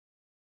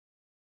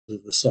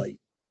of the site.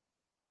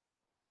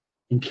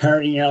 In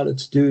carrying out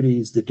its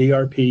duties, the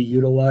DRP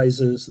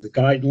utilizes the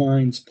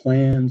guidelines,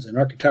 plans, and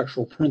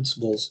architectural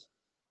principles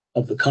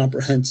of the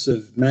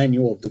Comprehensive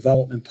Manual of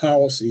Development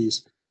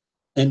Policies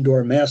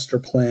and/or Master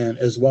Plan,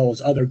 as well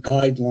as other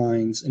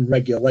guidelines and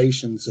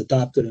regulations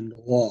adopted into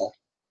law.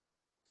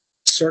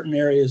 Certain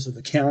areas of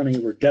the county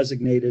were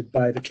designated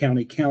by the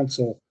County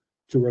Council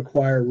to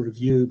require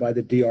review by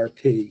the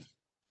DRP.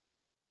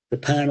 The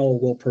panel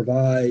will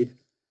provide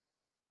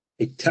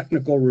a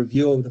technical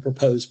review of the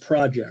proposed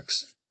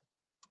projects.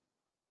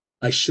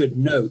 I should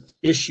note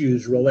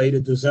issues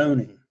related to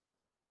zoning,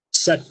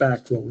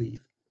 setback relief,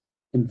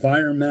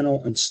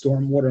 environmental and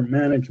stormwater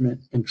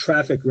management, and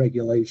traffic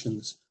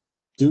regulations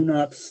do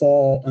not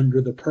fall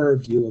under the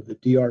purview of the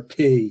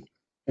DRP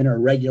and are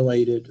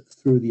regulated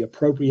through the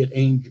appropriate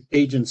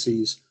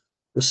agencies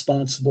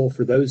responsible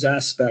for those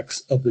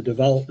aspects of the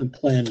development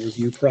plan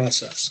review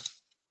process.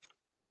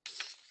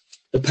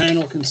 The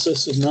panel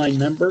consists of 9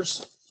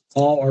 members.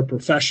 All are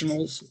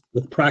professionals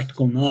with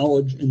practical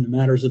knowledge in the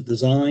matters of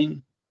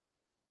design.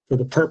 For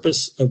the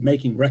purpose of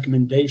making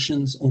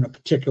recommendations on a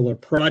particular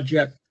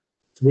project,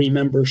 3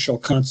 members shall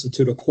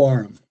constitute a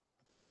quorum.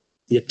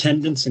 The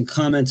attendance and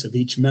comments of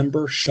each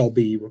member shall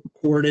be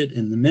recorded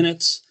in the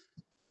minutes,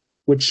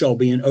 which shall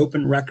be an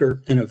open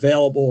record and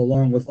available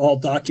along with all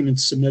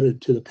documents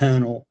submitted to the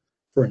panel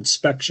for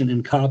inspection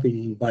and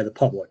copying by the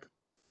public.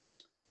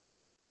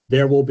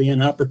 There will be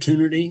an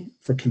opportunity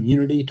for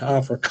community to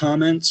offer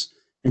comments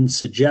and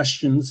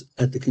suggestions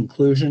at the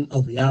conclusion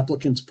of the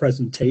applicant's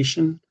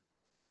presentation.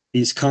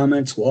 These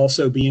comments will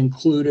also be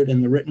included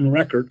in the written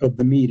record of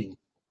the meeting.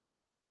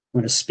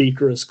 When a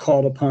speaker is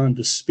called upon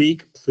to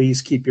speak,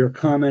 please keep your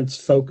comments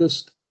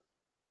focused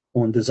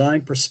on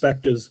design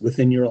perspectives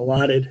within your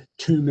allotted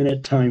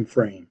 2-minute time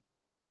frame.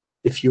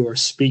 If you are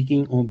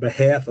speaking on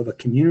behalf of a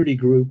community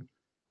group,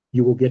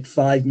 you will get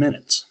 5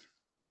 minutes.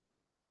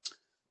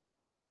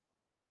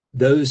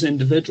 Those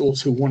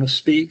individuals who want to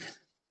speak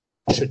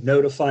should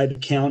notify the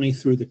county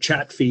through the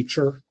chat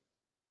feature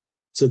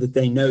so that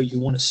they know you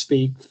want to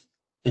speak,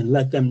 and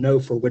let them know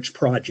for which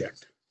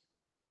project.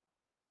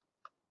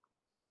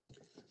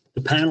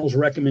 The panel's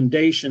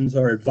recommendations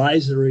are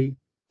advisory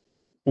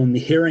on the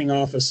hearing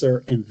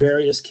officer and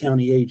various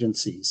county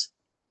agencies.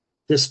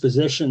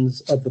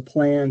 Dispositions of the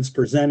plans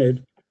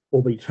presented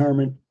will be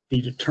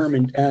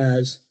determined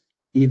as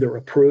either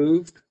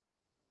approved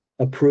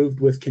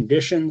with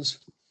conditions,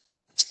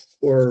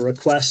 or a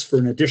request for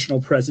an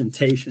additional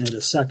presentation at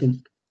a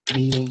second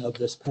meeting of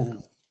this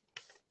panel.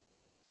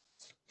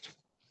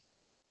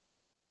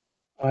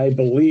 I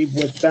believe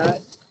with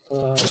that,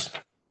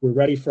 we're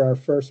ready for our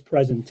first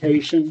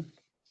presentation,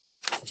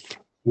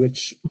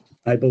 which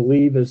I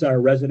believe is our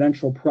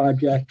residential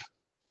project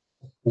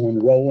on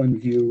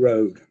Roland View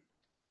Road.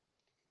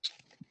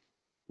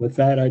 With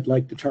that, I'd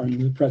like to turn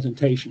the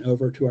presentation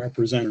over to our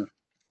presenter.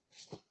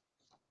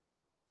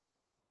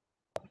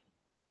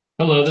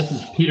 Hello, this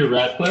is Peter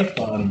Ratcliffe.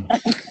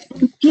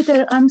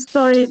 Peter, I'm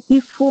sorry.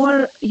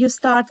 Before you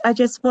start, I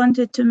just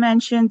wanted to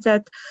mention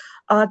that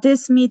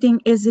this meeting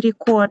is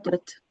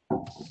recorded.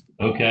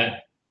 Okay.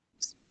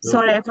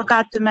 Sorry, I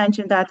forgot to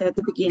mention that at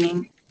the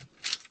beginning.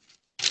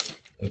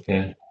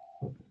 Okay.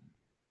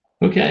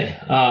 Okay.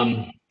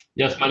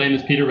 Yes, my name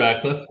is Peter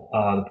Ratcliffe,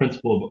 the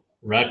principal of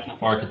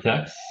Ratcliffe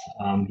Architects.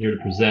 I'm here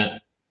to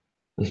present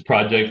this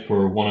project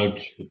for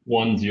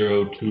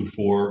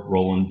 1024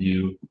 Roland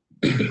View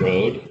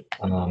Road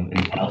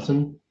in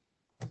Towson.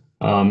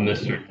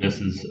 Mr. and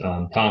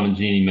Mrs. Tom and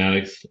Jeannie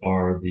Maddox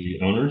are the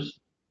owners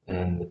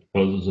and the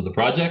proposals of the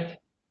project.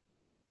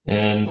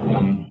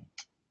 And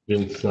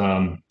this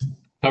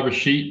cover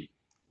sheet,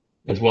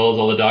 as well as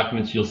all the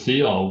documents you'll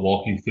see, I'll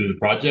walk you through the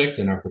project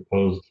and our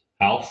proposed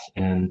house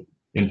and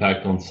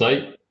impact on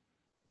site.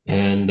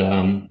 And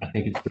I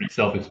think it's pretty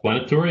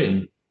self-explanatory,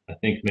 and I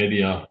think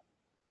maybe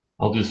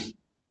I'll just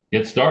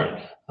get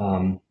started.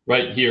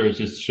 Right here is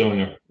just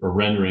showing a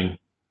rendering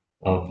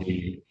of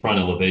the front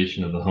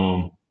elevation of the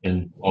home,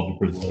 and I'll be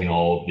presenting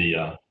all of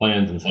the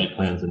plans and site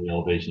plans and the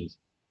elevations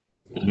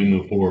as we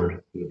move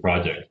forward through the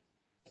project.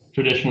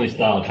 Traditionally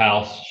styled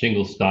house,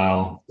 shingle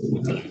style,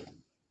 with an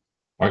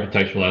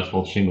architectural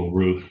asphalt shingle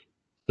roof,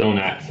 stone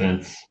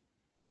accents,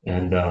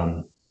 and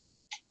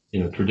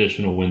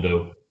traditional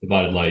window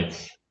divided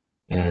lights.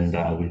 And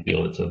we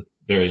feel it's a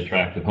very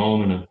attractive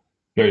home and a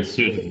very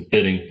suited and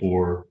fitting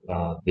for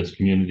this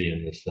community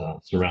and this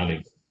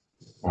surrounding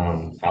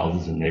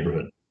houses and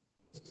neighborhood.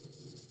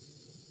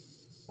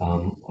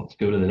 Let's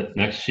go to the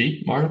next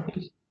sheet, Marta,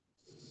 please.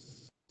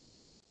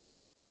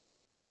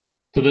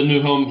 So the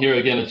new home here,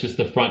 again, it's just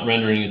the front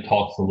rendering. It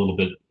talks a little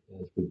bit,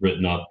 as we've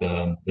written up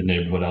the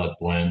neighborhood, how it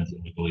blends,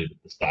 and we believe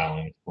that the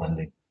styling is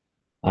blending.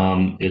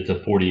 It's a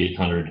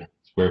 4,800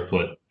 square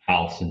foot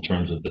house in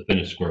terms of the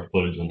finished square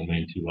footage on the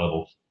main 2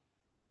 levels.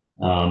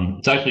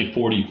 It's actually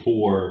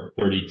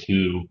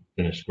 4,432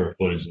 finished square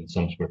footage and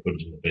some square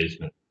footage in the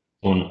basement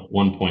on a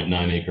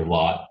 1.9 acre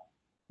lot.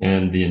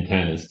 And the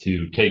intent is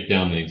to take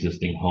down the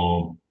existing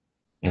home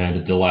and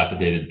a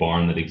dilapidated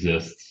barn that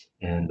exists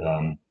and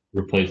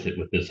replace it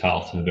with this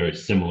house in a very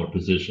similar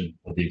position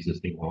of the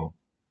existing home.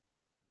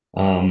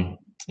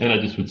 And I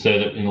just would say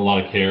that a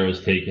lot of care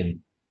has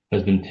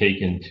been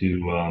taken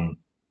to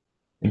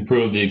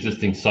improve the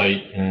existing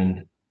site,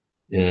 and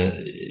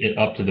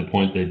up to the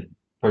point they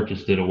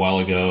purchased it a while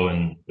ago,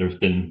 and there's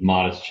been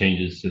modest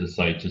changes to the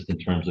site just in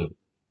terms of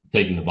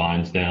taking the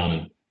vines down,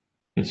 and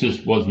it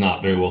just was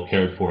not very well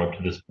cared for up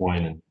to this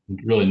point, and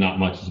really not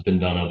much has been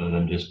done other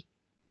than just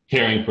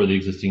caring for the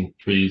existing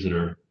trees that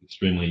are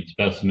extremely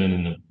specimen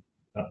in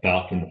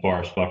the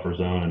forest buffer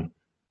zone,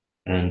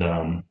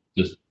 and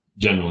just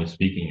generally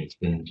speaking, it's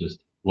been just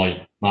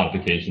light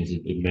modifications that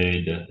have been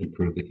made to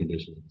improve the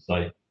condition of the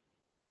site.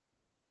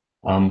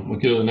 We'll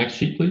go to the next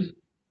sheet, please.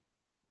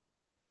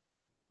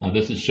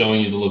 This is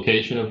showing you the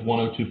location of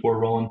 1024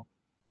 Roland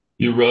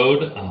View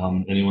Road.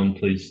 Anyone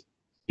please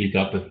speak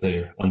up if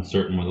they're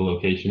uncertain where the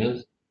location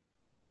is.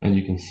 And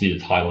you can see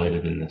it's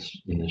highlighted in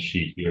this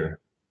sheet here.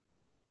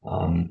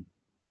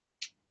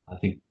 I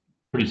think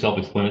pretty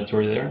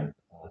self-explanatory there.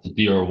 It's a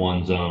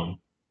DR1 zone,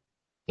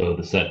 so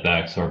the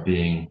setbacks are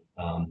being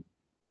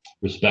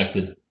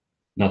respected.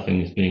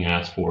 Nothing is being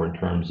asked for in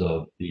terms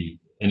of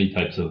any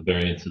types of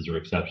variances or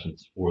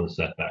exceptions for the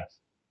setbacks.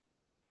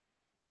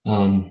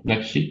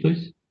 Next sheet,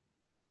 please.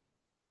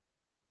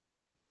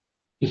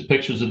 Just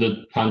pictures of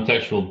the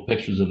contextual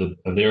pictures of the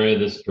area.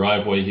 This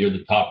driveway here,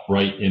 the top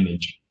right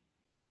image,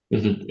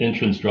 is the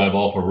entrance drive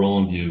off of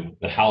Roland View.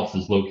 The house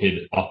is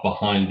located up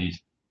behind these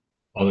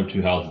other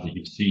two houses that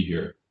you see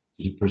here.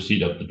 You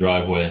proceed up the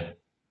driveway.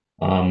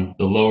 The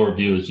lower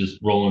view is just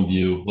Roland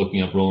View.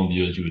 Looking up Roland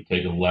View as you would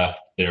take a left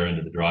there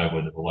into the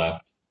driveway to the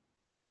left.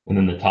 And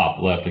then the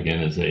top left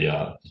again is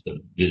just a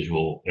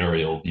visual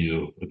aerial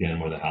view again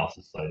where the house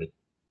is sited.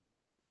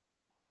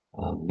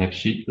 Next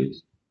sheet,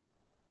 please.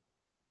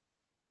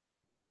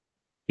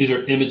 These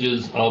are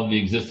images of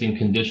the existing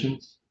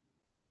conditions.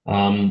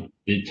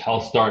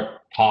 I'll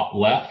start top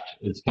left.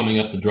 It's coming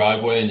up the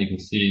driveway, and you can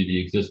see the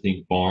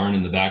existing barn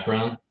in the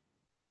background.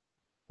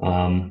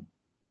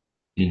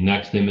 The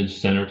next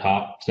image,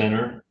 top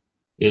center,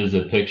 is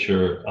a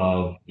picture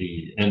of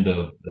the end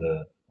of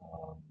the,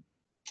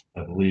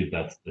 I believe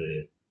that's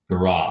the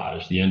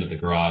garage, the end of the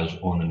garage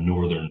on the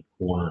northern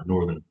corner,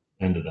 northern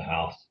end of the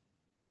house.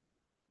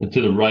 And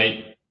to the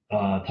right,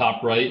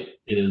 top right,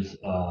 is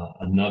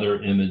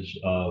another image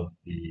of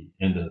the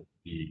end of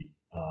the,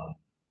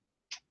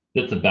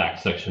 it's the back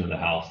section of the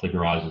house. The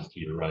garage is to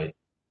your right,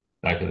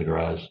 back of the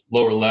garage.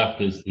 Lower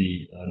left is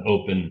an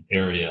open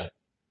area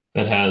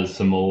that has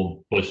some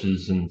old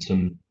bushes and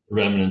some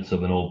remnants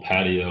of an old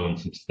patio and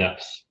some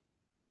steps.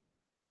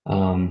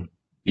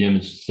 The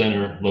image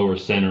lower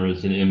center,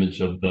 is an image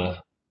of the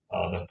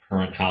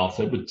current house.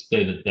 I would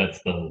say that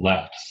that's the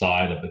left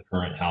side of the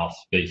current house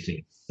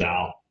facing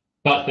south,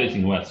 not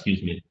facing west,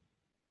 excuse me.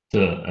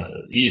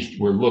 To east,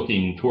 we're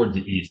looking towards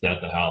the east at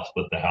the house,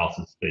 but the house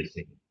is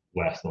facing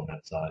west on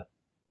that side.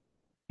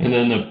 And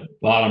then the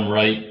bottom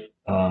right,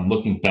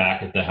 looking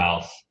back at the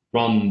house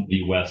from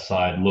the west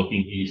side,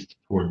 looking east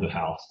toward the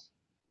house.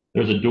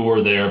 There's a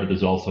door there, but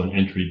there's also an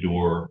entry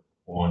door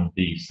on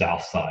the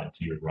south side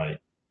to your right.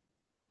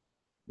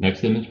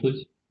 Next image,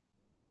 please.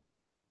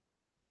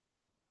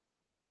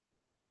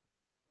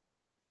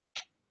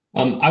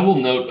 I will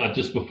note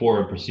just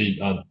before I proceed,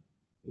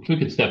 if we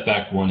could step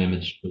back one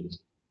image, please.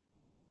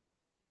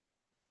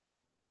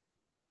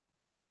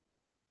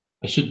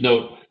 I should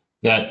note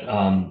that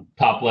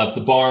top left,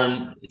 the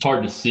barn, it's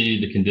hard to see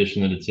the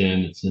condition that it's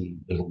in.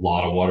 There's a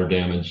lot of water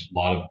damage, a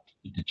lot of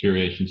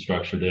deterioration,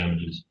 structure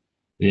damages.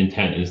 The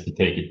intent is to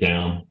take it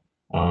down.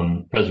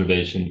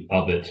 Preservation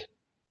of it,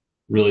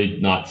 really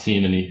not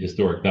seeing any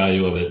historic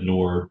value of it,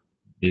 nor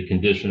the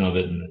condition of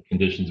it, and the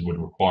conditions would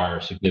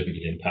require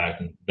significant impact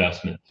and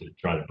investment to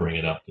try to bring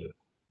it up to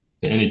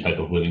any type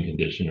of living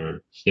condition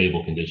or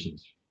stable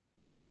conditions.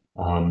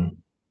 And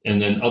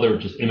then other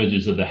just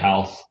images of the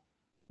house.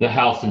 The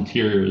house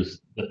interior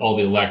is, all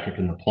the electric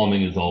and the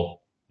plumbing is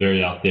all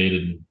very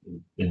outdated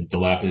and in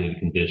dilapidated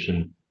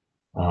condition.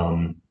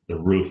 The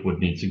roof would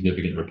need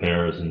significant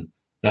repairs, and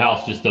the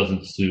house just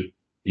doesn't suit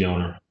the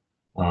owner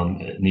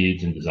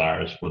needs and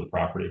desires for the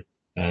property.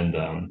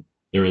 And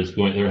there has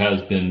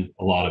been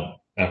a lot of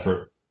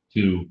effort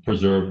to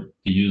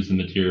use the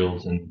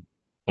materials, and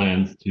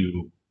plans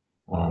to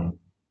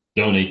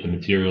donate the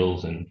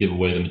materials and give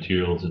away the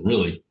materials, and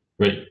really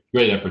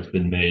great efforts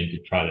been made to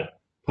try to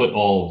put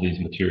all of these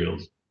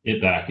materials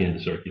back into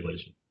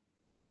circulation.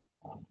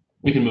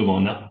 We can move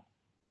on now.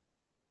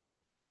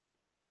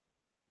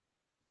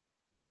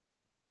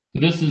 So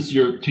this is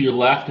to your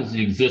left is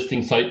the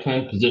existing site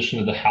plan position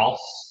of the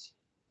house.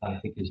 I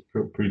think is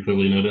pretty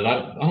clearly noted.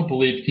 I don't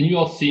believe, can you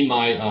all see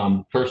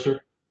my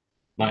cursor,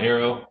 my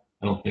arrow?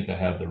 I don't think I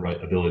have the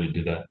right ability to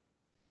do that.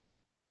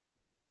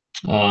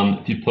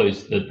 If you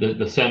place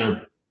the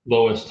center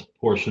lowest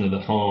portion of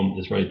the home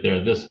is right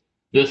there.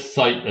 This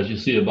site, as you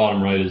see the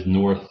bottom right, is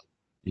north.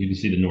 You can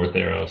see the north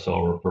arrow, so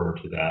I'll refer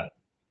to that.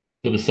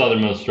 So the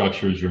southernmost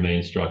structure is your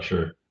main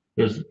structure.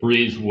 There's a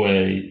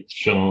breezeway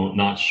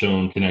not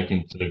shown,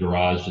 connecting to the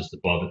garage just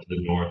above it to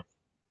the north.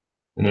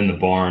 And then the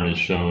barn is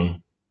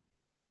shown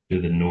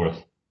to the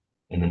north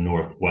and the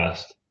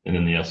northwest, and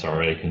then the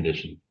SRA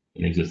condition,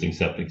 an existing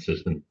septic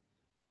system.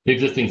 The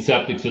existing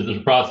septic system, there's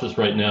a process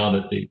right now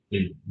that the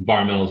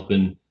environmental has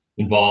been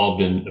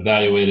involved and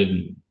evaluated,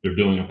 and they're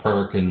doing a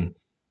perk, and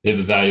they've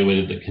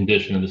evaluated the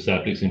condition of the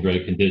septic's in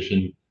great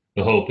condition.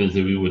 The hope is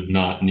that we would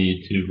not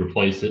need to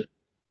replace it.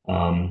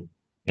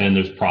 And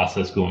there's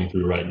process going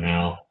through right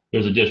now.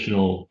 There's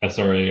additional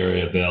SRA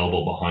area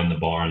available behind the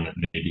barn that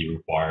may be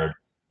required,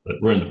 but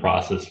we're in the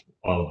process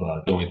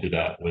of going through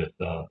that with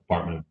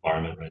Department of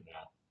Environment right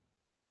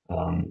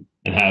now,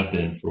 and have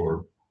been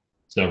for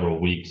several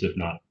weeks, if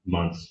not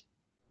months.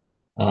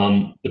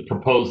 The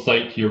proposed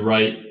site to your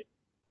right,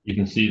 you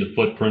can see the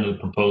footprint of the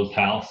proposed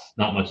house,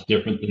 not much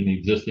different than the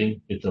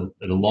existing. It's an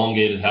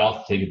elongated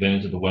house to take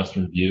advantage of the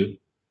western view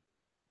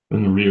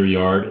from the rear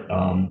yard.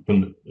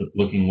 From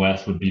looking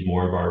west would be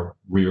more of our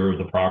rear of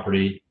the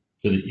property.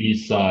 To the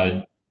east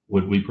side,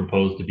 would we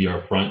propose to be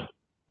our front,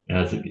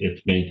 as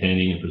it's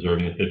maintaining and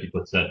preserving a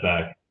 50-foot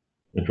setback.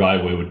 The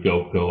driveway would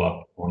go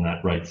up on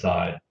that right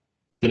side.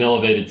 It's an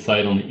elevated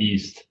site on the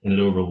east, and it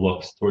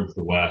overlooks towards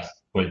the west.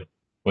 Quite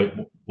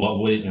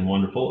lovely and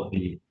wonderful.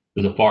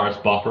 There's a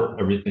forest buffer,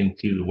 everything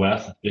to the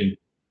west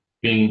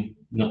being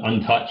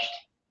untouched,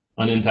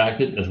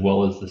 unimpacted, as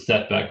well as the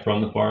setback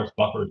from the forest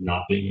buffer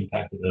not being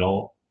impacted at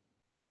all.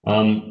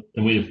 And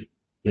we've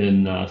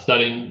been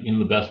studying,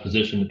 the best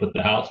position to put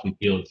the house. We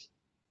feel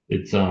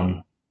it's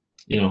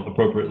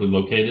appropriately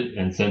located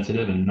and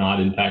sensitive and not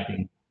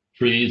impacting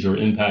trees or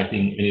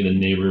impacting any of the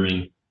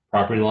neighboring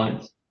property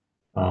lines.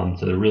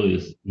 So there really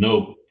is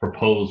no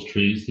proposed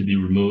trees to be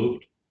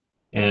removed.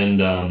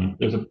 And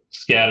there's a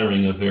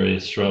scattering of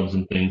various shrubs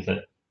and things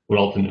that would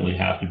ultimately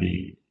have to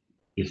be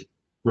just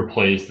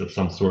replaced of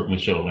some sort. And we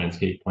show a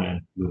landscape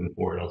plan moving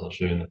forward, as I'll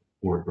show you in the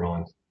forward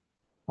drawings.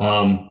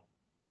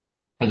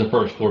 Has a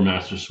first floor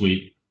master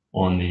suite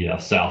on the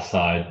south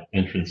side,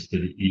 entrance to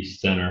the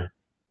east center,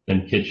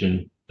 then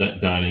kitchen,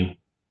 dining,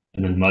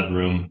 and then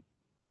mudroom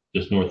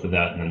just north of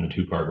that, and then the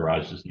 2-car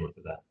garage just north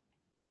of that.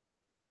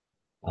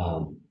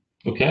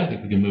 Okay, I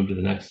think we can move to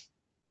the next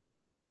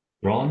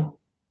drawing.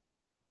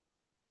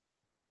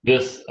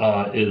 This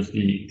is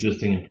the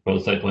existing and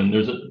proposed site plan.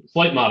 There's a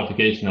slight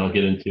modification I'll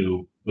get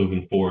into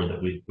moving forward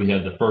that we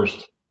had the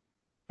first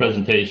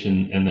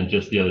presentation, and then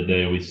just the other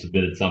day we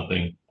submitted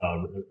something,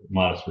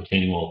 modest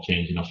retaining wall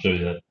change, and I'll show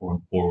you that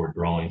on forward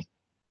drawings.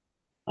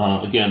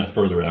 Again, a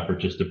further effort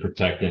just to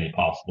protect any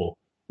possible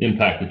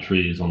impacted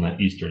trees on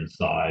that eastern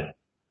side.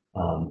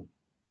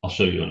 I'll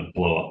show you in a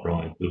blow-up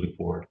drawing moving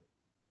forward.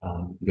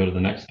 Go to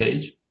the next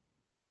page.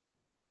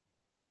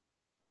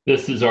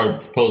 This is our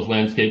proposed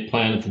landscape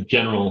plan. It's a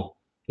general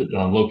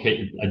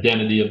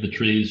identity of the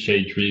trees,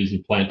 shade trees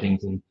and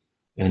plantings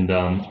and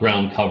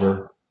ground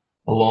cover.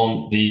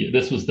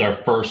 This was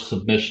our first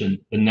submission.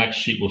 The next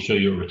sheet will show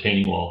you a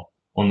retaining wall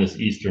on this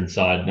eastern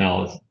side.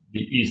 Now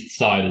the east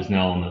side is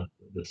now on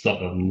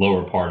the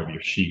lower part of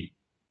your sheet.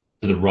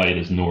 To the right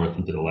is north,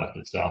 and to the left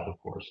is south, of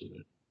course. And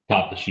the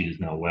top of the sheet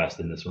is now west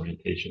in this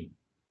orientation.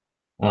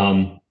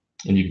 And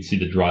you can see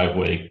the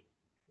driveway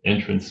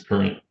entrance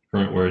current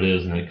where it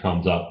is, and then it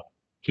comes up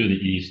to the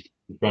east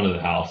in front of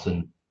the house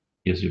and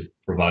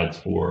provides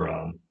for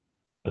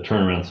a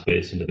turnaround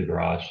space into the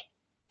garage.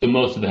 So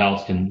most of the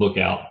house can look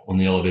out on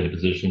the elevated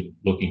position,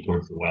 looking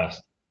towards the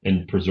west,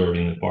 and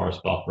preserving the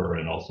forest buffer,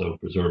 and also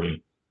preserving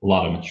a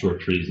lot of mature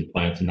trees and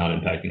plants, and not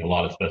impacting a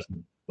lot of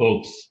specimen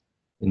oaks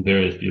and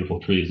various beautiful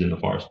trees in the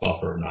forest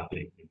buffer are not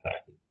being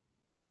impacted.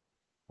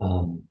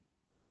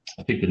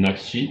 I think the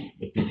next sheet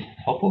would be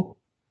helpful.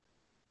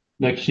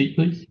 Next sheet,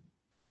 please.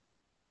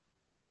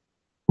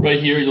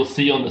 Right here, you'll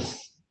see on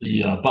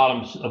the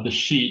bottom of the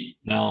sheet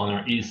now on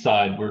our east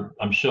side,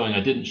 I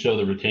didn't show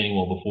the retaining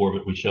wall before,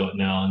 but we show it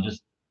now. And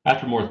just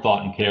after more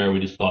thought and care,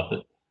 we just thought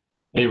that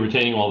a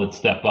retaining wall that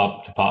step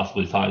up to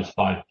possibly as high as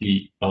 5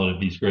 feet relative to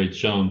these grades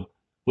shown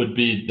would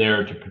be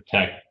there to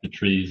protect the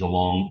trees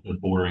along the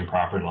bordering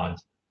property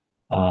lines.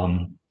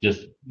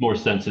 Just more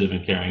sensitive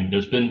and caring.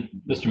 There's been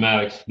Mr. and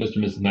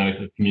Mrs. Maddox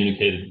have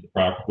communicated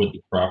with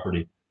the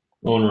property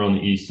owner on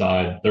the east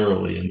side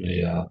thoroughly, and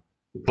they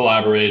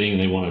collaborating,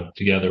 and they want to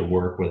together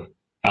work with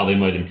how they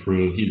might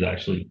improve. He's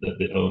actually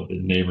the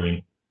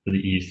neighboring to the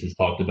east has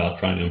talked about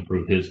trying to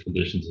improve his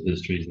conditions of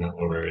his trees in that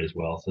lower area as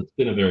well. So it's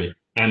been a very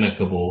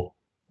amicable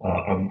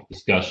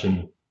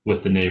discussion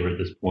with the neighbor at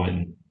this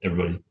point.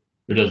 And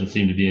there doesn't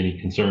seem to be any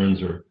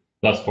concerns, or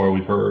thus far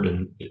we've heard,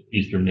 and the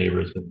eastern neighbor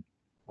has been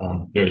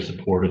very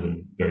supportive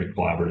and very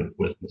collaborative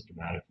with Mr.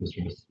 and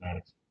Mrs.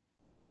 Maddox.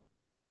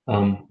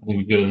 I think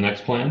we go to the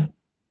next plan.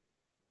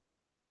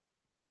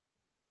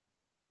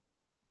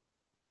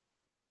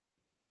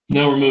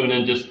 Now we're moving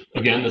in. Just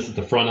again, this is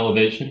the front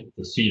elevation,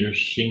 the cedar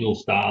shingle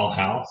style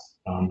house.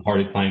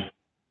 Hardy plank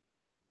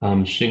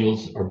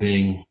shingles are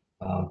being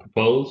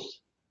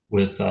proposed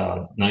with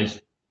nice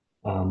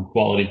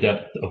quality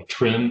depth of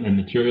trim and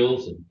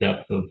materials, and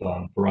depth of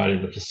variety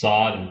of the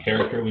facade and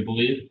character, we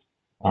believe.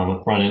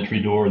 A front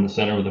entry door in the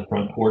center with a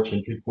front porch,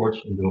 entry porch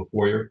into a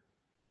foyer.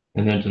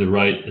 And then to the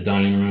right, the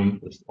dining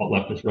room.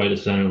 Left is right of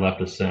center,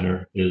 left of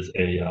center is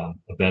a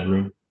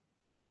bedroom.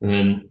 And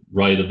then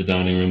right of the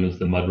dining room is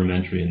the mudroom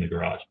entry and the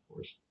garage, of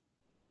course.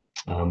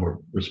 We're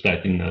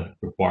respecting the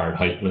required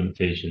height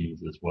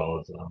limitations as well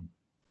as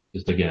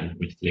just again,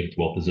 we think it's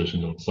well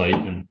positioned on the site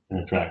and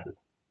attractive.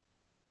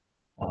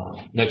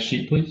 Next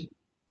sheet, please.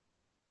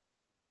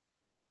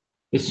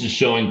 This is just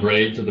showing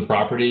grades of the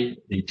property.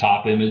 The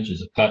top image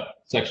is a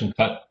section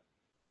cut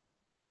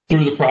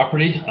through the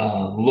property,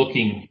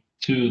 looking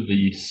to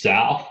the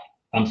south.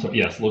 I'm sorry,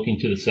 yes, looking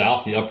to the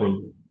south. The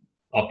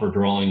upper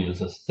drawing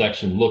is a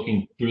section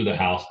looking through the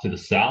house to the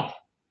south.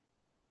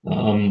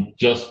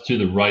 Just to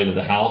the right of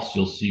the house,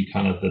 you'll see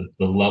kind of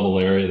the level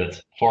area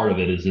that's part of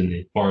it is in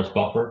the forest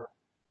buffer.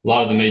 A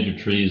lot of the major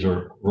trees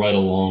are right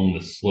along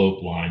the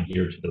slope line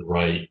here to the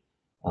right,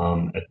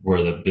 at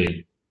where the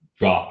big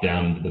drop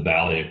down into the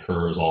valley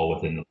occurs, all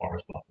within the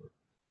forest buffer.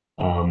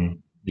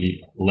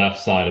 The left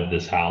side of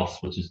this house,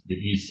 which is the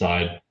east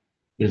side,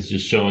 is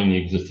just showing the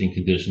existing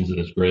conditions of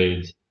its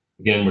grades.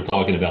 Again, we're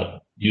talking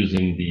about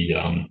using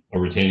a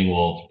retaining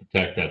wall to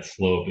protect that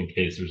slope in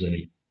case there's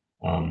any,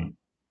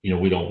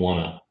 we don't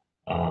want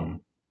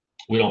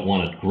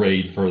to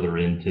grade further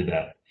into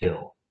that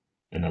hill.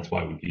 And that's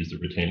why we've used the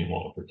retaining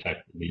wall to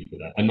protect the need for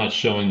that. I'm not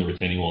showing the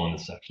retaining wall in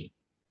this section.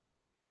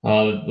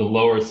 The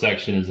lower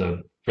section is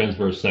a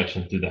transverse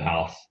section through the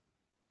house,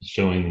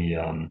 showing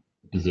the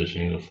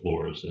positioning of the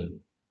floors. And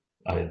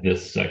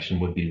this section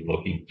would be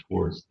looking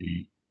toward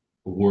to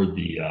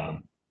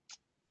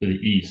the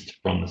east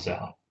from the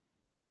south.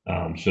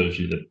 Shows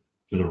you that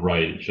to the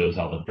right, it shows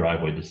how the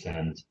driveway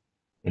descends.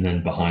 And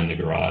then behind the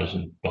garage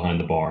and behind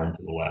the barn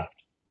to the left,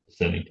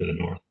 descending to the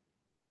north.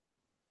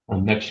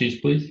 Next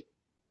sheet, please.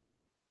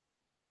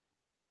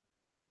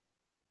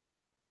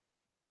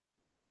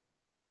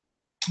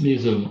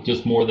 These are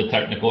just more of the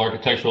technical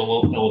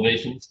architectural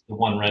elevations. The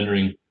one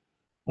rendering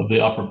of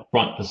the upper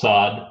front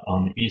facade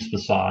on the east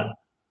facade.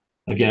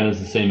 Again, is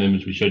the same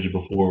image we showed you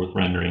before with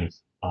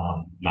renderings,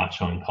 not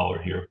showing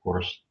color here, of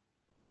course.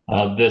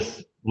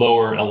 This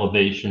lower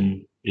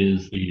elevation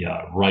is the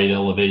right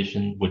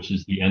elevation, which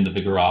is the end of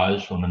the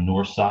garage on the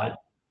north side.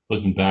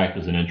 Looking back,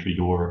 there's an entry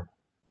door.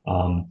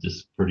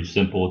 Just pretty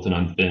simple. It's an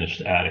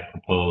unfinished attic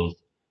proposed,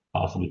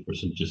 possibly for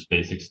some just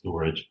basic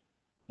storage.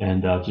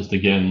 And just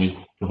again, we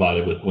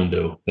provided with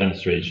window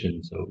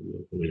fenestration, so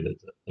we believe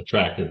it's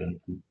attractive and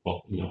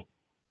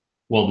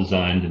well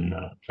designed and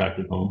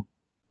attractive home.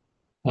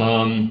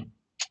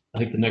 I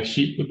think the next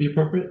sheet would be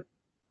appropriate.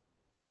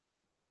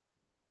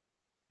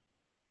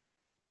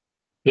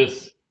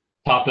 This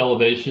top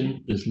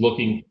elevation is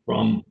looking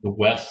from the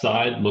west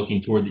side,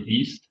 looking toward the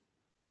east.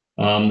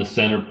 The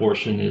center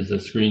portion is a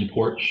screen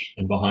porch,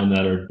 and behind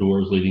that are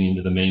doors leading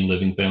into the main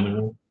living family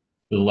room.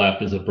 To the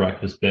left is a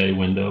breakfast bay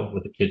window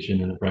with a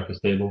kitchen and a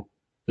breakfast table.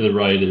 To the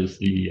right is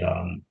the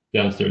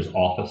downstairs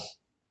office.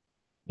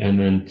 And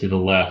then to the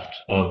left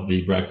of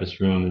the breakfast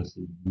room is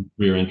the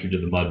rear entry to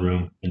the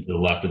mudroom. And to the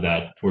left of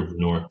that, towards the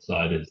north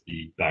side, is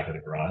the back of the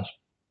garage.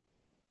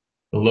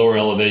 The lower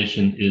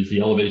elevation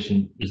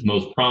is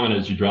most prominent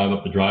as you drive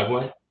up the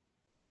driveway.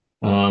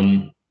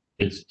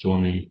 It's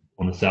on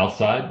the south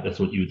side. That's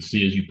what you would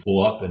see as you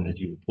pull up. And as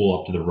you pull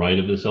up to the right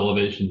of this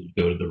elevation, you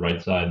go to the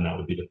right side, and that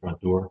would be the front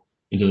door.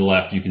 And to the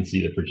left, you can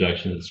see the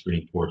projection of the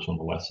screen porch on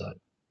the west side.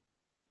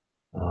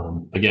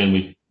 Again,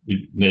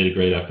 we've made a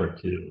great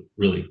effort to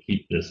really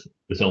keep this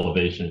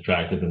elevation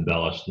attractive,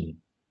 embellished, and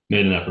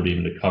made an effort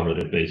even to cover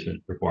the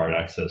basement required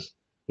access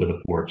with a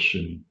porch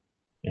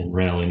and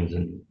railings,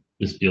 and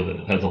just feel that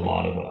it has a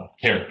lot of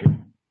character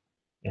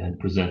and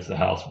presents the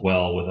house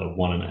well with a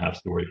 1.5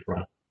 story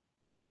front.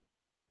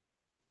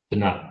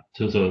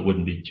 So it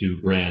wouldn't be too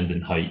grand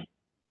in height.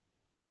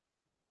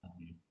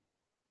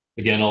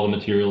 Again, all the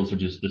materials are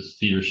just the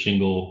cedar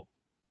shingle,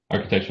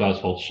 architectural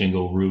asphalt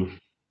shingle roof,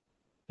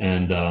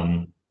 and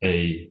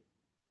a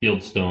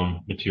fieldstone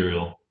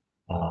material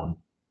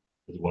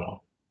as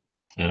well,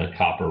 and a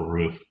copper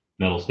roof,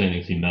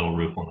 standing seam metal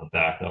roof on the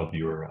back of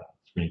your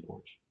screen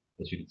porch,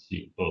 as you can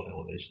see both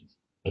elevations,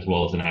 as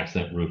well as an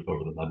accent roof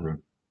over the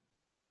mudroom.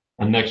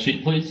 Next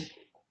sheet, please.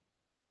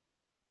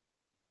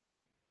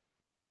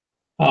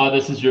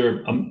 This is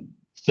your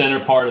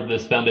center part of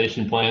this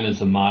foundation plan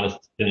is a modest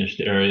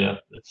finished area.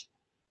 It's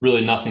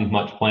really nothing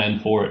much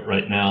planned for it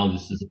right now,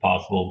 just as a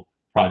possible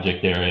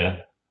project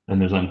area. And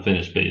there's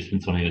unfinished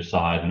basements on either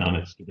side, and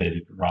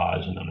unexcavated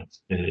garage, and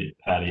unexcavated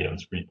patio and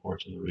screen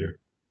porch in the rear.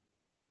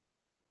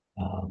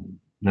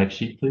 Next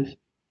sheet, please.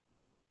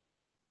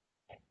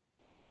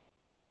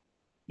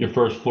 Your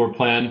first floor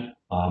plan,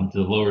 to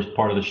the lower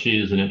part of the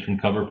sheet is an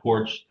entrance cover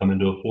porch, come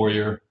into a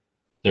foyer,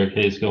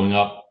 staircase going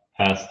up,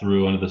 pass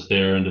through under the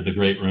stair into the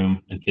great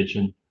room and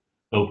kitchen,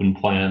 open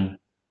plan,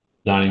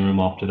 dining room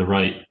off to the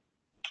right.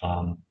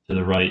 To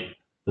the right,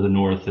 to the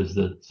north is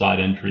the side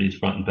entries,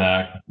 front and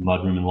back,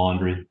 mudroom and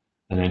laundry,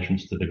 and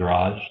entrance to the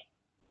garage.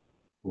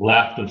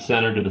 Left of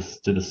center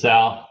to the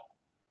south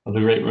of the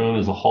great room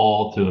is a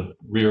hall to a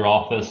rear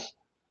office.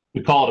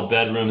 We call it a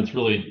bedroom. It's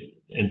really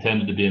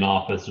intended to be an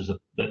office.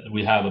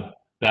 We have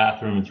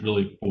bathroom. It's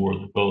really for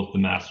both the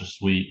master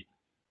suite.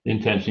 The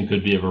intention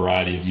could be a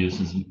variety of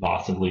uses and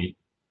possibly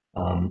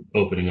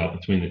opening up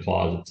between the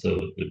closets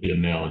so there'd be a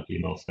male and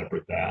female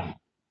separate bath.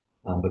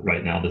 But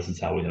right now, this is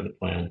how we have it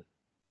planned.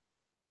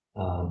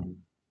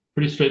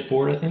 Pretty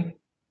straightforward, I think.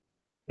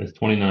 It's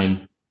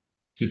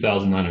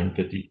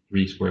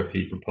 2,953 square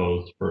feet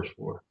proposed first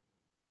floor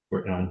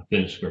on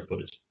finished square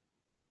footage.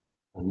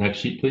 Next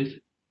sheet, please.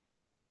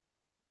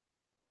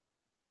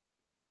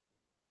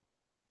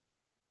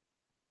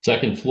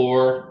 Second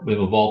floor, we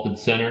have a vaulted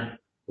center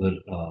with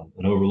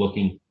an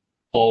overlooking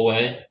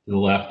hallway to the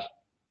left,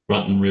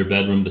 front and rear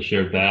bedroom, the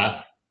shared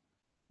bath,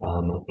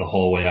 the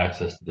hallway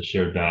access to the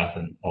shared bath,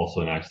 and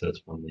also an access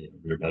from the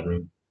rear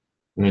bedroom.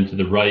 And then to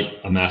the right,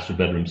 a master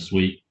bedroom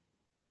suite,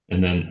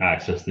 and then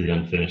access to the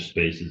unfinished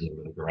spaces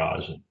over the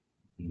garage and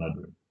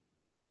mudroom.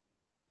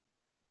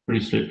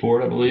 Pretty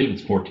straightforward, I believe.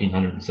 It's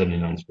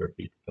 1,479 square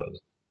feet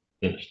proposed,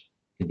 finished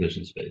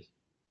condition space.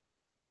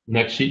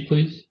 Next sheet,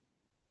 please.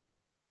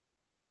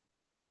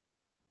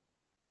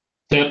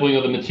 Sampling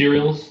of the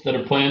materials that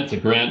are planned. To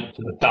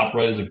the top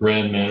right is a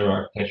Grand Manor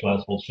architectural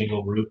asphalt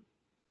shingle roof.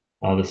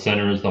 The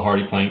center is the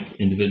Hardy Plank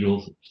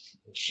individual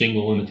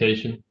shingle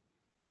imitation.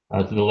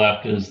 To the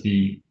left is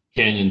the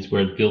Canyon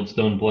Squared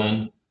Fieldstone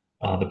blend,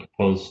 the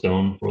proposed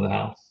stone for the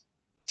house.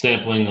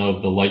 Sampling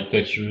of the light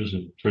fixtures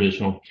and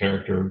traditional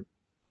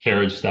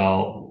carriage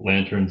style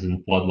lanterns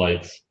and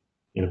floodlights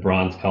in a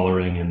bronze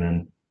coloring, and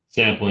then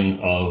sampling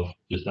of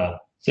just a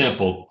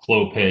sample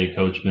Clopay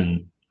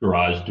Coachman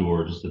garage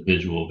door, just a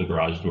visual of the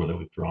garage door that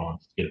we've drawn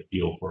to get a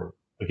feel for,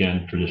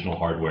 again, traditional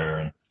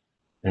hardware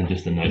and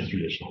just a nice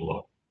traditional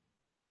look.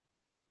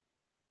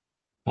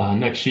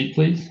 Next sheet,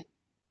 please.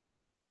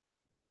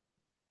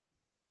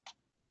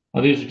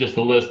 These are just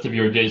a list of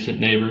your adjacent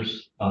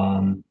neighbors.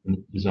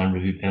 The design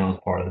review panel is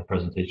part of the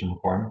presentation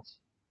requirements.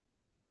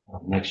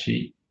 Next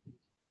sheet.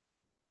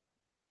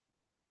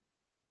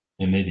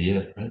 And maybe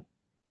it, right?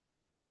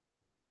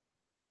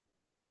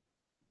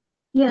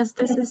 Yes,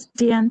 this is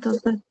the end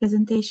of the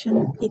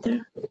presentation,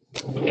 Peter.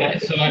 Okay,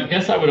 so I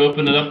guess I would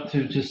open it up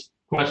to just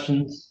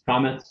questions,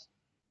 comments.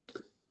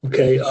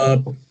 Okay.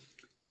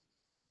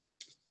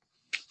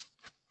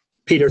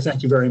 Peter,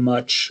 thank you very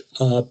much.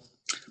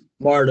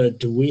 Marta,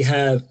 do we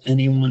have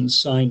anyone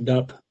signed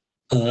up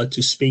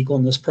to speak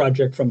on this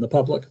project from the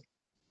public?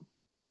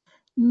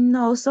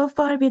 No, so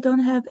far we don't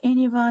have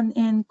anyone,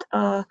 and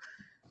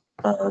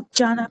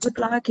John, I would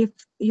like if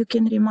you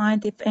can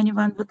remind if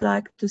anyone would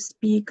like to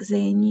speak,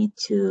 they need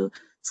to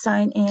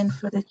sign in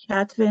for the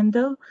chat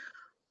window.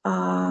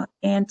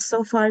 And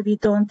so far we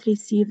don't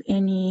receive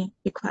any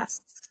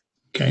requests.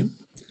 Okay.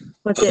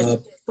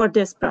 For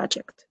this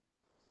project.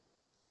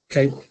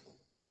 Okay.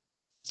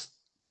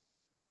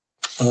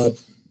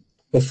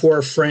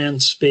 Before Fran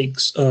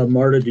speaks,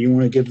 Marta, do you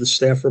want to give the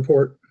staff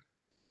report?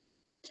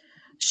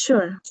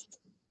 Sure.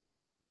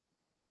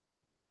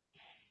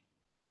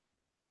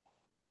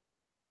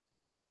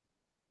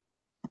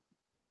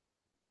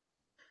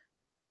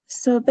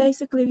 So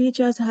basically, we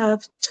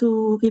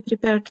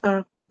prepared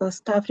our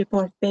staff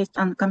report based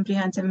on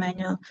comprehensive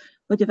manual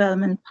for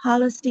development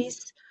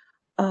policies,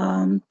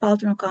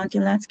 Baltimore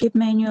County Landscape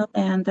Manual,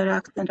 and the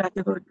Roxton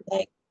Rutherford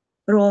Lake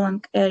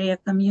Rolling Area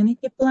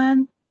Community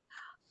Plan.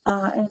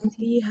 And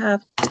we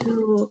have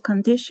two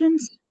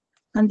conditions.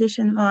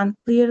 Condition 1,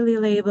 clearly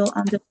label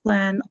on the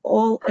plan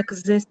all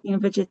existing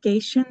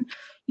vegetation,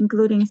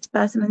 including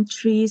specimen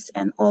trees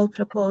and all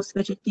proposed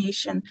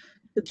vegetation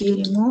to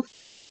be removed.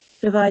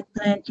 Provide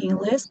planting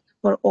list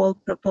for all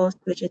proposed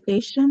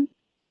vegetation.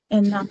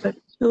 And number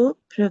 2,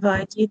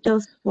 provide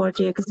details for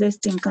the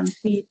existing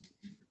concrete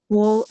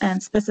wall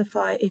and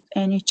specify if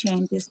any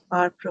changes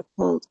are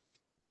proposed.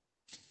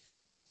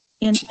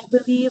 And I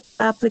believe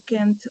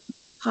applicant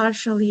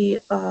partially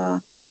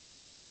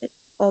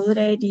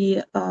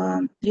already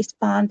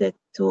responded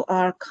to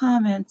our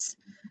comments.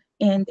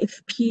 And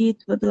if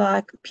Peter would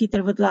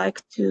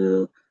like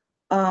to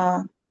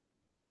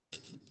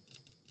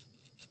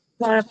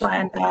clarify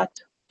on that,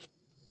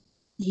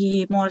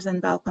 he more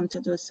than welcome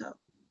to do so.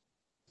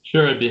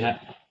 Sure, I'd be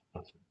happy.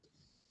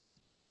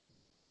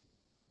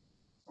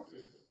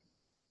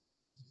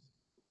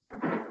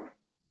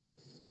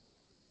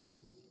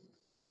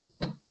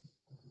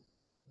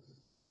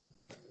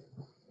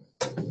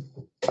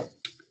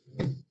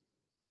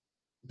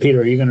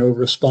 Peter, are you going to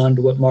respond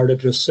to what Marta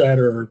just said,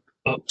 or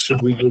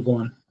should we move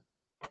on?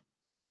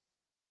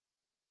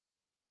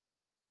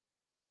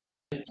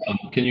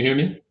 Can you hear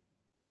me?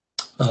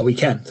 We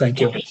can,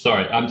 thank you. Okay,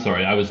 sorry, I'm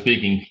sorry. I was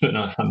speaking, but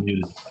I'm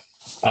muted.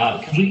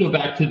 Can we go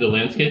back to the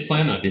landscape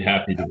plan? I'd be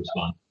happy to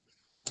respond.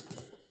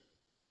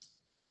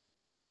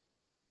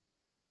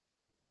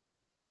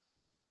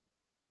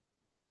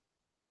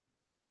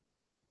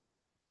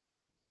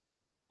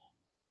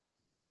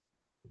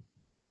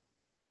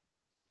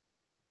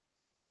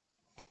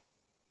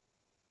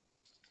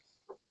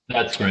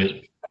 That's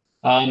great.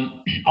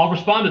 I'll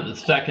respond to the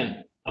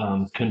second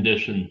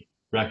condition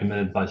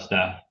recommended by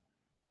staff.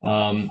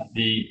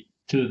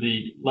 To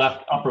the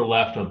upper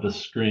left of the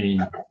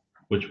screen,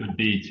 which would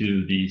be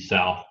to the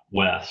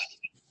southwest,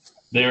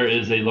 there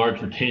is a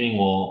large retaining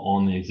wall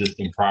on the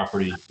existing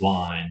property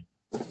line.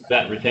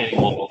 That retaining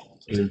wall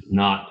is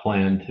not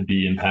planned to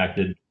be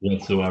impacted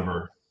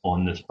whatsoever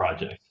on this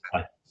project.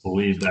 I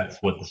believe that's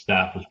what the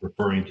staff was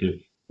referring to.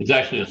 It's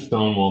actually a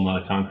stone wall,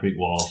 not a concrete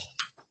wall,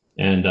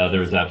 and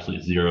there is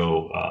absolutely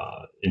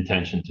zero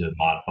intention to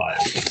modify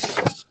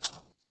it.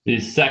 The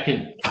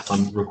second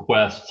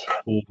request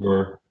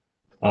for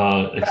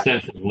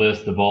extensive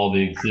list of all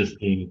the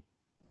existing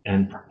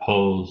and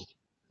proposed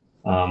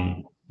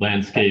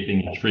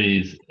landscaping and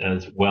trees,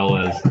 as well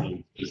as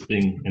the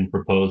existing and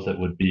proposed that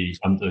would be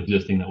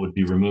existing that would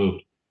be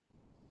removed.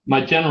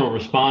 My general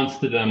response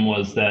to them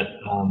was that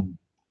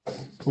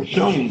we're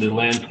showing the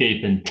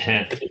landscape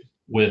intent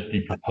with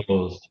the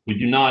proposed. We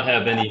do not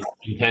have any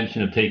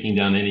intention of taking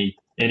down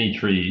any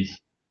trees.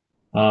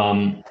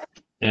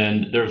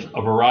 And there's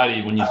a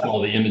variety, when you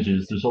saw the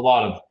images, there's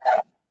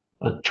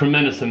a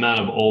tremendous amount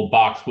of old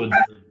boxwoods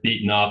that are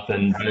beaten up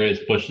and various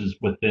bushes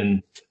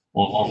within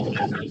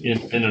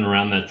in and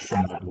around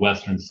that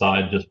western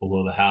side just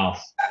below the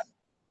house.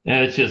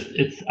 And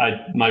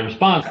my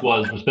response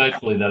was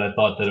respectfully that I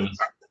thought that it was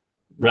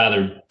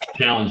rather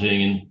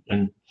challenging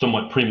and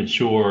somewhat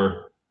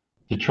premature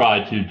to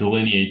try to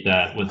delineate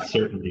that with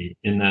certainty,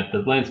 in that the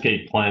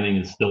landscape planning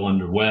is still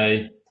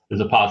underway. There's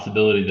a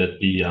possibility that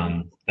the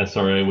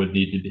SRA would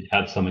need to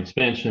have some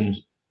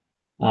expansions,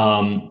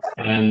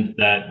 and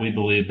that we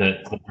believe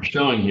that what we're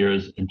showing here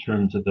is, in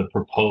terms of the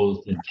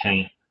proposed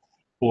intent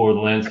for the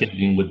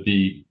landscaping, would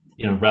be,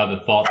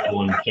 rather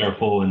thoughtful and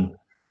careful,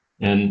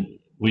 and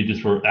we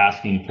just were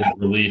asking for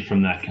relief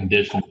from that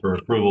condition for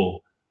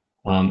approval,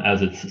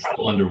 as it's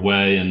still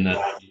underway, and that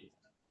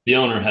the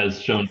owner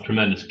has shown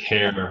tremendous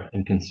care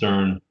and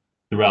concern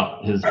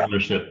throughout his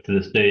ownership to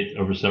this date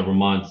over several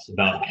months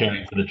about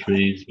caring for the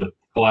trees, with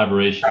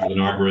collaboration with an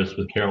arborist,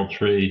 with Carroll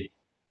Tree,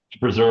 to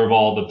preserve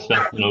all the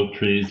specimen oak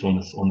trees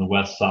on the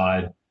west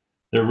side.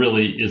 There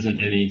really isn't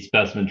any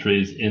specimen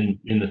trees in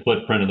the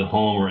footprint of the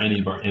home or any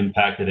of our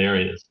impacted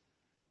areas.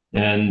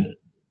 And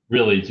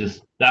really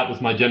just, that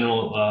was my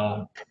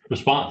general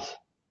response.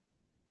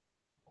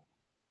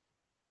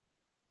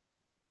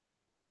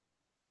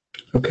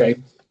 Okay,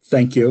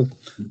 thank you.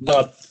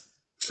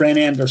 Fran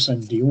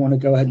Anderson, do you want to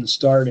go ahead and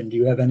start, and do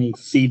you have any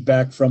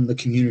feedback from the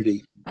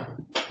community?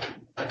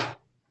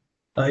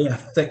 Yeah,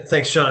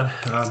 thanks, Sean.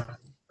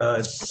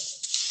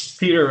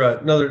 Peter,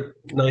 another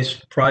nice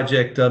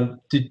project.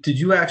 Did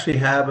you actually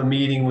have a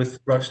meeting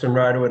with Ruxton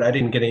Riderwood? I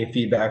didn't get any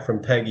feedback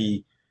from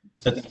Peggy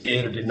that the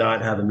did or did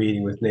not have a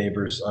meeting with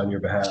neighbors on your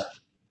behalf.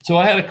 So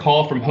I had a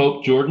call from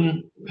Hope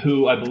Jordan,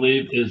 who I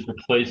believe is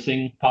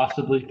replacing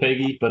possibly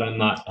Peggy, but I'm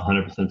not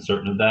 100%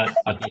 certain of that.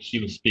 I think she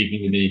was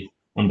speaking to me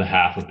on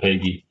behalf of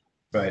Peggy.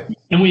 Right.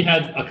 And we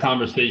had a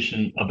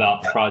conversation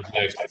about the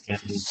project,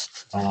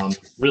 and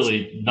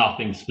really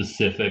nothing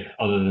specific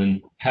other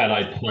than, had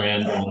I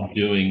planned on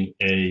doing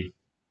a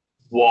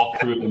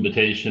walkthrough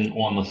invitation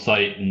on the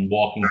site and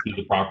walking through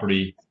the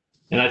property.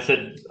 And I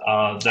said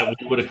that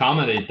we would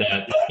accommodate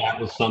that if that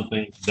was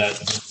something that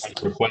was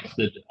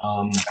requested,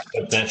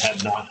 but that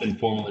had not been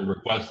formally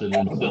requested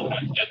and still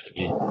has yet to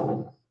be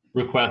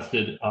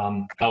requested.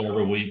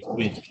 However,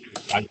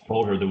 I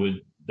told her that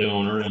the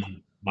owner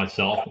and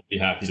myself would be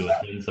happy to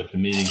attend such a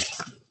meeting.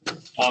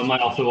 I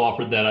also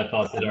offered that I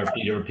thought that our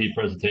PRP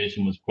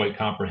presentation was quite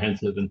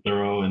comprehensive and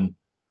thorough, and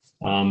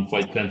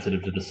quite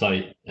sensitive to the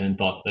site, and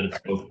thought that it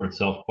spoke for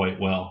itself quite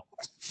well.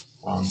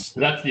 So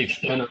that's the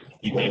extent of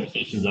the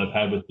conversations I've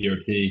had with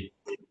PRP.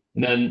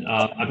 And then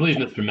I believe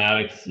Mr.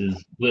 Maddox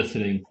is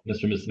listening.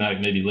 Mr. and Mrs.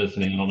 Maddox may be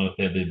listening. I don't know if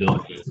they have the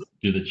ability to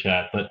do the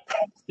chat, but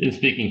in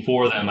speaking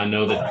for them, I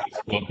know that I've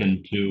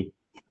spoken to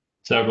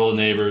several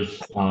neighbors,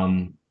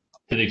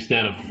 to the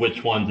extent of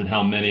which ones and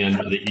how many. I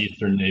know the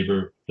eastern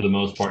neighbor, for the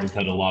most part, he's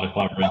had a lot of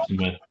collaboration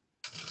with.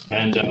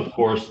 And of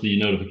course, the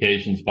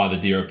notifications by the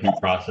DRP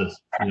process,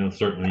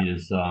 certainly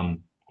is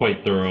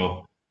quite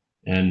thorough,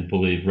 and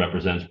believe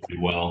represents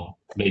pretty well,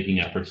 making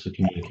efforts to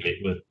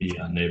communicate with the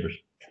neighbors.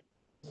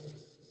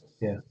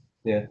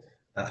 Yeah.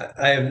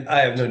 I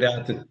have no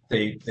doubt that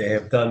they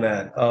have done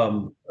that.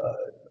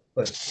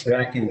 But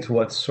reacting to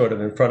what's sort of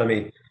in front of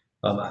me,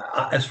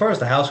 as far as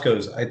the house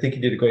goes, I think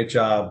you did a great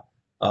job.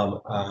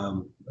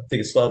 I think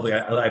it's lovely.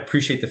 I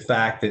appreciate the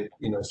fact that,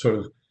 sort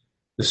of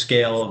the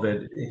scale of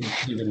it,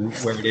 even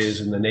where it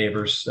is, and the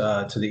neighbors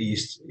to the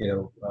east,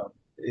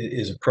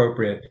 is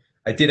appropriate.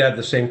 I did have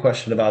the same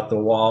question about the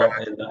wall,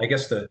 and I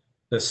guess the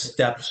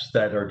steps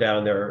that are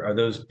down there, are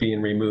those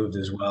being removed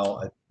as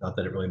well? Not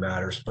that it really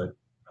matters, but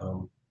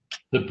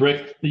the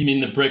brick. You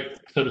mean the brick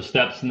sort of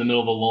steps in the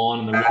middle of the lawn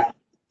and the roof?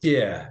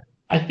 Yeah.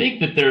 I think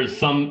that there's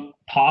some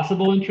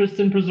possible interest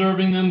in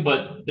preserving them,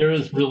 but there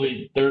is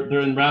really they're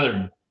in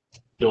rather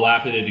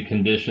dilapidated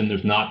condition.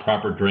 There's not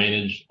proper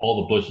drainage.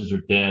 All the bushes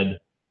are dead.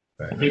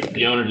 Right. I think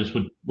the owner just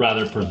would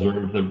rather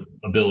preserve the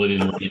ability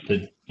and right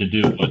to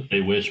do what they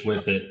wish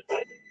with it,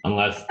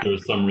 unless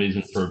there's some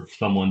reason for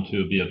someone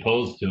to be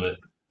opposed to it.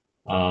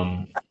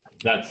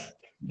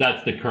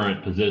 That's the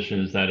current position,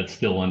 is that it's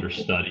still under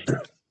study.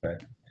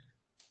 Right.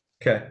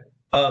 Okay.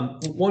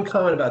 One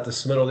comment about the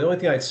submittal. The only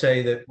thing I'd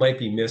say that might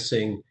be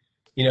missing,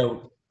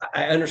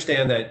 I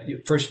understand that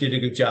first you did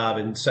a good job,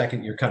 and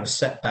second you're kind of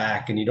set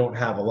back and you don't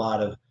have a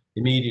lot of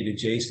immediate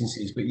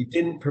adjacencies, but you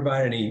didn't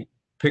provide any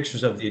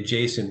pictures of the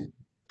adjacent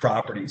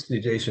properties, the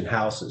adjacent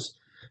houses.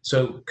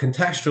 So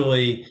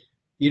contextually,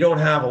 you don't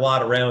have a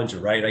lot around you,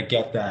 right? I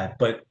get that,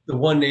 but the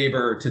one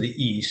neighbor to the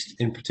east,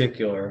 in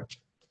particular,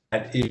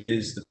 that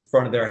is the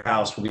front of their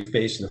house will be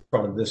facing the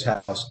front of this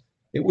house.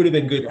 It would have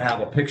been good to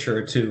have a picture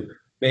or two,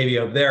 maybe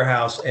of their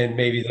house and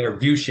maybe their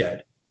view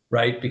shed,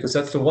 right? Because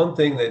that's the one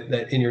thing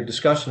that in your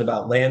discussion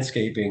about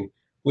landscaping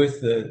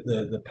with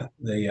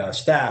the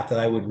staff that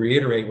I would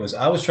reiterate was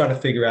I was trying to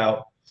figure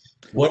out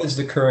what is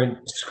the current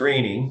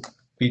screening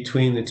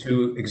between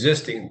the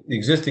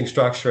existing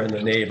structure and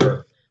the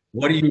neighbor.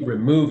 What are you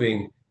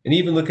removing? And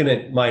even looking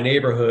at my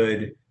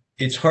neighborhood,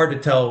 it's hard to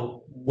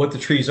tell what the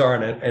trees are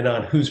and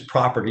on whose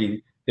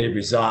property they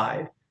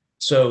reside.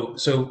 So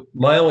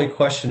my only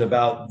question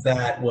about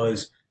that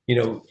was,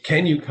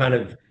 can you kind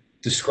of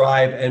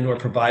describe and or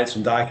provide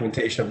some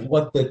documentation of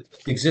what the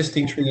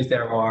existing trees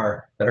there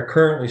are that are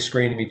currently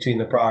screening between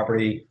the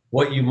property,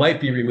 what you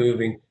might be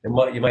removing and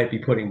what you might be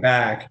putting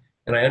back?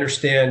 And I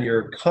understand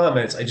your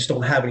comments. I just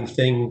don't have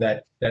anything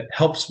that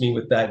helps me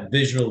with that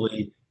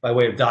visually by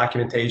way of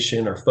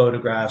documentation or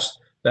photographs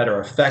that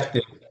are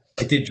effective.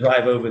 I did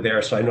drive over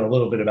there, so I know a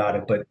little bit about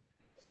it, but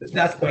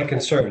that's my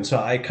concern. So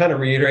I kind of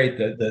reiterate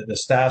the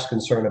staff's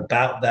concern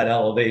about that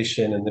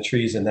elevation and the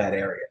trees in that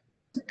area,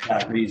 for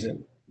that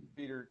reason.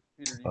 Peter,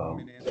 do you want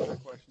me to answer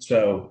that question?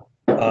 So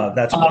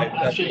that's my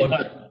actually,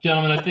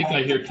 gentlemen, I think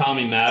I hear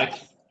Tommy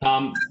Maddox.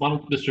 Tom,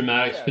 Mr.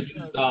 Maddox, could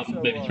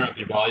you maybe turn up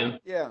your volume?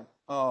 Yeah.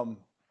 I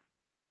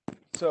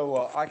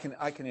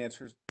can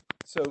answer.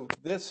 So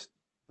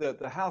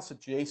the house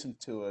adjacent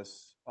to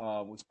us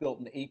was built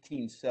in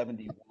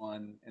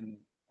 1871 and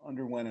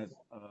underwent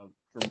a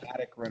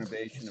dramatic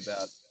renovation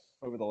about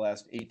over the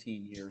last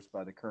 18 years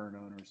by the current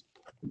owners,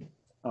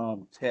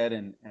 Ted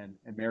and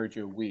Mary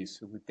Jo Weiss,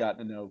 who we've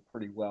gotten to know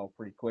pretty well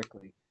pretty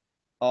quickly.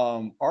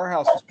 Our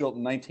house was built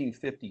in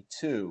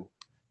 1952.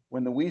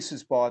 When the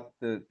Weisses bought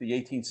the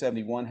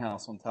 1871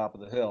 house on top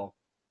of the hill,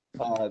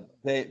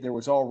 there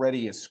was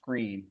already a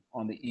screen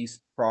on the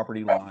east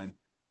property line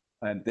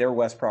and their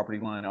west property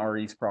line, our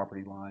east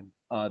property line.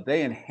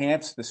 They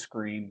enhanced the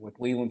screen with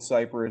Leland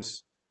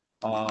cypress.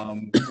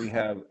 We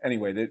have,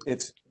 anyway,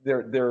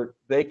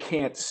 they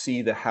can't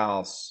see the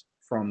house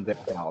from their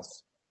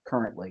house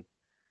currently.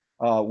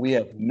 We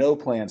have no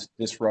plans to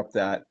disrupt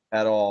that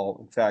at all.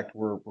 In fact,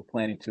 we're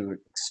planning to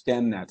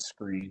extend that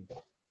screen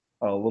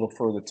a little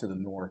further to the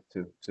north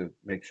to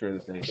make sure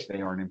that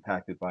they aren't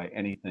impacted by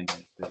anything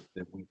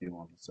that we do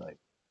on the site.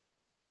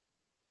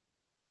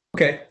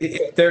 Okay,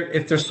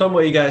 if there's some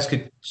way you guys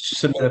could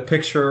submit a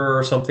picture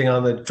or something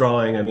on the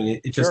drawing, I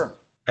mean, it just Sure.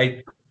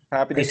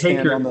 Happy I to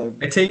stand take on the.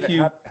 I take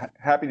you.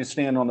 Happy to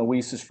stand on the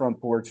Weiss's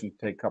front porch and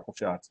take a couple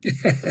shots.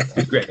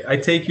 Great. I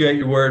take you at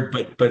your word,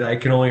 but I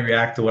can only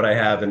react to what I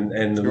have, and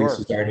the Sure.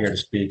 Weisses aren't here to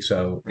speak,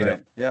 so you know.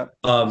 Yeah.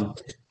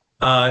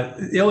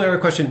 The only other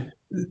question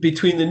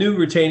between the new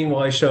retaining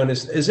wall shown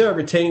is there a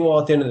retaining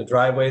wall at the end of the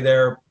driveway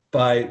there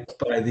by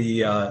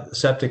the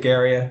septic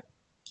area?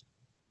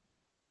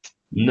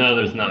 No,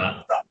 there's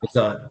not. It's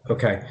not.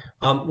 Okay.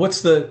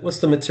 What's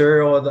the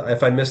material of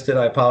if I missed it,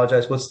 I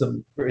apologize. What's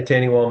the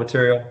retaining wall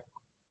material?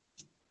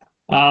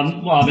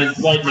 Well, I mean,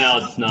 right now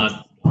it's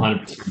not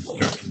 100%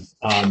 construction.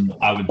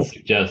 I would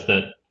suggest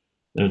that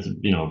there's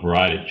a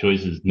variety of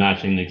choices,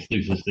 matching the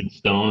existing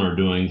stone or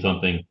doing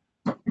something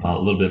a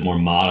little bit more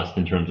modest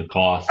in terms of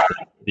cost.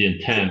 The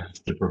intent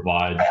is to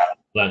provide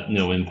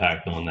no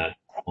impact on that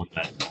on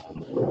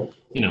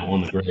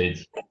the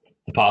grades,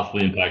 to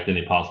possibly impact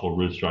any possible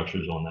root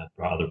structures on that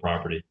other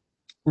property.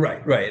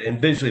 Right,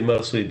 and visually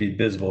mostly be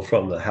visible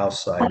from the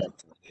house side, not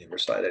from the neighbor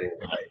side anyway.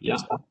 Right? Yeah.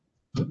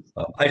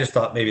 I just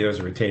thought maybe there was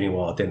a retaining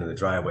wall at the end of the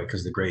driveway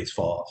because the grades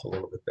fall off a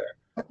little bit there.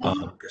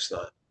 Guess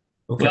not.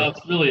 Okay. Well,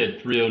 it's really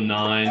at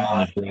 309,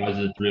 and the garage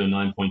is at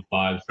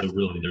 309.5, so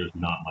really there's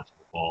not much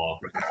to fall off.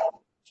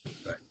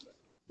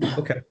 Right.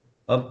 Okay.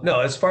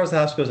 No, as far as the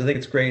house goes, I think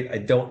it's great. I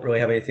don't really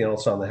have anything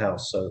else on the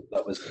house, so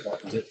that was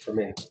it for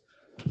me.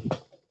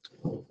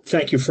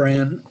 Thank you,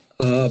 Fran.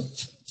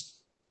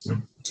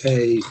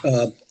 Okay,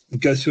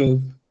 go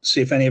through,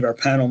 see if any of our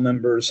panel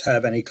members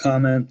have any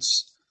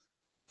comments.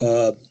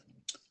 Mr.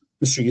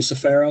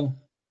 Yusufero?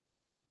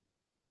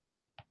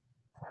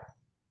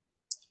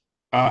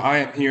 I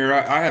am here.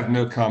 I have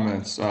no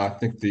comments. I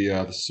think the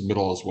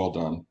submittal is well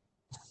done.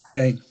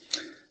 Okay.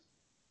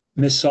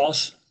 Ms.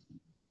 Sauce?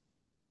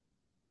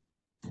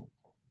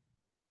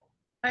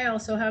 I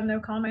also have no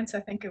comments. I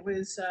think it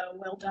was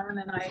well done,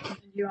 and I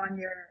commend you on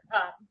your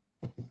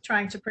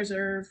trying to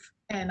preserve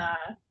and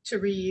to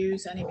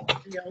reuse any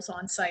materials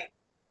on site.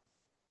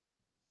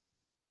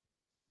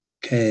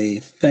 Okay,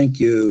 thank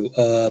you.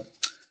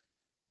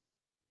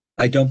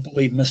 I don't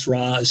believe Ms.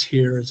 Ra is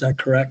here. Is that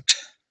correct?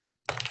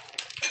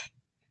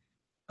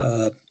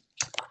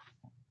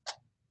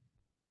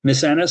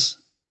 Ms. Ennis?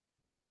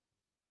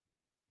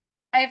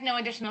 I have no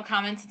additional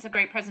comments. It's a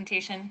great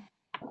presentation.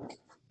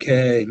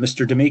 Okay,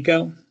 Mr.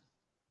 D'Amico?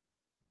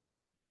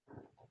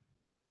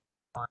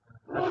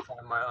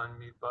 Find my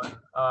unmute button.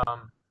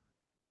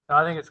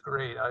 I think it's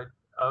great.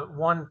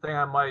 One thing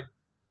I might,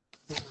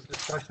 in the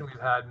discussion we've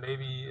had,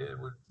 maybe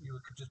you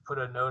could just put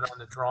a note on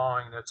the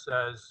drawing that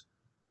says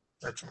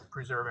that you're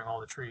preserving all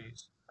the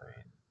trees. I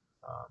mean,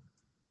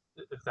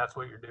 if that's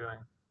what you're doing,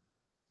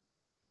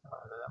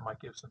 that might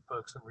give some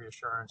folks some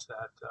reassurance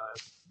that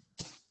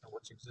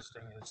what's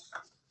existing is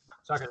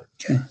it's not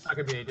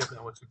gonna be any different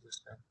than what's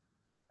existing.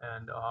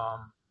 And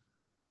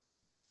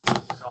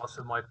it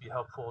also might be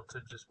helpful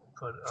to just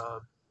put a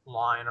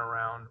line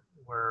around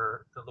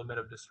where the limit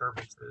of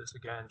disturbance is,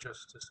 again,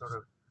 just to sort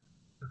of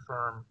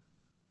confirm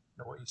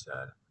what you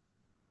said.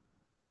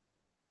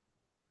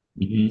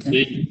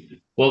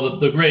 Well,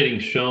 the grading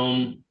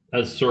shown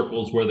as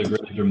circles where the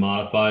grades are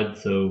modified,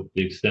 so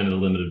the extent of the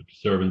limit of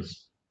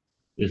disturbance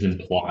is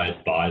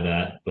implied by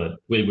that, but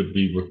we would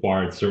be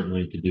required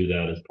certainly to do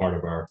that as part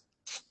of our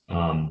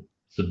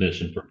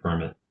submission for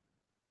permit.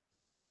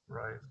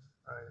 Right.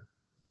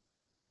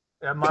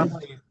 Yeah, my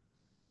only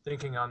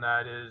thinking on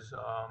that is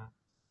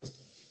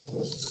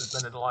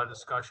there's been a lot of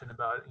discussion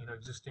about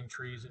existing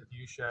trees and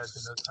view sheds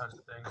and those kinds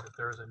of things. If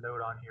there was a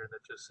note on here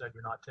that just said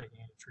you're not taking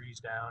any trees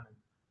down, and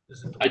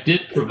this is I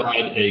did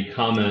provide a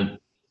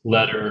comment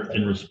letter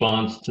in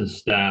response to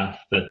staff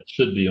that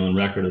should be on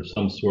record of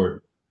some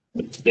sort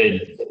that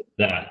stated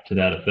that to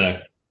that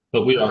effect.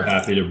 But we are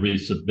happy to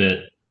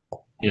resubmit,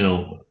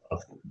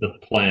 the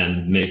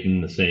plan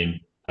making the same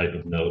type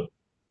of note.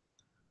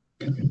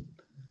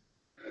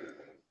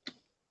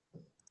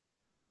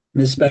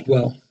 Ms.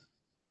 Bedwell?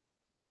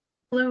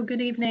 Hello,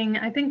 good evening.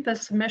 I think the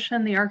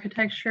submission, the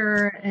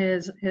architecture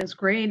is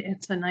great.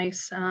 It's a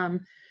nice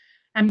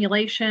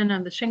emulation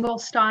of the shingle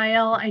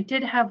style. I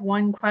did have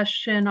one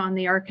question on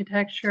the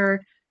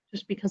architecture,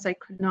 just because I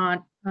could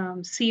not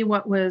see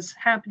what was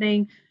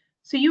happening.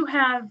 So you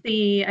have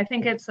I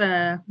think it's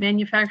a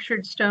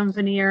manufactured stone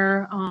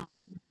veneer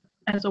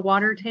as a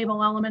water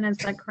table element, is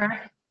that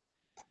correct?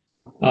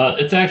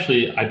 It's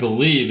actually, I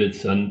believe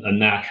it's a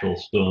natural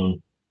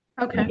stone.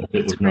 Okay. If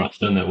it was not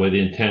done that way, the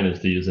intent is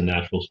to use a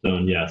natural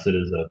stone. Yes, it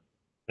is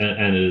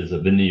and it is a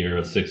veneer,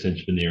 a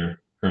 6-inch veneer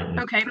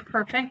currently. Okay,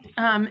 perfect.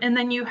 And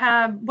then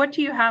what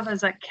do you have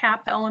as a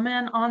cap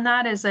element on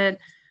that? Is it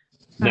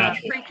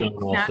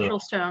natural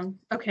stone?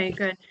 Okay,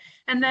 good.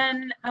 And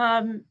then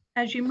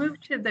as you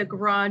move to the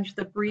garage,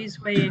 the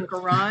breezeway and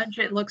garage,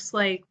 it looks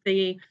like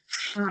the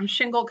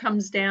shingle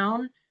comes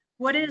down.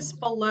 What is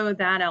below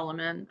that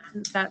element,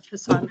 that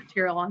facade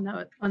material on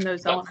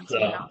those elements?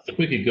 If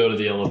we could go to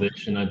the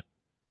elevation,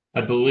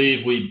 I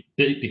believe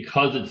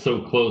because it's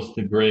so close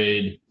to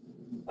grade,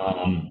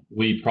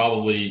 we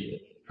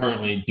probably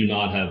currently do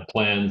not have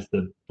plans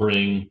to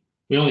bring.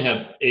 We only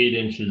have 8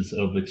 inches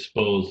of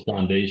exposed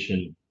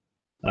foundation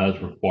as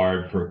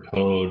required for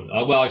code.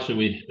 Well,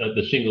 actually,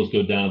 the shingles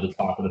go down to the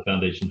top of the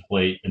foundation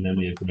plate, and then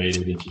we have grade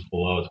 8 inches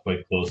below. It's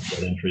quite close to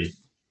that entry.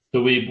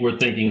 So we're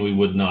thinking we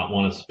would not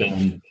want to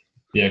spend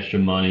the extra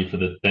money for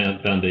the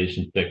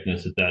foundation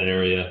thickness at that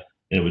area,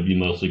 and it would be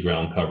mostly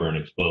ground cover and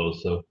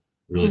exposed. So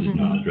really did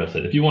not address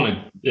it. If you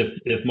want to,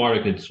 if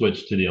Marta could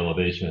switch to the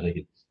elevation, I think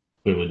it's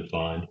clearly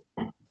defined.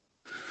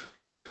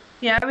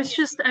 Yeah,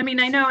 I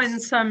mean, I know in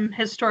some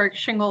historic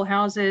shingle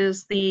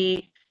houses,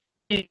 you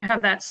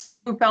have that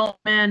swoop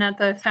element at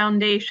the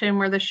foundation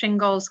where the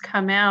shingles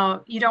come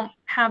out. You don't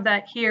have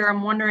that here.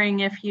 I'm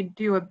wondering if you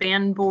do a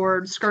band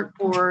board, skirt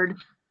board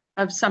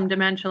of some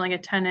dimension, like a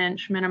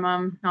 10-inch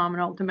minimum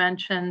nominal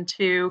dimension,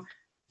 to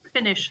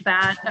finish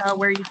that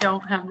where you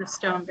don't have the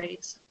stone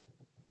base.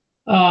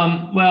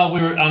 Well,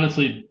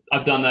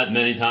 I've done that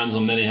many times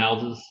on many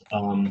houses,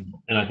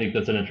 and I think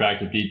that's an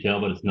attractive detail,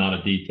 but it's not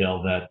a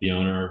detail that the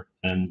owner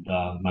and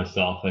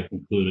myself, I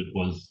concluded,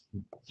 was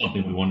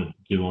something we wanted to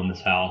do on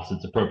this house.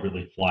 It's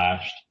appropriately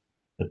flashed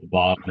at the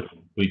bottom.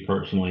 We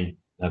personally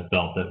have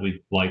felt that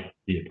we like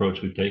the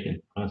approach we've taken,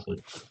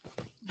 honestly.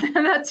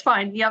 That's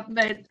fine. Yep,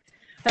 but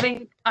I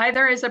think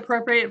either is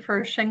appropriate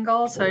for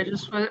shingle, so I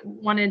just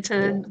wanted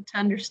to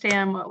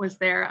understand what was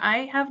there.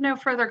 I have no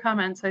further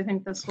comments. I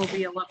think this will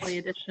be a lovely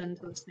addition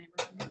to this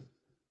neighborhood.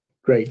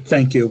 Great,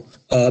 thank you.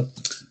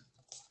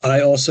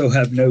 I also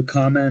have no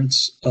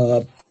comments.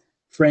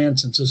 Fran,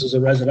 since this is a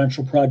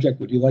residential project,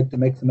 would you like to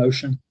make the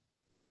motion?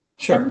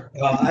 Sure.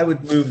 I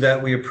would move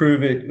that we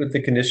approve it with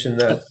the condition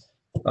that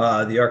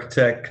the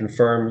architect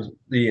confirms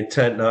the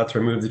intent not to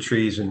remove the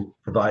trees and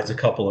provides a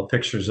couple of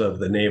pictures of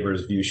the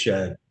neighbor's view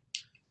shed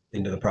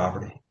into the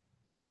property.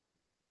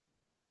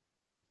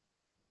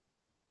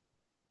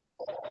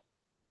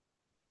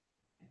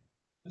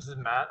 This is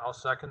Matt. I'll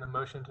second the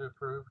motion to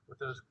approve with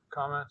those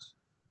comments.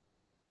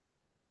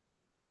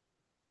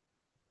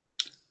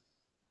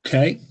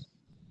 Okay.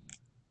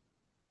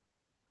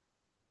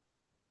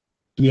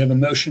 Do we have a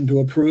motion to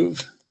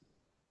approve?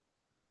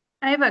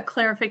 I have a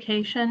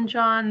clarification,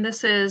 John.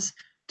 This is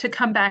to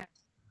come back,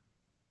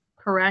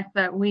 correct,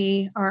 that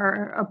we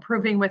are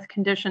approving with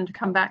condition to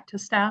come back to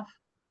staff?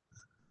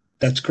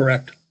 That's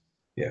correct.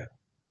 Yeah,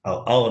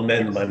 I'll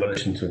amend my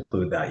motion to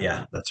include that.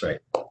 Yeah, that's right.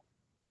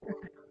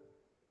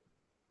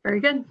 Very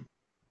good.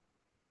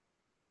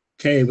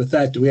 Okay, with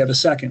that, do we have a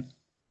second?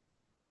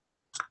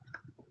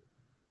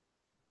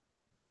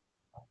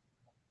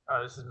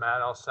 This is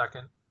Matt. I'll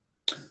second.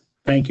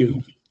 Thank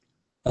you.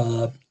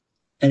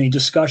 Any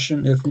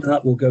discussion? If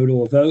not, we'll go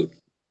to a vote.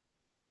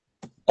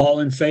 All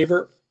in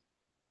favor?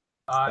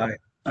 Aye.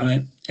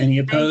 Aye. Any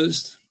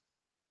opposed?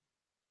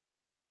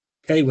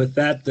 Okay, with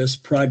that, this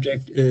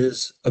project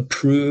is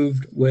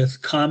approved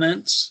with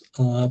comments.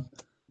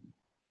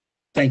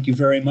 Thank you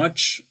very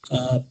much.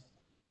 And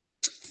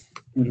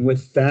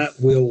with that,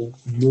 we'll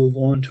move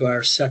on to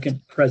our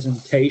second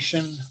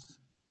presentation.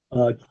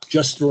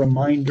 Just a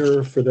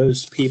reminder for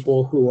those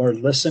people who are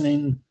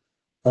listening,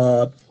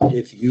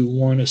 if you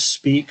want to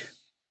speak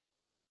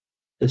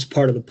as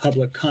part of the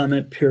public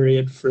comment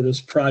period for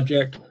this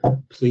project,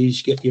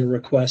 please get your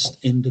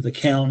request into the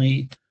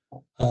county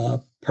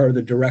per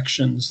the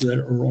directions that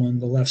are on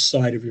the left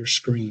side of your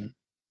screen.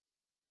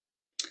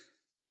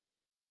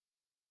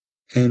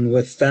 And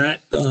with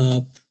that,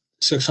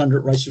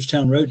 600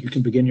 Reisterstown Road, you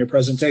can begin your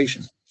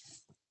presentation.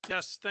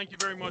 Yes, thank you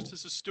very much.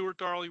 This is Stuart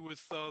Darley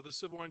with the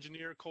civil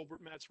engineer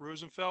Colbert Matz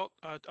Rosenfeld.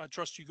 I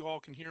trust you all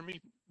can hear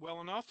me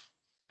well enough.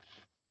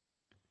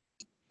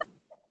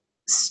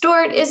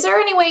 Stuart, is there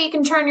any way you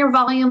can turn your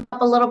volume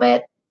up a little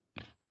bit?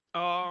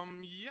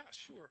 Yeah,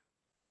 sure.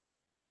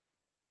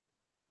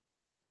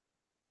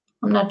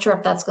 I'm not sure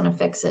if that's going to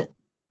fix it.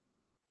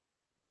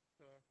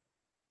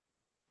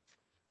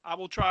 I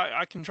will try.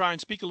 I can try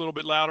and speak a little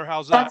bit louder.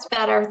 How's that? That's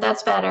better.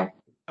 That's better.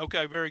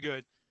 Okay, very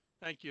good.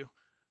 Thank you.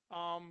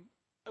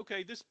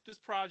 Okay, this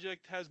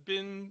project has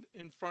been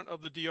in front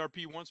of the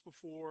DRP once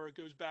before. It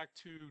goes back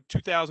to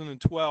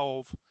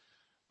 2012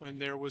 when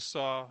there was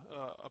a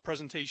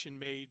presentation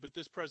made, but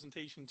this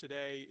presentation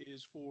today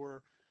is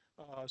for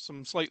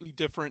some slightly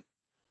different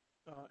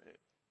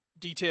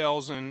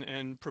details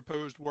and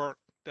proposed work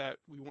that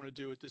we want to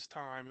do at this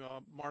time.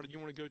 Marta, you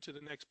want to go to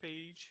the next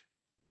page?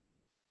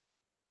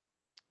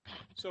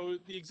 So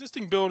the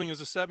existing building is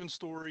a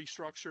 7-story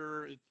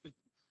structure.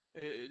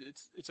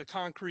 It's a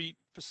concrete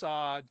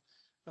facade.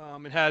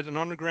 It has an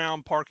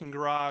underground parking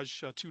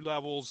garage, 2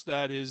 levels,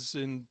 that is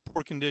in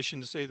poor condition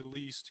to say the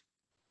least,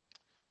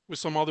 with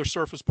some other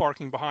surface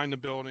parking behind the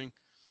building.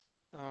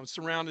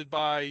 Surrounded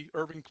by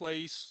Irving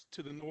Place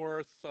to the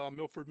north,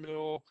 Milford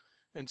Mill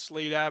and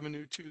Slade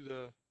Avenue to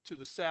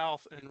the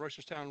south, and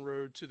Reisterstown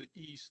Road to the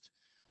east.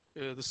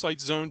 The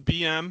site's zoned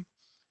BM,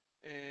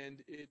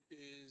 and it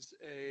is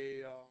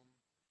a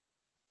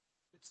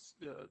it's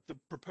the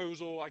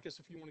proposal. I guess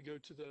if you want to go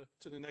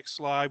to the next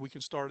slide, we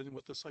can start in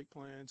with the site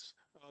plans.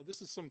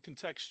 This is some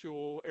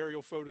contextual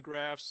aerial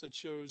photographs that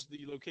shows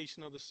the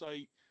location of the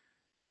site.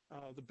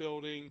 The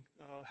building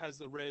has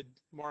the red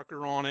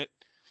marker on it.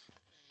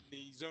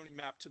 The zoning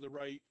map to the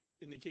right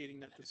indicating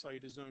that the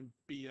site is zoned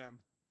BM.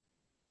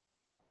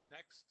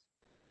 Next.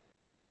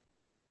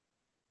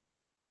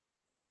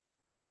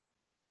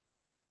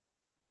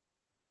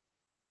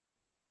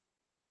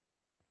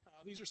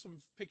 These are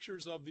some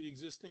pictures of the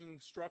existing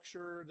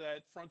structure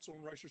that fronts on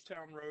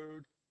Reisterstown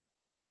Road.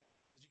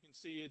 As you can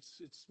see,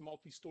 it's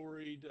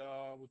multi-storied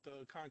with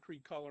the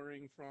concrete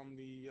coloring from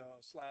the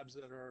slabs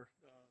that are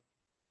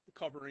the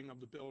covering of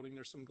the building.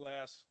 There's some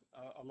glass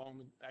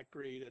along at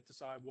grade at the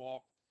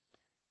sidewalk,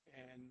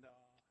 and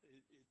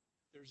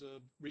there's a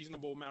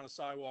reasonable amount of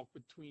sidewalk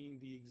between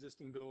the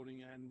existing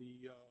building and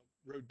the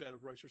roadbed of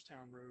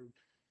Reisterstown Road.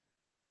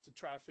 It's a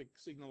traffic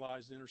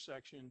signalized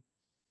intersection,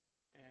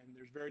 and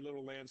there's very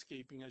little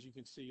landscaping, as you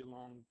can see,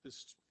 along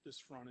this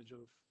frontage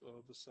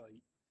of the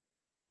site.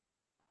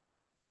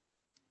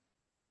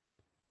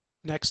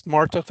 Next,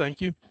 Marta, thank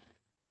you.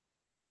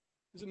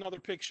 Here's another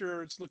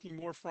picture. It's looking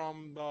more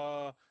from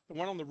the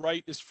one on the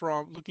right is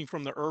looking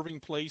from the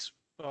Irving Place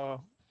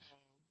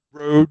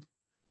road,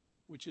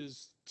 which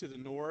is to the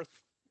north.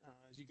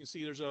 As you can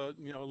see, there's a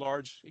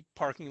large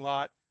parking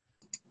lot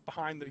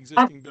behind the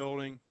existing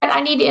building.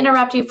 I need to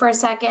interrupt you for a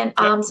second.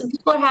 Yep. Some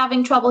people are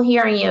having trouble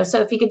hearing you, so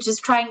if you could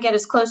just try and get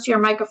as close to your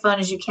microphone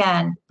as you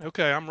can.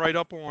 Okay, I'm right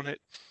up on it.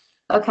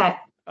 Okay.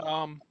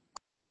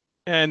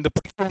 And the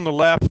picture on the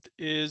left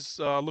is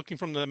looking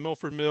from the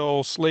Milford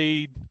Mill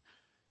Slade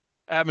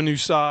Avenue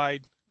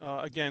side.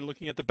 Again,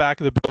 looking at the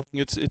back of the building,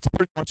 it's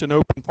pretty much an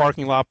open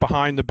parking lot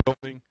behind the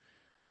building,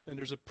 and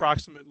there's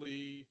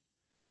approximately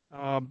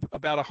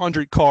about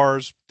 100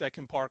 cars that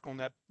can park on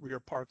that rear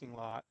parking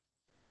lot.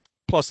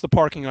 Plus the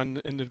parking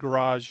in the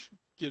garage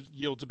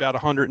yields about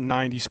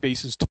 190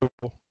 spaces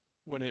total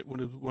when it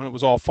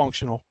was all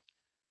functional.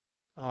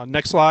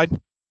 Next slide.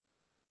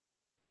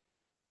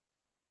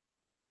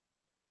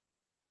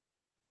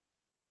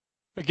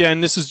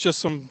 Again, this is just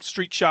some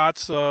street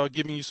shots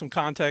giving you some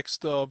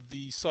context of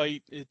the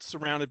site. It's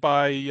surrounded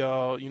by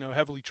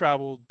heavily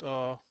traveled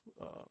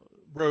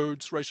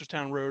roads,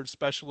 Reisterstown Road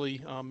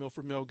especially.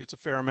 Milford Mill gets a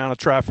fair amount of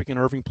traffic, and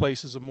Irving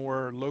Place is a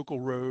more local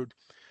road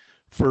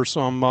for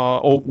some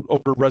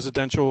older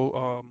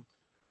residential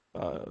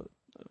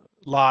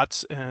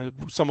lots, and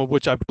some of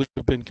which I believe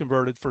have been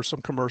converted for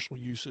some commercial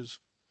uses.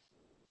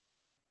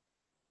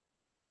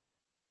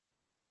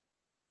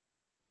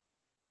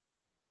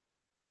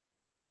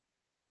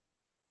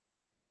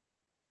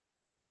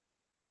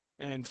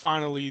 And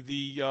finally,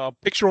 the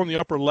picture on the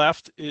upper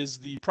left is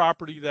the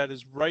property that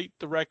is right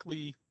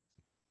directly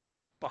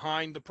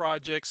behind the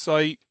project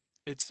site.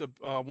 It's a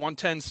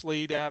 110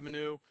 Slade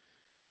Avenue.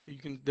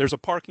 There's a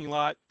parking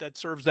lot that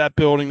serves that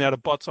building that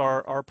abuts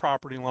our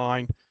property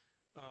line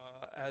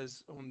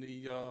as on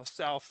the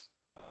south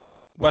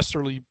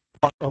westerly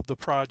part of the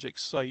project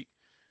site.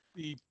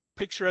 The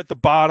picture at the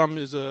bottom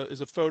is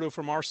a photo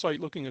from our site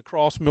looking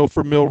across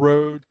Milford Mill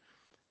Road.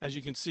 As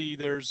you can see,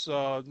 there's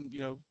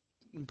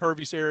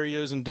impervious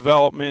areas and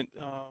development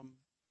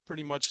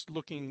pretty much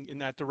looking in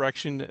that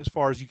direction as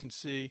far as you can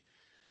see.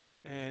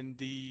 And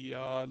the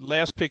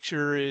last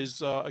picture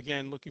is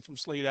again looking from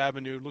Slade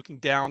Avenue, looking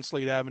down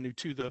Slade Avenue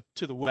to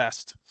the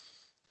west.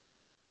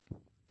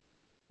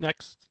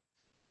 Next.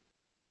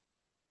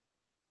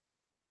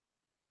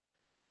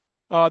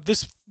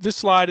 This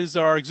slide is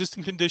our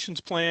existing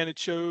conditions plan. It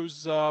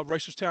shows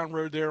Reisterstown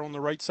Road there on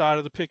the right side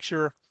of the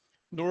picture.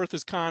 North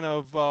is kind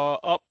of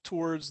up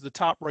towards the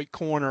top right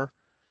corner.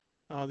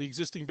 The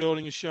existing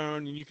building is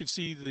shown, and you can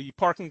see the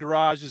parking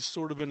garage is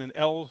sort of in an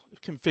L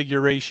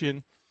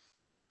configuration,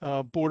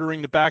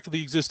 bordering the back of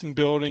the existing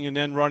building and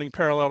then running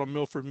parallel to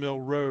Milford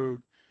Mill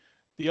Road.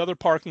 The other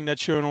parking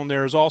that's shown on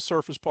there is all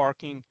surface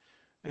parking,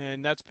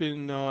 and that's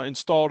been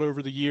installed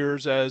over the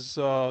years as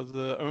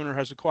the owner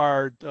has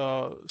acquired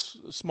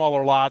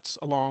smaller lots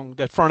along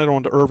that fronted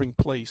onto Irving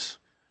Place.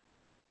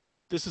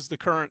 This is the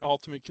current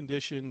ultimate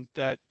condition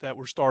that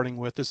we're starting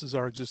with. This is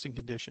our existing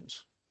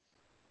conditions.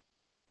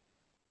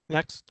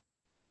 Next.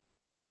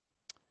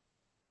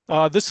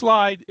 This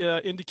slide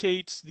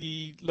indicates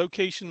the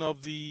location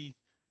of the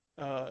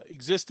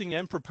existing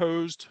and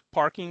proposed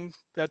parking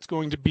that's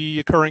going to be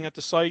occurring at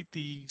the site.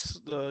 The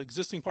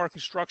existing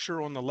parking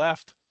structure on the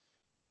left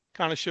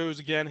kind of shows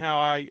again how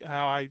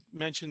I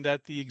mentioned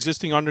that the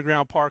existing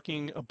underground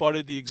parking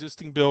abutted the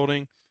existing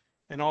building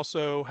and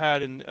also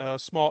had a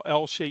small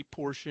L-shaped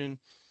portion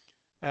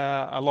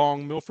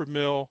along Milford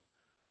Mill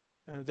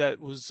that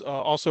was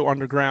also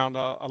underground.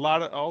 A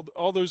lot of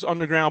all those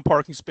underground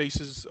parking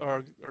spaces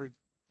are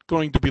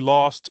going to be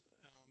lost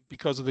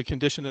because of the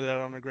condition of that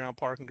underground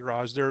parking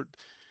garage. They're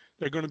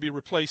going to be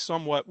replaced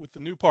somewhat with the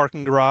new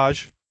parking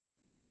garage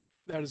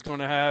that is going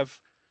to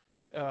have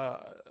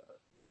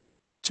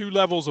 2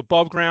 levels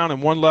above ground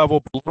and 1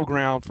 level below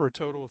ground for a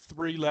total of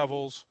 3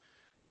 levels.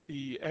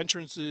 The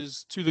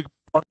entrances to the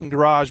parking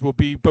garage will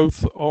be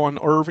both on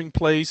Irving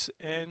Place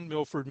and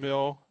Milford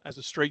Mill as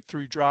a straight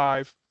through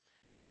drive.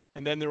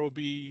 And then there will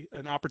be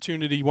an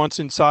opportunity once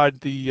inside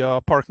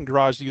the parking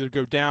garage to either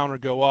go down or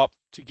go up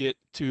to get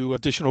to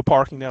additional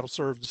parking that'll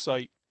serve the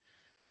site.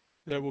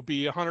 There will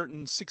be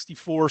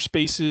 164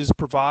 spaces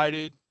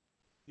provided.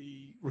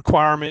 The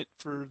requirement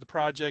for the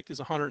project is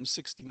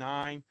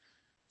 169.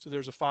 So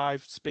there's a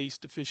 5-space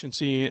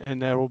deficiency, and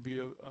there will be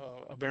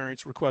a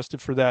variance requested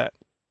for that.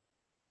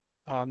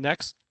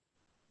 Next.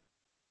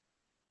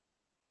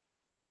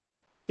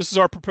 This is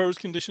our proposed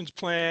conditions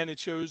plan. It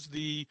shows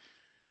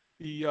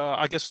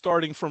I guess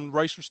starting from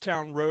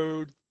Reisterstown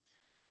Road,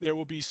 there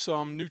will be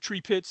some new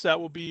tree pits that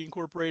will be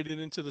incorporated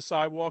into the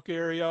sidewalk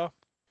area.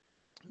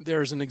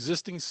 There's an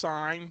existing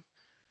sign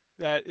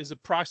that is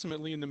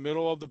approximately in the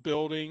middle of the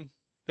building.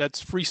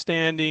 That's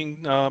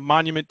freestanding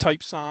monument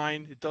type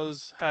sign. It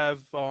does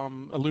have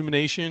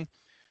illumination.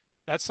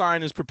 That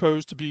sign is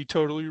proposed to be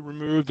totally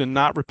removed and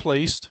not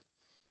replaced.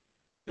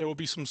 There will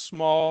be some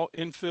small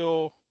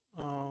infill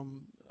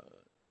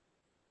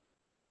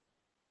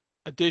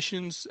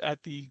additions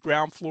at the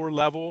ground floor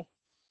level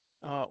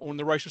on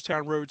the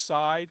Reisterstown Road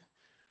side,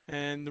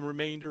 and the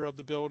remainder of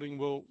the building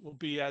will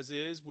be as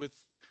is, with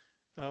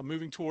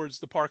moving towards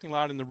the parking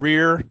lot in the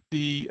rear.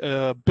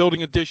 The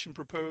building addition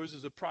proposed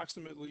is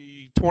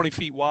approximately 20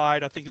 feet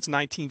wide. I think it's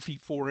 19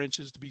 feet 4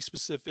 inches to be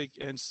specific,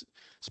 and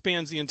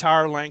spans the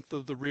entire length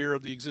of the rear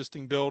of the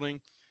existing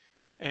building.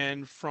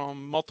 And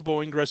from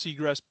multiple ingress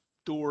egress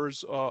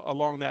doors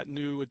along that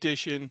new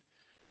addition,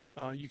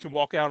 you can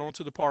walk out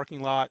onto the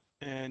parking lot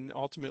and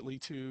ultimately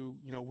to,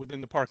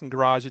 within the parking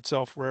garage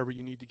itself, wherever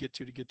you need to get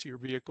to your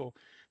vehicle.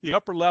 The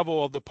upper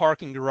level of the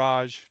parking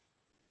garage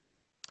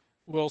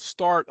will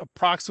start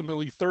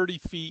approximately 30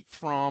 feet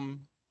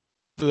from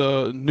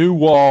the new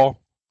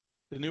wall,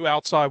 the new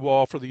outside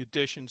wall for the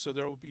addition. So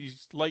there will be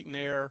light and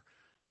air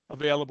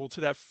available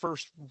to that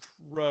first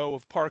row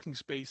of parking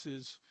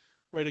spaces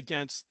right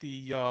against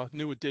the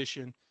new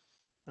addition.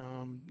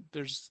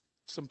 There's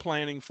some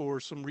planning for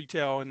some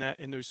retail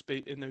in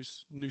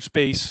those new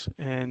space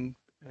and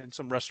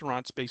some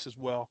restaurant space as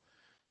well.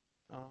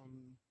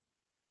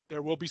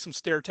 There will be some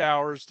stair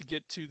towers to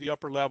get to the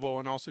upper level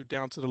and also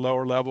down to the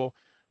lower level.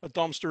 A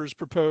dumpster is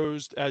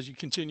proposed as you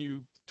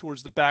continue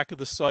towards the back of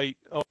the site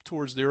up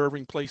towards the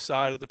Irving Place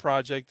side of the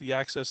project. The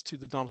access to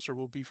the dumpster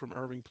will be from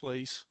Irving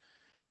Place.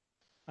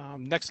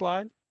 Next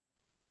slide.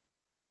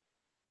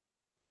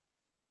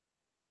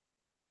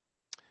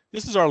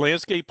 This is our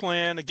landscape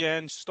plan.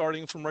 Again,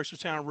 starting from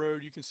Reisterstown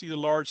Road, you can see the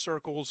large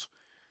circles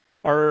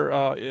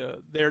are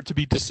there to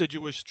be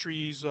deciduous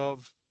trees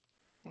of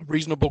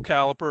reasonable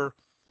caliber.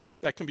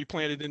 that can be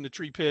planted in the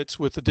tree pits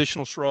with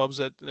additional shrubs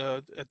at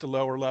the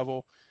lower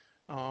level.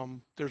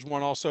 There's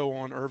one also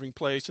on Irving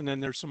Place, and then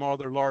there's some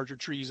other larger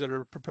trees that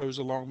are proposed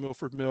along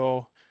Milford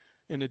Mill,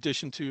 in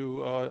addition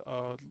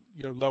to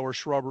lower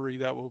shrubbery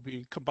that will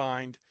be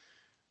combined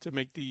to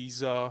make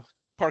these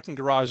parking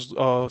garages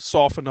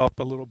soften up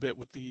a little bit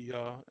with the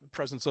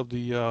presence of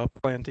the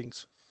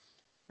plantings.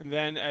 And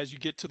then as you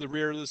get to the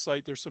rear of the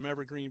site, there's some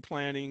evergreen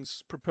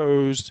plantings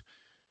proposed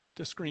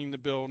to screen the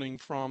building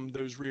from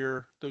those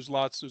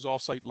lots, those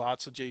off-site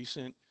lots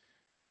adjacent.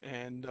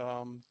 And,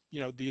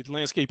 the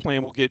landscape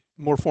plan will get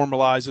more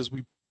formalized as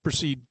we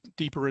proceed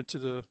deeper into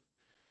the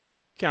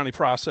county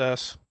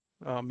process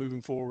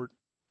moving forward,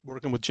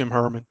 working with Jim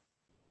Herman.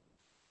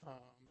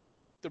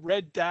 The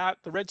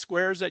red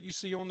squares that you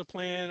see on the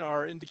plan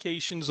are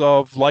indications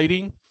of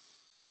lighting,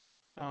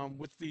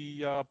 with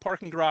the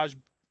parking garage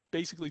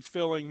basically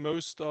filling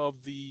most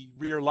of the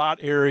rear lot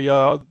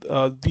area.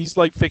 These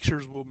light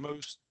fixtures will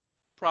most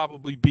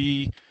probably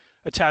be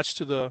attached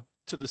to the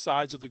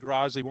sides of the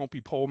garage. They won't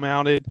be pole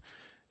mounted.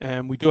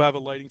 And we do have a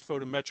lighting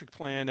photometric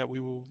plan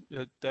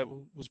that that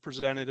was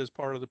presented as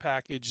part of the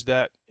package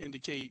that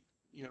indicate,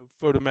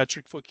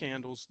 photometric foot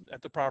candles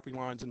at the property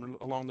lines and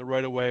along the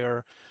right of way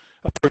are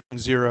approaching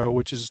 0,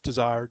 which is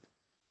desired.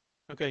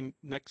 Okay,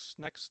 next.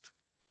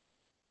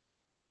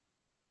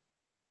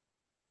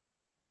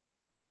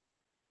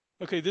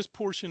 Okay, this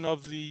portion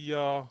of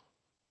the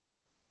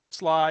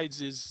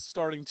slides is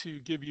starting to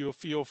give you a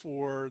feel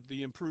for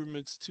the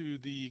improvements to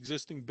the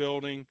existing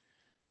building,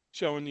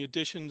 showing the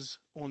additions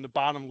on the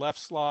bottom left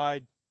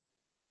slide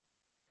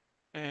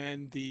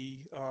and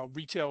the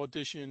retail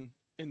addition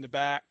in the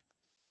back,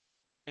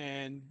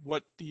 and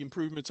what the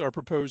improvements are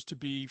proposed to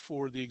be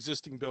for the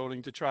existing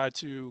building to try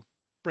to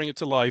bring it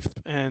to life.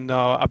 And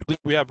I believe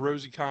we have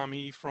Rosie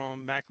Kami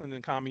from Macklin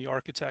and Kami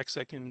Architects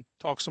that can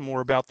talk some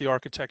more about the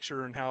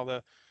architecture and how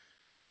the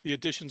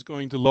addition's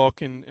going to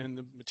look and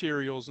the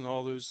materials and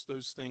all those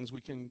things.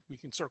 We can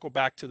circle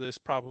back to this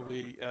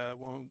probably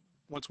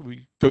once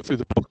we go through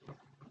the book.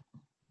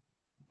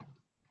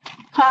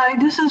 Hi,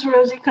 this is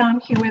Rosie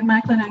Kamke with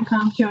Macklin and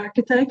Kamke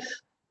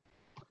Architects.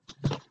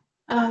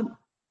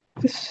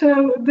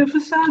 So the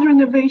facade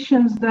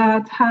renovations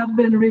that have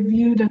been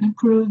reviewed and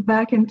approved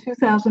back in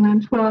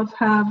 2012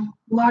 have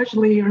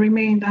largely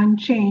remained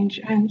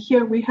unchanged. And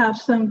here we have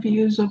some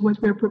views of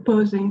what we're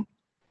proposing.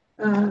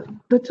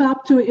 The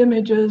top 2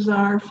 images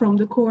are from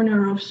the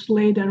corner of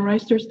Slade and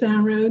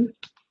Reisterstown Road,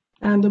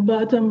 and the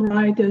bottom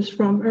right is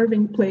from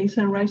Irving Place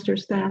and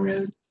Reisterstown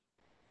Road.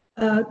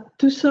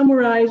 To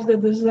summarize the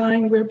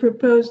design, we're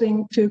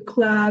proposing to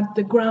clad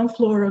the ground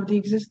floor of the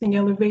existing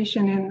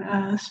elevation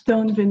in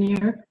stone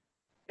veneer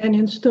and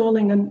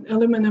installing an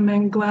aluminum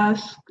and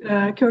glass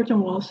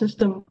curtain wall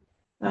system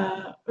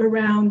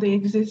around the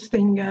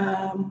existing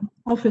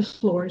office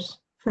floors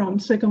from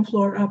 2nd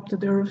floor up to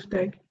the roof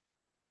deck.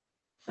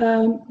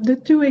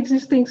 The 2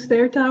 existing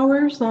stair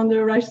towers on the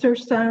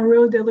Reisterstown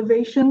Road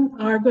elevation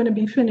are going to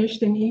be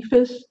finished in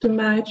EIFS to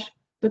match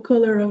the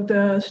color of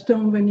the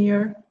stone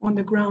veneer on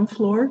the ground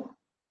floor.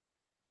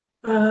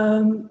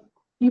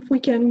 If we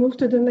can move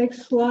to the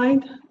next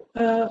slide.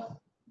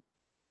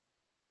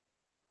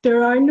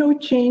 There are no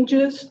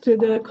changes to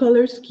the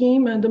color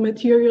scheme and the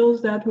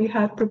materials that we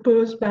had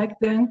proposed back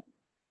then.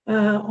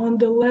 On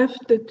the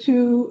left, the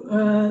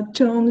 2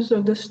 tones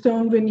of the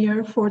stone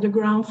veneer for the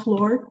ground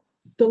floor.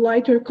 The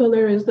lighter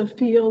color is the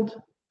field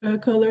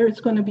color.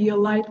 It's going to be a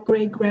light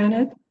gray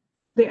granite.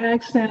 The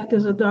accent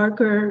is a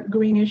darker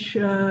greenish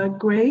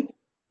gray.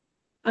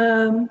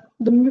 The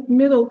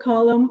middle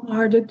column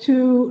are the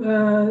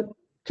 2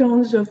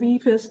 tones of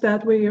EIFS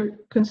that we are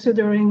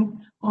considering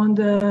on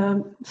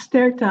the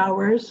stair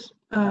towers,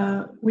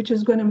 which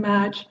is going to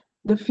match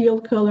the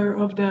field color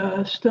of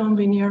the stone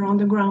veneer on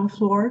the ground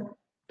floor.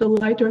 The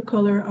lighter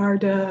color are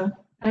the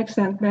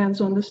accent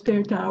bands on the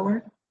stair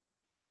tower.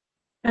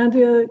 And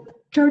the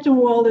curtain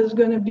wall is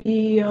going to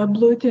be a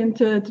blue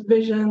tinted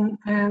vision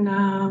and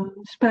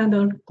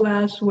spandrel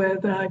glass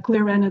with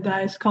clear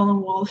anodized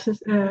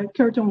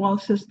curtain wall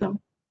system.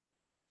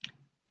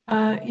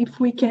 If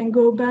we can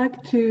go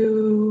back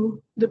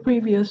to the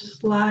previous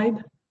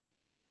slide,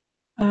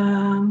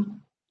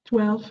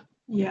 12,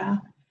 yeah.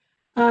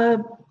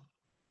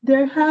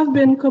 There have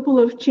been a couple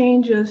of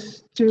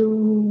changes to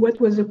what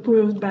was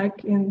approved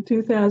back in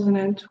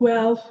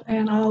 2012,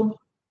 and I'll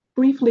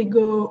briefly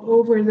go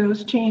over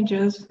those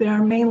changes. They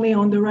are mainly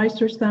on the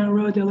Reisterstown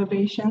Road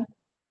elevation.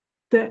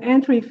 The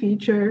entry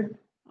feature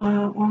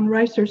on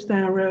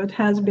Reisterstown Road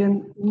has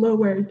been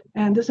lowered,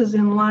 and this is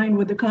in line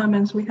with the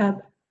comments we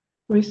had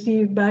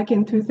received back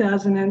in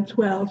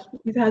 2012.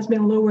 It has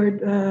been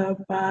lowered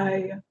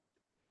by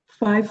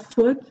 5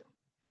 foot.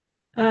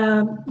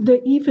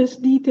 The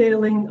EIFS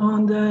detailing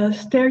on the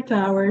stair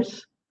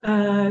towers,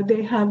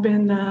 they have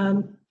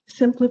been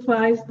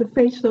simplified. The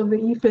face of the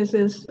EIFS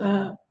is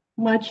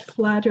much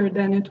flatter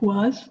than it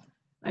was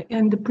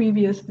in the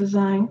previous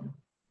design.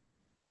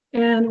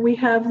 And we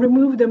have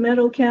removed the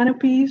metal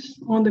canopies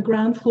on the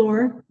ground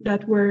floor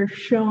that were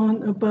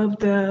shown above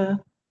the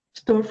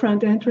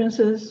storefront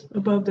entrances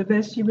above the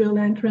vestibule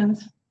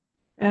entrance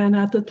and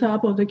at the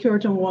top of the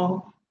curtain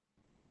wall.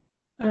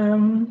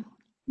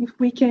 If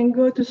we can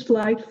go to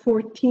slide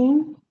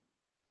 14.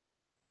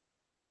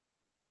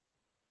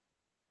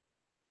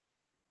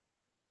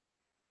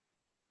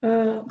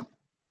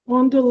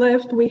 On the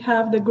left, we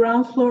have the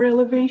ground floor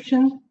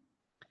elevation.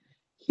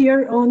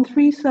 Here on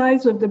three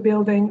sides of the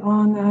building,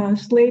 on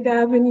Slade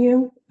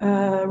Avenue,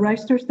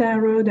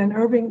 Reisterstown Road, and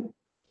Irving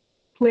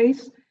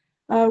Place,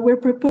 we're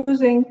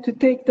proposing to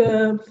take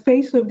the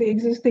face of the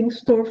existing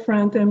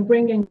storefront and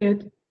bringing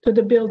it to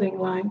the building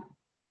line.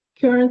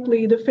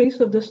 Currently, the face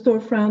of the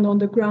storefront on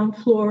the ground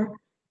floor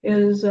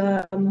is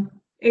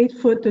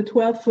 8-foot to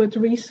 12-foot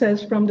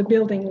recess from the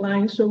building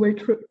line, so we're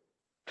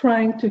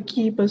trying to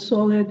keep a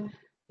solid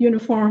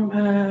uniform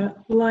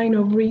line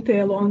of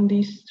retail on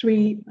these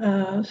three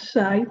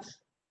sites.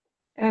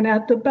 And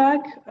at the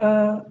back,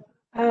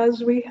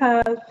 as we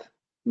have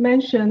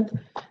mentioned,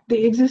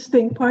 the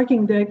existing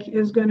parking deck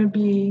is going to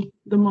be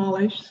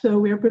demolished. So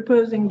we're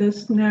proposing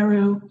this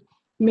narrow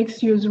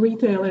mixed-use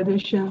retail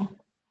addition,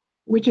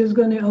 which is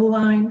going to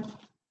align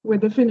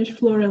with the finished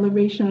floor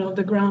elevation of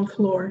the ground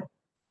floor.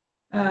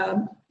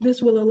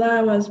 This will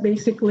allow us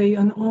basically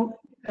an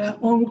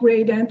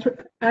on-grade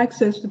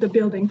access to the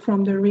building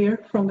from the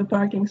rear, from the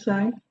parking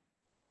side.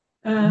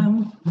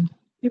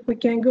 If we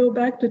can go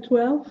back to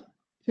 12,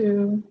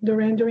 to the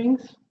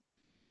renderings.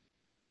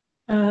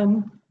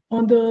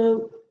 On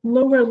the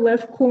lower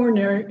left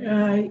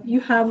corner, you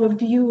have a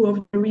view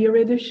of the rear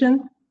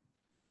addition.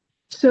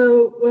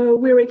 So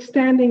we're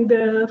extending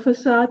the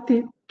facade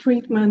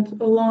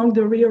treatment along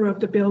the rear of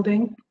the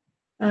building,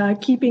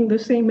 keeping the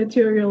same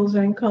materials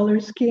and color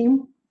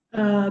scheme.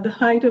 The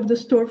height of the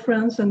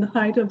storefronts and the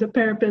height of the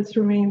parapets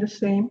remain the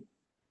same.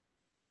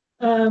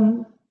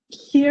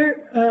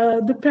 Here,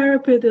 the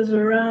parapet is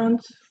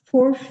around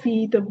 4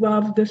 feet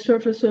above the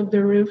surface of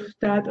the roof.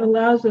 That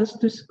allows us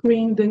to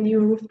screen the new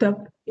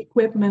rooftop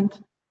equipment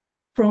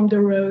from the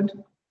road.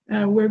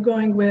 We're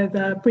going with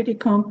pretty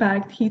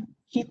compact heat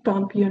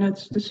pump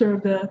units to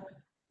serve the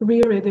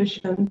rear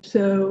addition.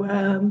 So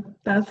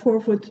that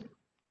 4-foot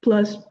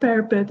plus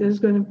parapet is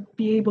going to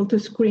be able to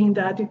screen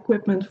that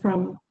equipment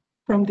from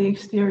the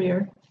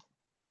exterior.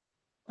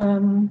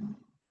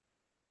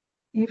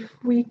 If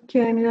we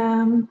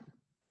can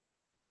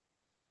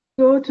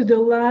go to the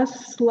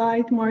last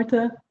slide,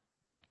 Marta,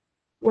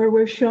 where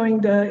we're showing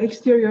the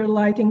exterior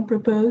lighting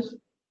proposed.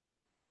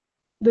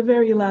 The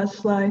very last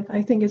slide,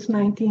 I think it's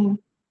 19.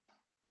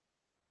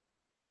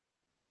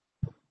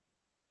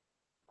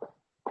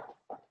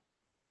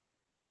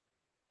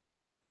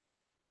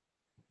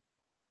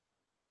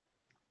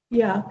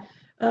 Yeah,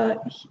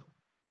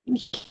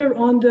 here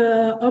on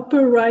the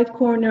upper right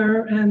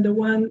corner and the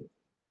one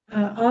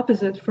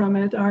opposite from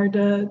it are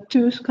the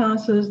two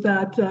sconces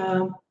that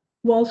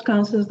wall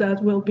sconces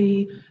that will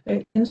be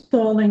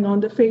installing on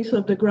the face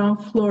of the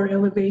ground floor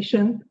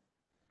elevation,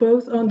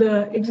 both on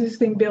the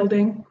existing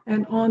building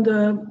and on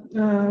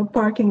the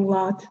parking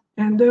lot.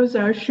 And those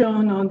are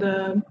shown on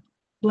the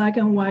black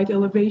and white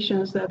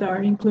elevations that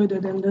are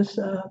included in this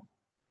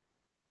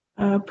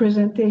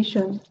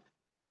presentation.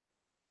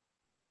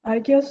 I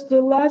guess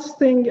the last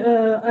thing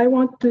I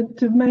wanted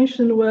to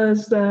mention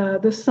was the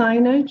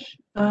signage.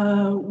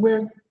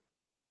 We're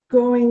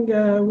going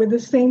with the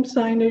same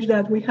signage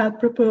that we had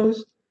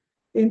proposed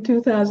in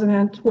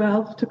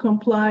 2012 to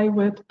comply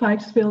with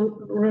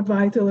Pikesville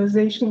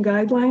revitalization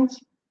guidelines.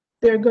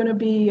 They're going to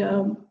be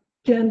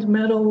pinned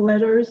metal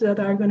letters that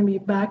are going to be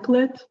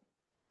backlit.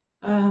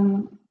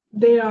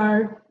 They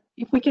are,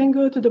 if we can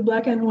go to the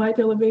black and white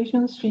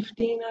elevations,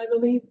 15, I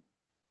believe.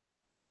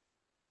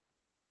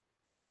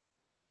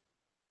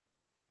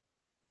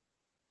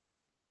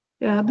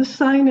 Yeah, the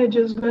signage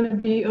is going to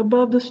be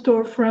above the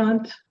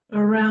storefront,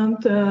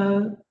 around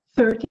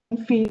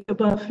 13 feet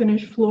above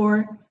finished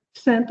floor,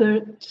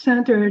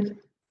 centered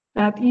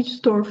at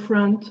each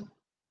storefront,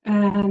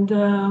 and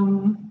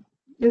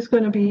it's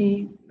going to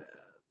be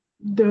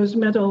those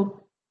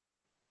metal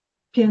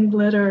pinned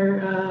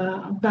letter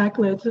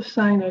backlit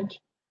signage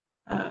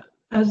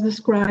as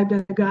described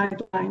in the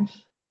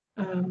guidelines.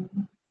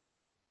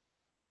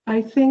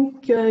 I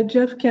think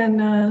Jeff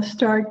can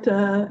start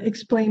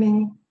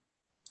explaining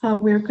how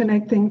we're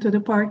connecting to the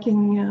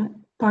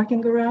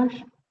parking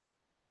garage.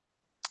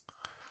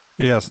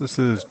 Yes, this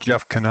is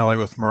Jeff Canelli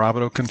with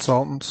Morabito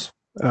Consultants.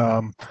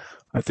 I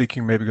think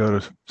you can maybe go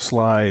to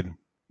slide,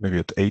 maybe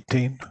it's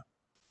 18.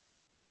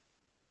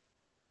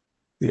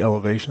 The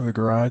elevation of the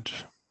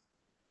garage.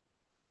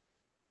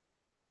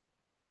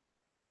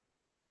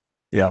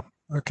 Yeah,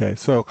 okay,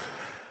 so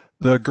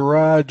the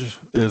garage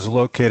is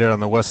located on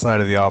the west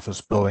side of the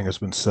office building, has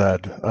been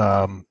said.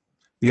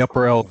 The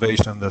upper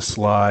elevation on this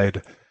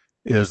slide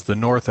is the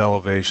north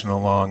elevation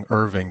along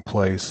Irving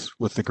Place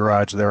with the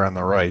garage there on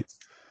the right.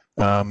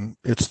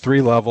 It's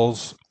 3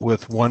 levels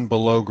with 1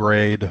 below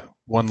grade,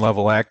 1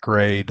 level at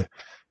grade,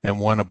 and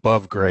 1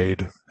 above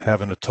grade,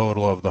 having a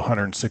total of the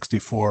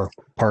 164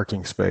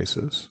 parking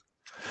spaces.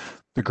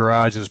 The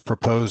garage is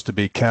proposed to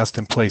be cast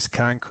in place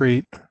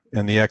concrete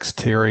and the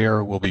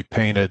exterior will be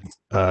painted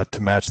to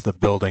match the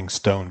building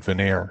stone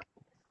veneer.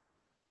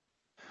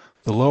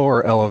 The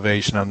lower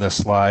elevation on this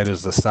slide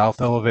is the south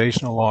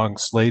elevation along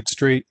Slade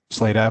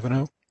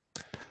Avenue.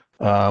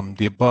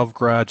 The above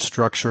garage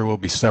structure will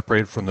be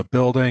separated from the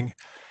building,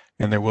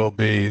 and there will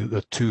be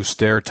the 2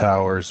 stair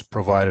towers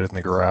provided in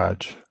the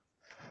garage.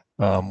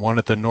 One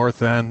at the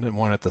north end and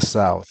one at the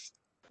south.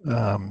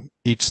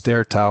 Each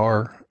stair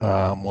tower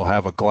will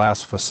have a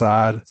glass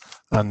facade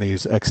on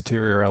these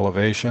exterior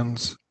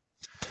elevations,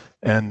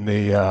 and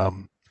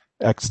the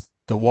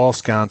wall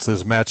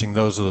sconces matching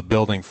those of the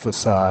building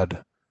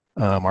facade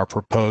are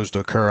proposed to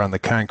occur on the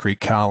concrete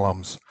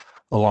columns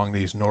along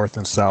these north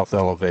and south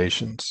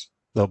elevations.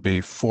 There'll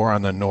be 4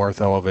 on the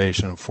north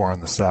elevation and 4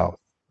 on the south.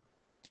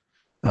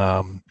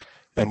 And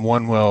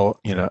one will,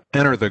 enter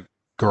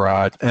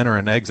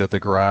and exit the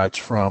garage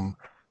from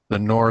the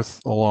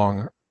north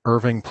along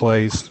Irving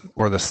Place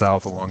or the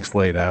south along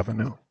Slade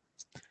Avenue.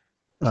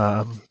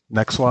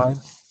 Next slide.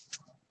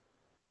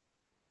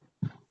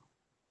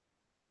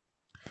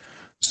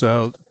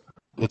 So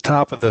the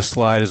top of this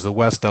slide is the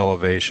west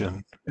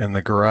elevation, and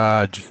the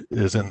garage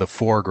is in the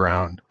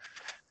foreground.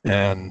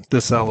 And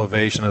this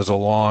elevation is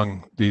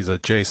along these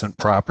adjacent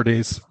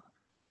properties.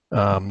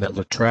 There's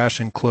a trash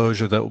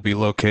enclosure that will be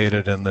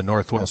located in the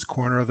northwest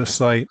corner of the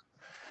site,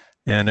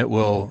 and it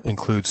will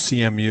include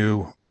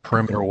CMU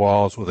perimeter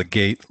walls with a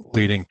gate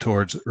leading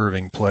towards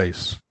Irving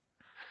Place.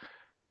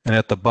 And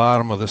at the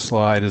bottom of the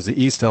slide is the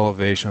east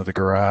elevation of the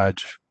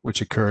garage,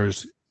 which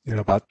occurs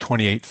about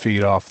 28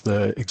 feet off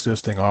the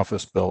existing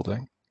office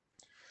building.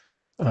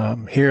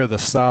 Here, the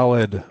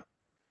solid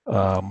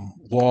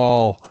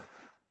wall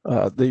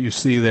that you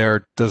see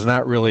there does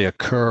not really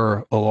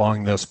occur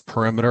along this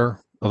perimeter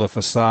of the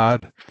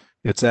facade.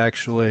 It's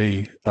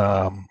actually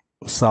a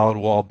solid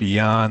wall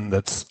beyond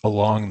that's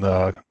along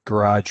the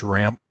garage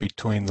ramp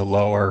between the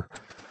lower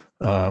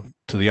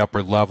to the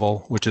upper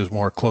level, which is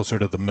more closer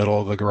to the middle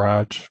of the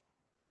garage.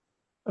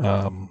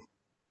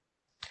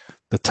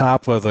 The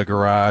top of the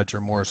garage,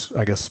 or more,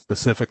 I guess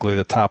specifically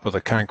the top of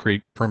the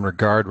concrete perimeter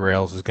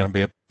guardrails, is going to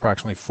be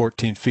approximately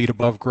 14 feet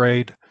above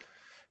grade.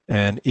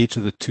 And each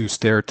of the 2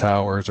 stair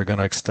towers are going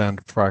to extend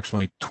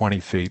approximately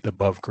 20 feet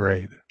above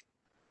grade.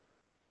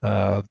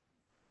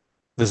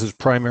 This is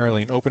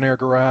primarily an open air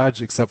garage,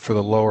 except for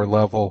the lower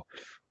level,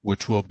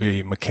 which will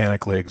be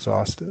mechanically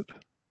exhausted.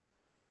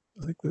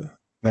 I think the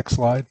next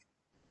slide.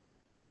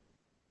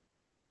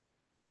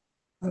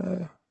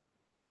 Yeah,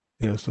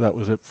 so that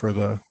was it for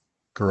the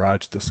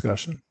garage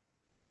discussion.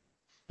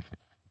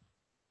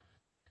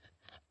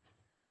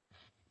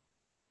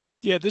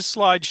 Yeah, this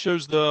slide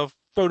shows the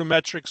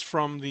photometrics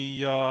from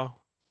the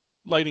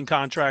lighting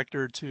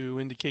contractor to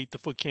indicate the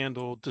foot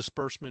candle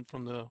disbursement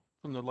from the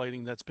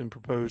lighting that's been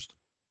proposed.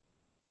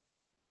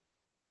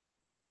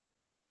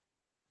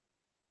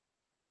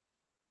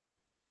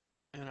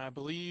 And I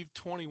believe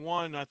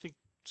 21, I think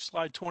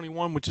slide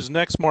 21, which is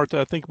next, Martha,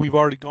 I think we've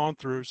already gone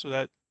through. So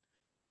that,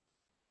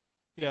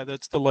 yeah,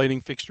 that's the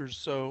lighting fixtures.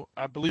 So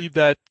I believe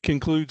that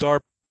concludes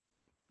our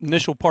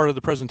initial part of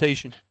the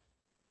presentation.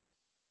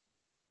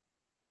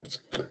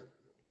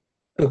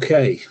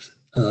 Okay,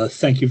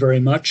 thank you very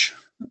much.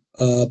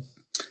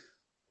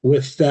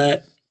 With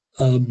that,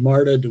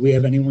 Marta, do we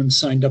have anyone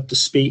signed up to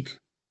speak?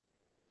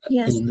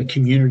 Yes. In the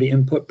community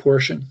input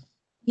portion?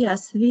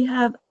 Yes, we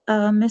have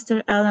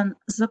Mr. Alan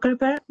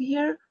Zuckerberg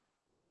here.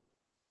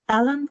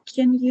 Alan,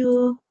 can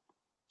you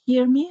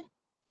hear me?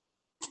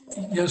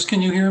 Yes,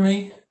 can you hear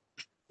me?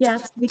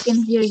 Yes, we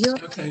can hear you.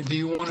 Okay, do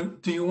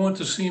you want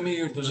to see me,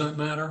 or does that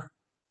matter?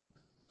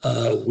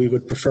 We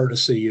would prefer to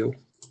see you.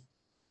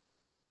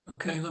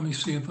 Okay, let me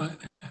see if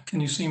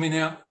can you see me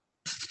now?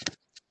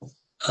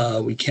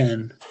 We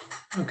can.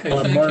 Okay,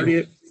 thank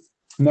you.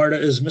 Marta,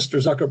 is Mr.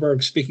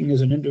 Zuckerberg speaking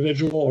as an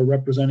individual or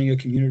representing a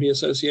community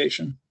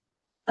association?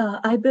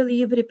 I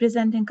believe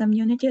representing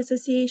community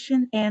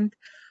association, and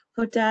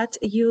for that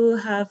you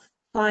have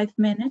 5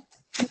 minutes.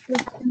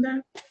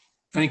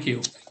 Thank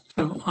you.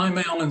 So I'm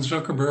Alan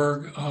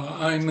Zuckerberg.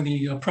 I'm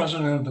the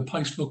president of the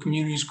Pikesville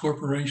Communities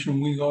Corporation.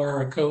 We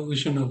are a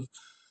coalition of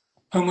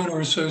homeowner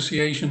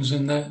associations,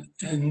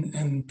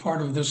 and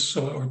part of this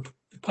or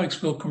the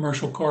Pikesville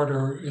Commercial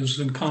Corridor is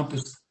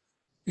encompassed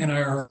in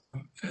our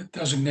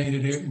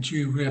designated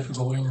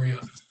geographical area.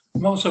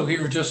 I'm also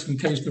here just in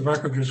case the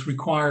record is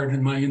required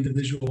in my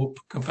individual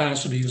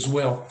capacity as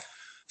well.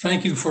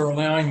 Thank you for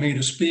allowing me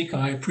to speak.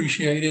 I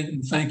appreciate it,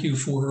 and thank you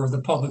for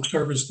the public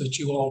service that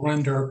you all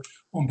render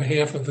on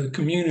behalf of the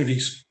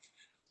communities.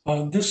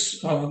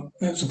 As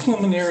a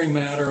preliminary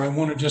matter, I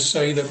want to just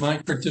say that my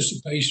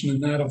participation in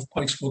that of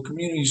Pikesville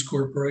Communities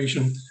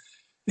Corporation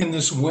in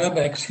this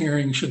WebEx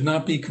hearing should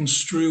not be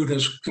construed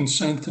as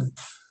consent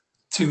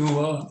to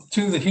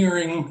the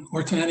hearing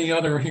or to any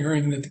other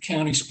hearing that the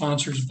county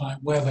sponsors by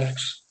WebEx.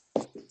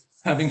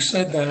 Having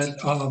said that,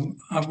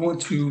 I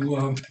want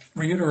to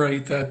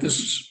reiterate that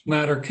this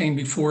matter came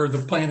before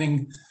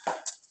the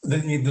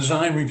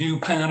design review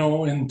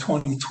panel in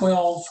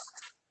 2012.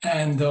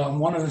 And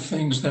one of the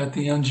things that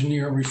the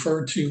engineer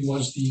referred to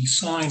was the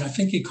sign. I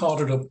think he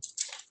called it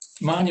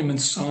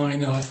monument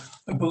sign. I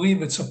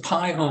believe it's a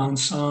pylon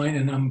sign,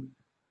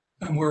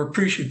 and we're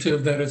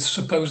appreciative that it's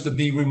supposed to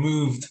be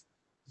removed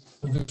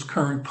with this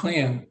current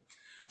plan.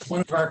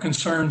 One of our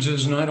concerns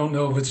is, and I don't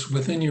know if it's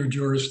within your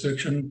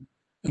jurisdiction,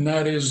 and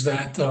that is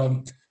that,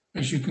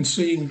 as you can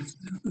see,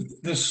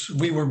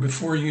 we were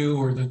before you,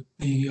 or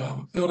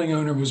the building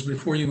owner was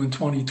before you in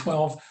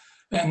 2012,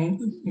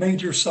 and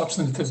major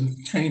substantive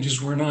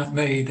changes were not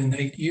made in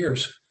 8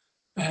 years.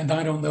 And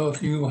I don't know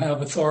if you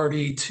have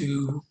authority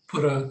to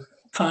put a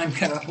time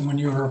cap on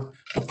your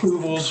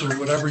approvals or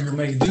whatever you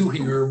may do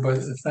here, but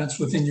if that's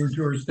within your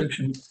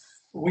jurisdiction,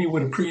 we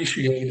would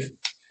appreciate it.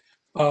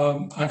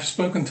 I've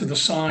spoken to the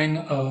sign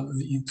of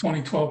the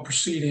 2012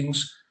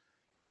 proceedings.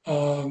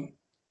 The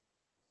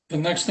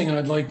next thing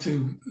I'd like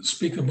to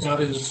speak about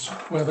is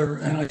whether,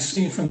 and I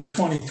see from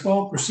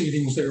 2012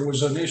 proceedings, there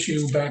was an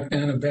issue back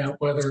then about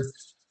whether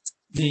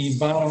the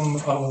bottom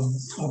of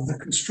the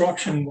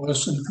construction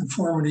was in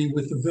conformity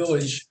with the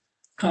village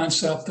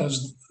concept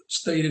as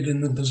stated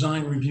in the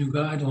design review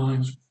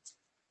guidelines.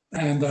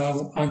 And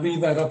I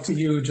leave that up to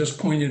you, just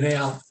pointed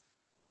out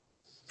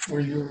for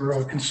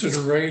your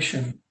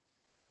consideration.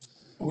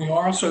 We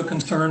are also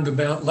concerned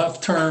about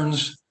left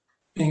turns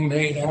being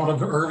made out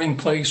of Irving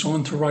Place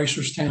onto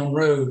Reisterstown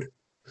Road.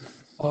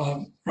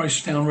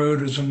 Reisterstown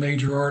Road is a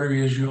major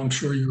artery, as I'm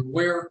sure you're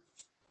aware,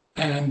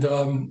 and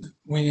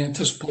we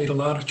anticipate a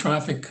lot of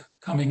traffic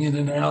coming in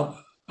and out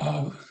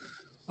of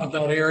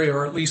that area,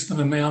 or at least an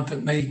amount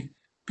that may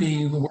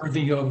be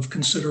worthy of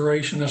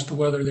consideration as to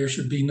whether there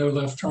should be no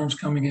left turns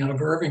coming out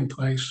of Irving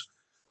Place.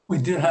 We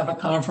did have a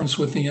conference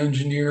with the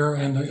engineer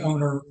and the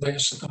owner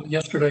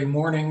yesterday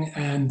morning,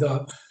 and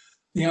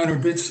the owner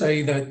did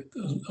say that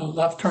a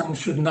left turn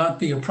should not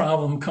be a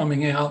problem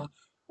coming out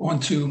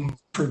onto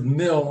Mumford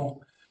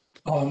Mill.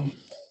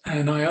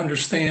 And I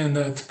understand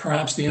that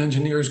perhaps the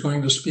engineer is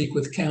going to speak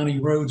with county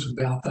roads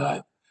about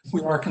that.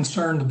 We are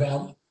concerned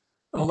about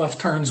left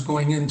turns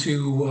going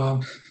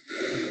into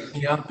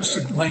the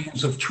opposite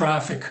lanes of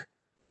traffic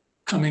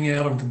coming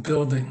out of the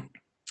building.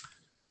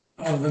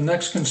 The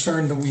next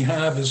concern that we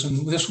have is,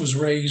 and this was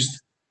raised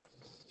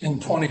in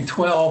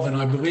 2012, and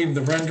I believe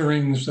the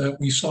renderings that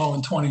we saw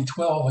in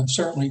 2012, and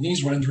certainly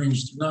these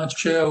renderings do not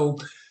show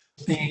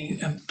the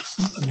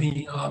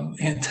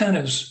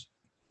antennas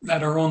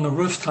that are on the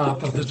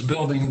rooftop of this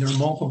building. There are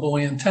multiple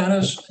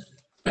antennas,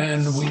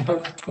 and we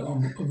hope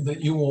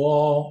that you will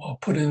all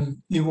put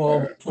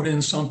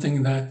in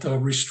something that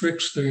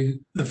restricts the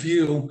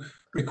view,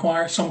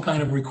 require some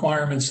kind of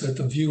requirements that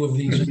the view of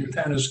these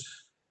antennas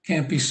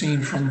can't be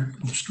seen from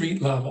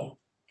street level,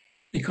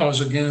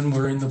 because again,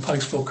 we're in the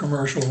Pikesville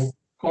commercial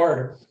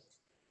corridor.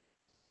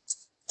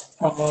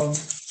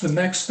 The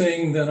next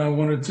thing that I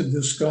wanted to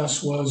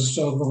discuss was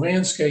the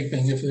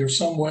landscaping. If there's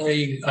some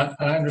way,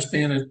 I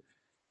understand it,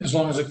 as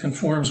long as it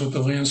conforms with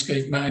the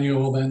landscape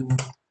manual, then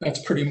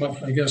that's pretty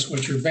much, I guess,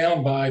 what you're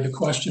bound by. The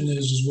question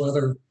is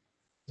whether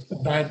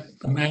the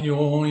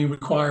manual only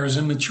requires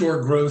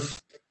immature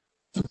growth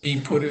to be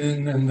put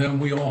in, and then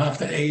we all have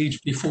to age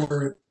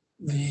before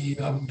the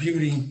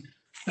beauty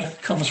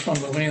that comes from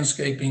the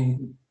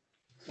landscaping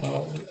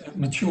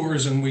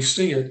matures and we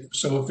see it.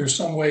 So if there's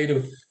some way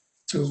to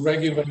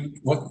regulate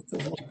what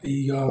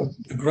the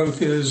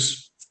growth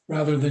is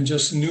rather than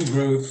just new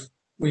growth,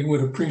 we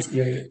would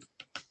appreciate it.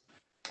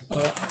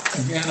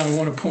 Again, I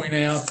want to point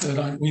out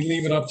that we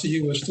leave it up to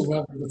you as to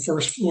whether the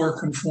first floor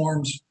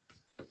conforms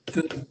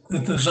to the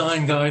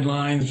design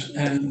guidelines,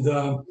 and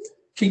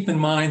keep in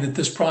mind that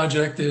this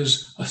project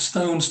is a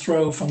stone's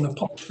throw from the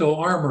Pikesville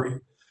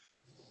Armory,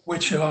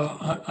 which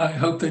I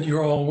hope that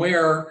you're all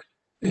aware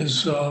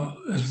is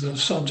the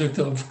subject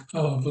of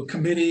a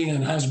committee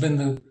and has been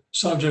the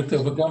subject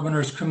of a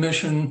governor's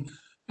commission.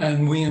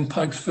 And we in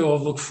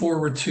Pikesville look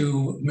forward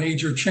to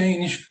major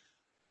change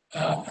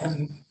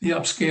and the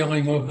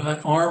upscaling of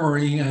that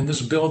armory. And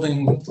this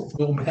building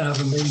will have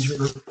a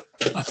major,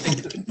 I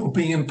think it will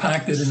be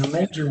impacted in a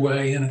major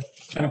way, in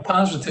a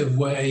positive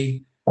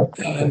way,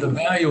 and a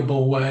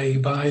valuable way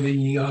by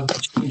the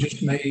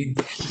changes made,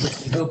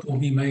 which we hope will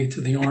be made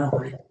to the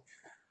armory.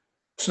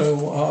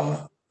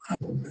 So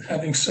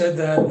having said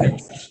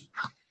that,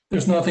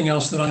 there's nothing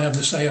else that I have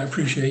to say. I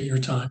appreciate your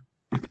time.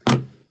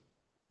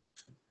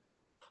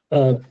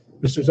 Mr.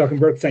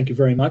 Zuckerberg, thank you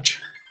very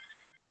much.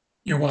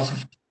 You're welcome.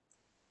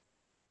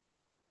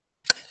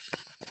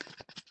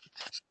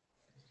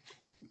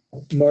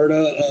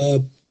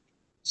 Marta,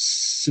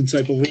 since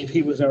I believe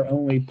he was our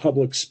only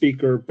public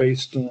speaker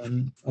based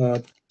on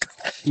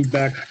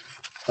feedback,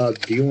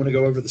 do you want to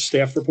go over the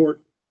staff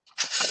report?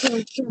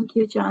 Sure, thank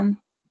you, John.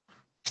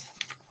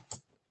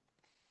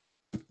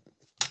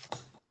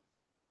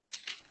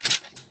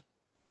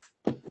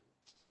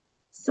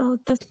 So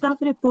the staff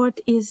report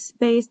is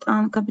based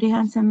on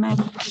comprehensive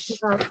manual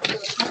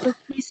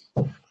policies,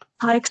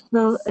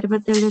 Pikesville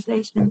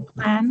revitalization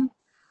plan,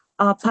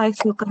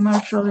 Pikesville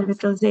commercial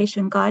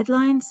revitalization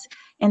guidelines,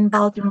 and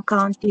Baltimore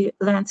County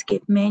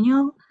landscape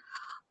manual.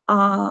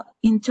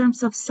 In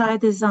terms of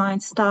site design,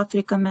 staff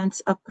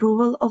recommends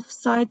approval of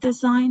site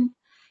design.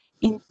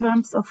 In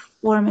terms of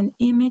form and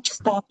image,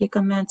 staff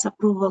recommends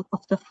approval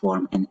of the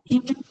form and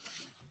image.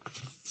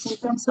 In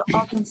terms of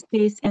open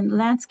space and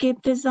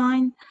landscape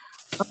design,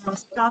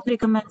 staff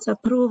recommends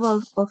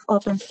approval of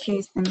open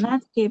space and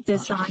landscape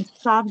design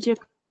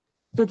subject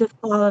to the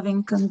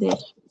following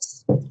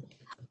conditions.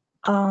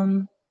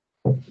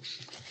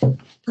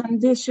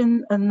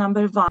 Condition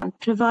number 1,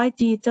 provide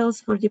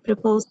details for the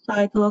proposed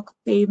sidewalk,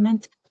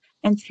 pavement,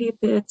 and tree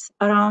pits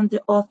around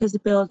the office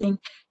building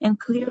and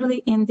clearly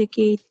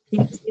indicate the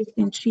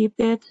existing tree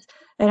pits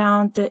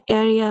around the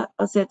area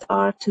that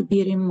are to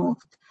be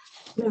removed.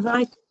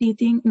 Provide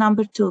seating,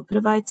 number 2,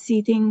 provide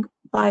seating,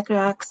 bike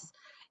racks,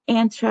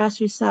 and trash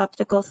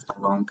receptacles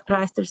along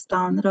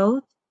Reisterstown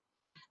Road.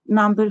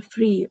 Number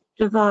 3,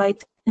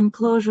 provide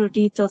enclosure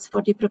details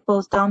for the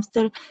proposed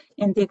dumpster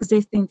and the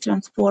existing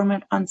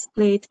transformer on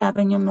Slate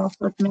Avenue,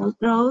 Milford Mill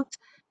Road.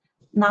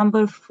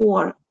 Number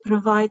 4,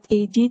 provide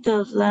a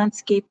detailed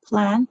landscape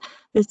plan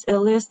with a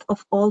list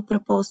of all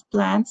proposed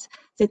plants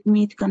that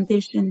meet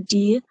condition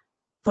D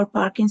for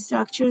parking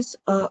structures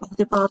of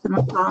the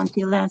Baltimore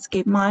County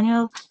Landscape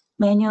Manual,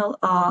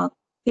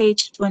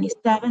 page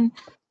 27.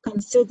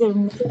 Consider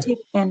native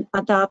and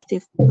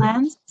adaptive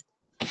plants.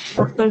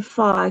 Number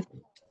 5,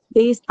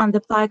 based on the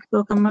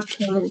Pikeville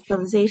Commercial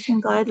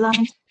Revitalization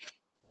Guidelines,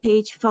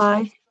 page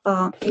 5,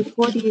 a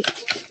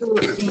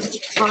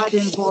 42-inch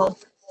garden wall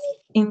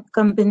in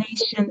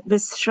combination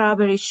with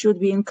shrubbery should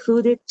be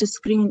included to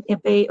screen a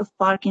bay of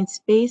parking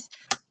space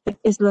that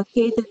is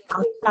located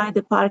outside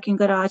the parking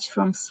garage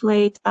from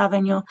Slate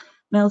Avenue,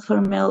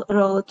 Milford Mill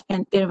Road,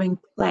 and Irving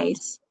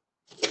Place.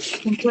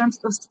 In terms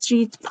of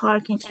street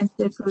parking and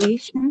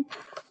circulation,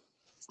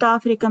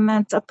 staff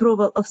recommends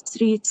approval of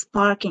streets,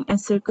 parking, and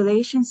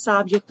circulation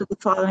subject to the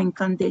following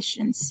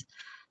conditions.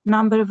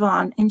 Number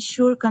 1,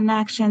 ensure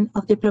connection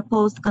of the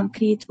proposed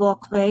concrete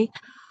walkway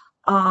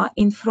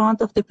in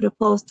front of the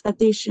proposed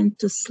addition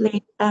to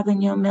Slate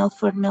Avenue,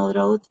 Milford Mill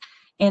Road,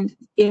 and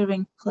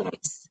Irving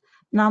Place.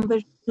 Number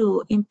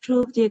 2,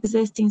 improve the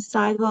existing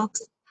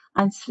sidewalks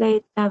on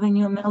Slate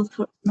Avenue,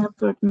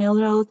 Milford Mill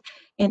Road,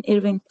 and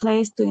Irving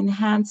Place to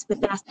enhance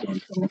pedestrian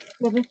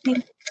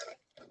connectivity.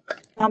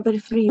 Number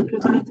 3,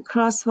 provide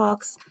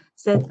crosswalks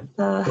that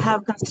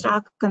have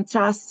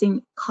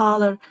contrasting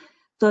color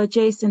to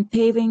adjacent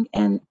paving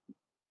and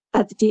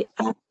at the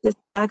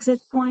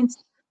exit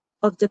points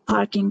of the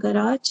parking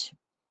garage.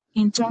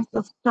 In terms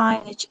of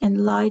signage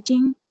and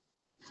lighting,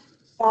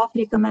 staff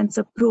recommends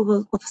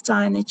approval of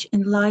signage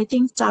and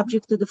lighting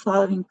subject to the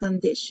following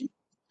conditions.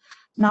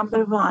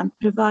 Number 1,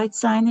 provide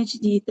signage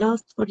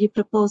details for the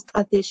proposed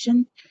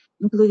addition,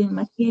 including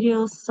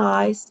materials,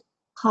 size,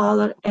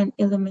 color, and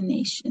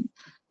illumination.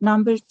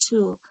 Number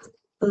 2,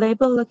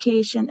 label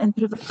location and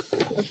provide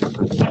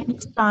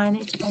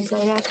signage and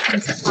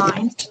direction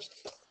signs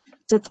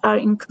that are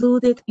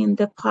included in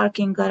the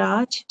parking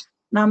garage.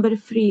 Number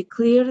 3,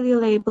 clearly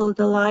label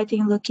the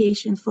lighting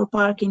location for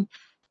parking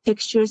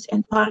fixtures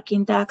and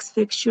parking decks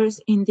fixtures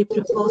in the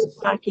proposed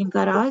parking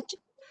garage.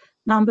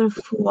 Number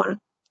 4,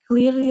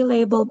 clearly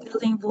label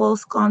building wall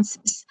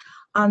sconces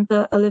on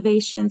the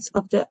elevations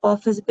of the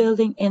office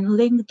building and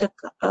link the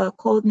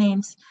code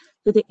names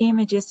to the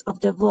images of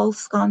the wall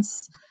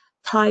sconce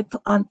type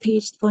on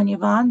page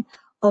 21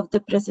 of the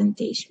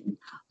presentation.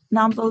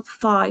 Number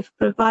 5,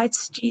 provide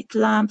street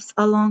lamps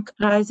along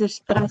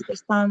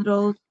Reisterstown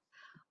Road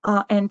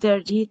and their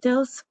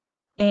details.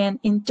 And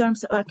in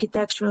terms of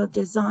architectural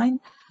design,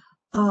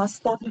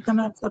 staff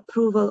recommends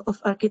approval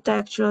of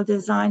architectural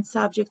design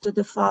subject to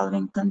the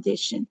following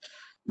condition.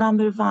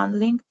 Number 1,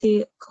 link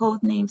the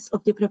code names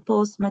of the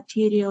proposed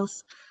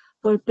materials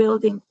for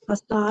building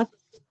facade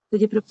to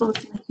the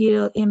proposed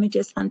material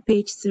images on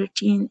page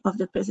 13 of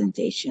the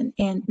presentation.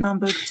 And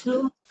number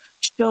 2,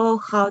 show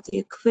how the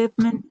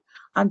equipment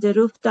on the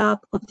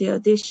rooftop of the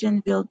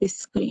addition will be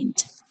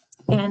screened.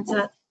 And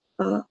that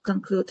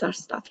concludes our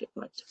staff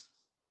report.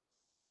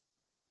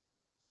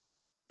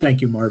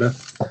 Thank you, Marta.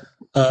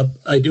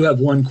 I do have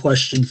one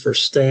question for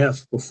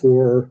staff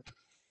before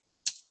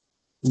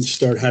we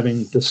start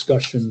having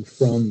discussion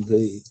from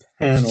the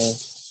panel.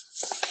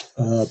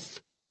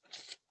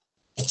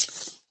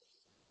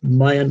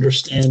 My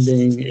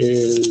understanding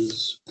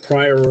is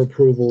prior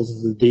approvals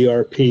of the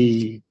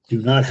DRP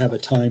do not have a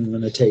time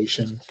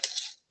limitation.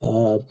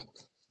 And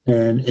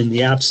in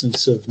the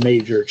absence of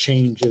major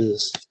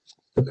changes,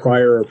 the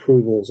prior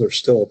approvals are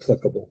still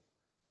applicable.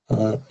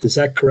 Is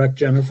that correct,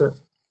 Jennifer?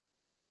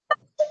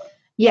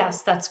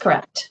 Yes, that's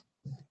correct.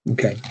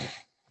 Okay.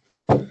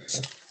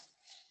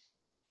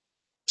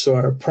 So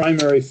our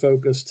primary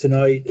focus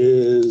tonight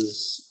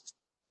is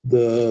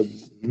the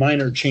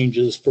minor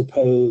changes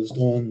proposed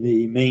on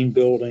the main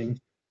building,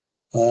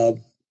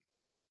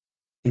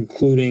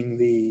 including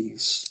the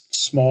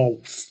small,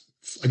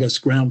 I guess,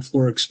 ground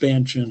floor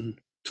expansion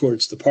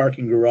towards the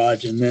parking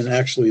garage and then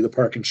actually the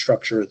parking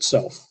structure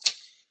itself.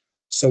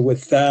 So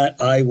with that,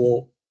 I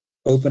will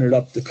open it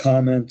up to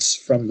comments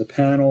from the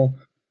panel.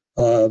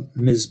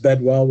 Ms.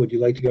 Bedwell, would you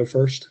like to go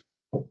first?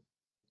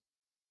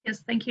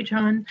 Yes, thank you,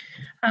 John.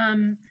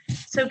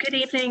 So good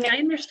evening. I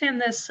understand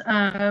this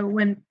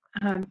when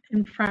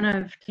in front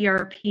of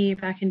DRP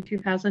back in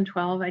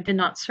 2012. I did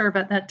not serve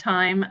at that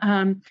time.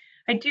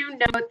 I do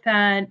note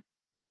that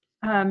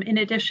in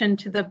addition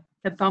to the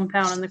bump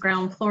out on the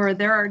ground floor,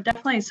 there are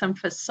definitely some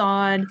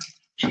facade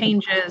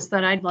changes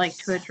that I'd like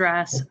to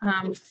address.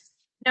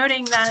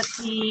 Noting that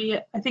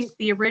I think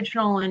the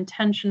original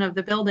intention of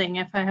the building,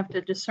 if I have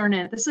to discern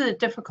it, this is a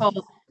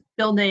difficult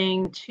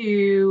building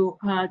to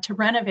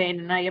renovate,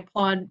 and I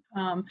applaud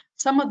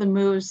some of the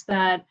moves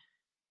that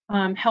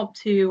help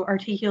to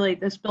articulate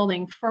this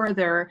building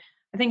further.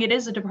 I think it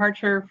is a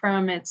departure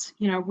from its,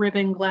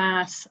 ribbon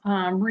glass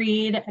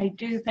read. I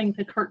do think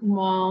the curtain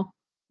wall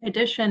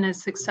addition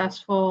is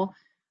successful.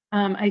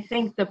 I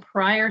think the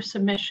prior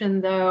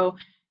submission, though,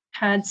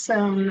 had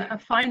some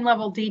fine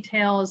level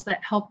details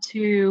that helped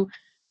to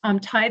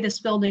tie this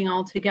building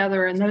all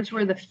together. And those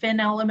were the fin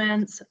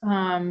elements,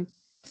 the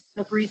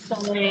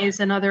brise-soleils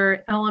and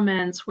other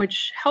elements,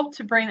 which helped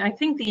to bring, I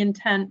think the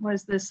intent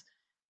was this,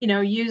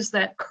 use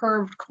that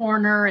curved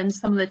corner and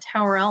some of the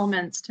tower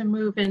elements to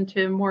move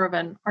into more of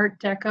an Art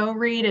Deco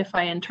read, if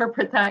I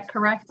interpret that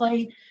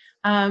correctly,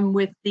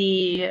 with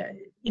the,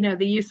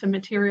 the use of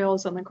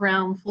materials on the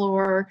ground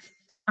floor.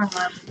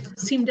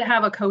 Seem to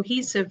have a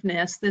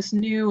cohesiveness. This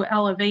new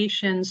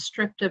elevation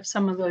stripped of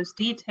some of those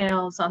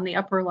details on the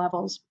upper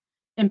levels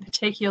in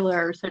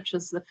particular, such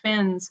as the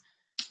fins,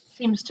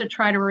 seems to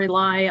try to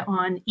rely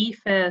on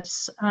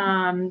EIFS,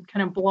 kind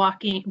of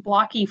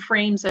blocky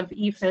frames of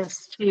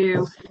EIFS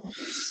to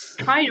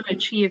try to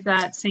achieve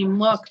that same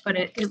look, but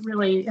it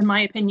really, in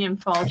my opinion,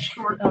 falls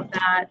short of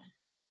that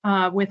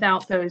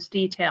without those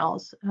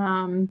details.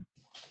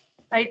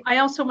 I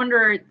also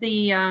wonder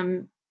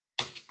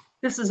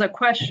this is a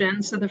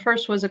question. So the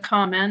first was a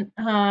comment.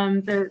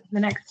 The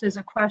next is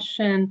a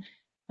question.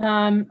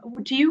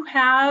 Do you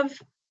have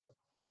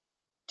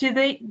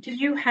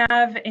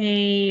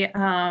a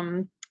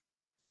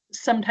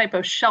some type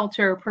of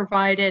shelter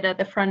provided at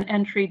the front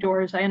entry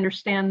doors? I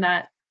understand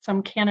that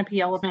some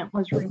canopy element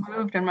was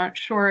removed. I'm not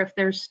sure if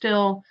there's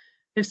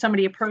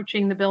somebody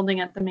approaching the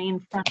building at the main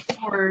front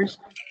doors,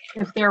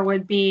 if there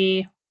would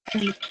be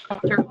any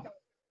shelter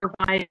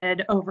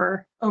provided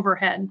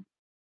overhead.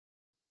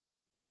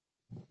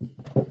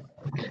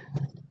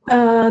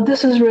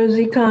 This is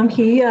Rosie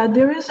Kamke.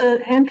 There is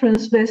an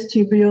entrance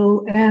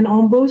vestibule, and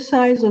on both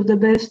sides of the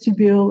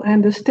vestibule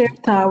and the stair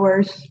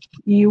towers,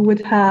 you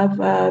would have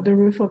the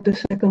roof of the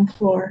second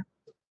floor.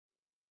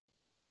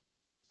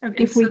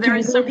 Okay, so there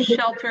is some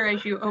shelter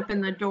as you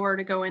open the door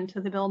to go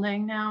into the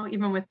building now,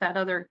 even with that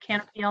other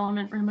canopy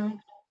element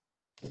removed?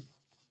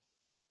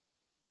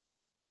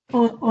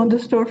 On the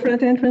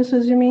storefront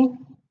entrances, you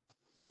mean?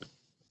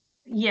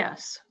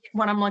 Yes.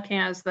 What I'm looking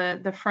at is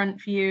the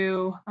front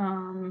view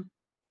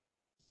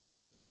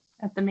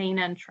at the main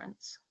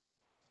entrance.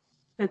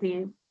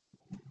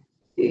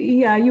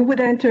 Yeah, you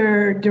would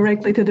enter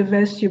directly to the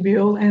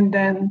vestibule and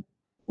then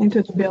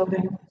into the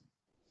building.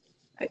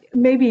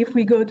 Maybe if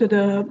we go to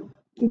the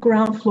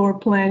ground floor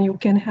plan, you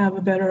can have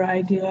a better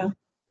idea.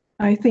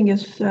 I think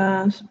it's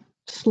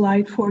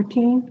slide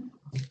 14.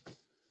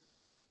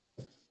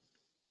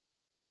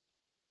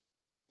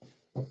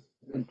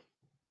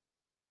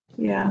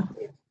 Yeah.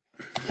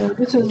 So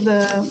this is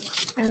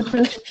the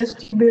entrance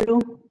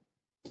vestibule.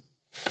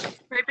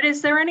 Right, but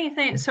is there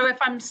anything, so if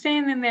I'm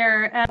standing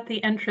there at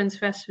the entrance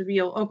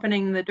vestibule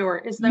opening the door,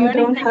 is there anything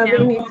You don't have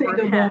anything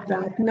overhead? about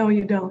that. No,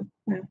 you don't.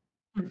 No.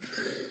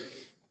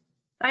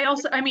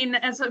 I mean,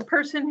 as a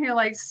person who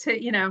likes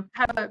to,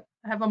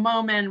 have a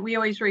moment, we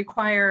always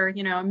require,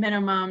 a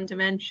minimum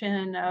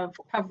dimension of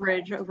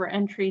coverage over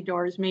entry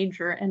doors,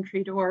 major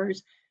entry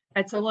doors.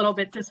 It's a little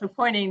bit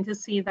disappointing to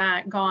see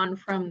that gone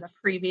from the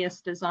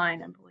previous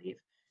design, I believe.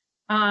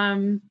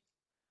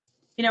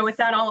 With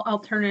that, I'll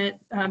turn it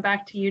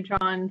back to you,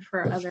 John,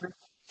 for other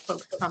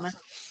folks' comments.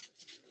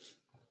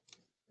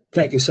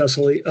 Thank you,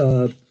 Cecily.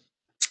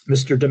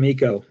 Mr.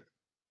 D'Amico.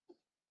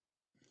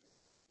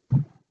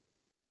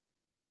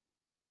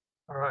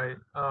 All right.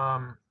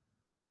 I'm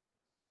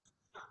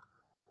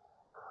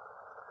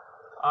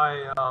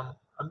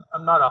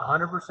not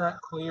 100%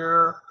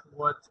 clear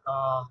what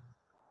I'm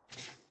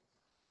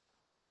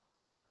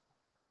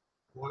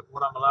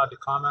allowed to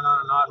comment on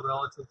or not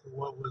relative to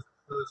what was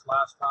proposed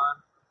last time.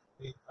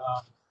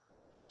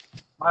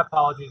 My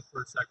apologies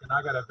for a second.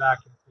 I got a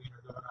vacuum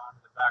cleaner going on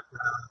in the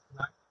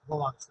background.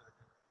 Hold on a second.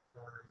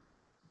 Sorry.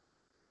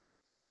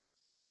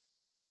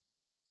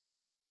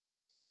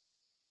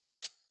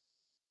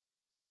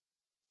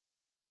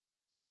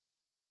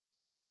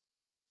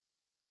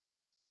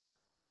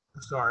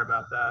 Sorry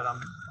about that. I'm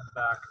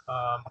back.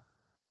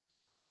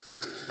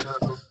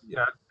 So,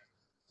 yeah,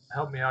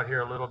 help me out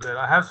here a little bit.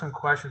 I have some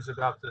questions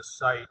about this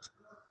site.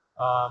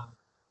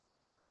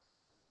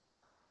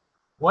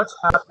 What's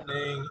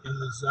happening in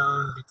the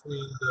zone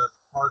between the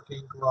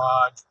parking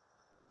garage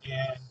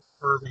and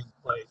Irving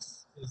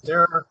Place? Is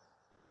there a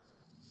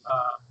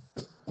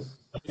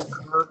new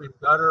curb and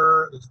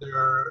gutter? Is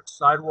there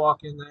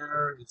sidewalk in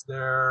there? It's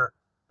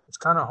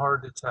kind of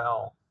hard to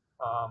tell.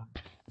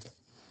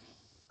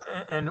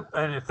 And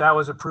if that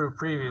was approved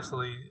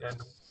previously, and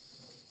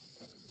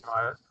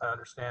I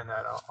understand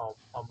that. I'll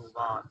move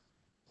on.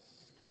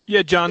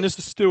 Yeah, John, this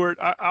is Stuart.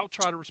 I'll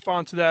try to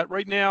respond to that.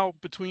 Right now,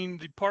 between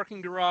the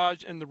parking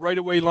garage and the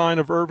right-of-way line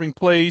of Irving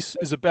Place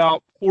is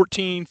about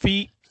 14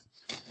 feet.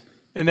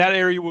 And that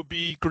area will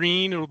be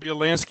green. It will be a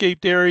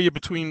landscaped area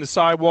between the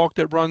sidewalk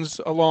that runs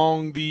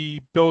along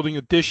the building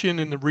addition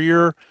in the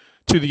rear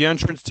to the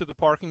entrance to the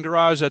parking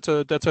garage. That's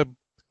a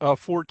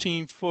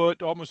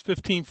 14-foot, almost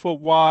 15-foot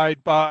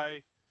wide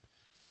by,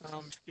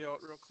 scale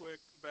it real quick,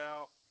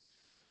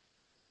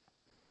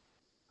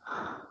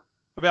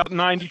 about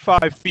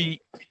 95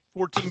 feet,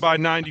 14 by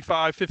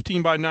 95,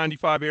 15 by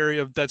 95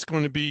 area that's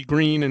going to be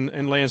green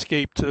and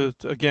landscaped to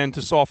again,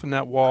 to soften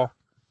that wall.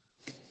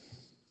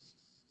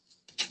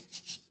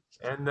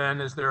 And then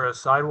is there a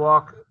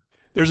sidewalk?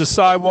 There's a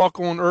sidewalk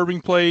on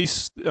Irving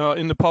Place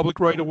in the public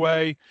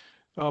right-of-way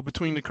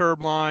between the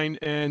curb line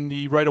and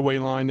the right-of-way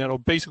line that'll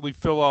basically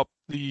fill up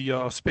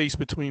the space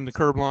between the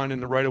curb line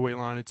and the right-of-way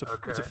line. It's a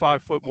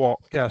 5-foot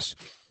walk. Yes.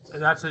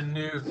 And that's a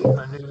new,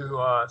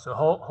 so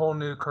whole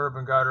new curb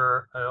and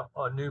gutter,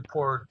 a new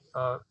poured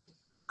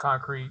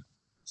concrete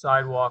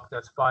sidewalk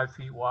that's 5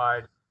 feet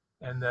wide,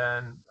 and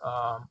then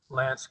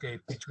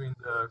landscape between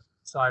the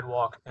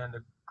sidewalk and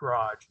the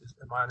garage.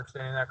 Am I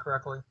understanding that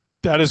correctly?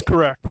 That is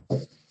correct.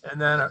 And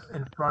then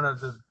in front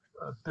of the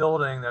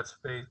building that's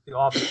the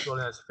office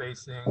building that's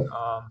facing,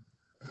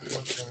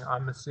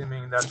 I'm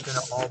assuming that's going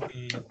to all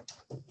be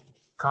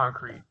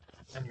concrete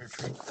and your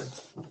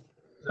treatments.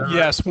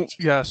 Yes, right?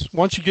 Yes.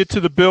 Once you get to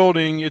the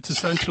building, it's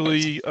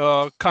essentially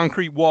a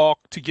concrete walk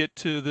to get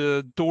to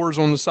the doors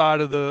on the side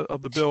of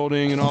the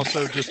building, and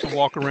also just to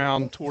walk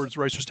around towards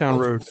Reisterstown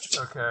Road.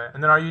 Okay.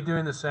 And then are you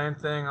doing the same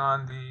thing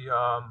on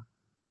the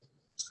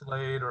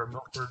Slade or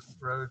Milford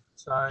Road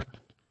side?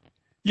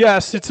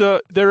 Yes,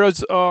 there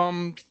is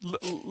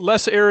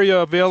less area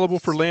available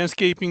for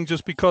landscaping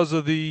just because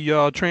of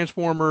the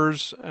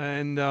transformers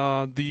and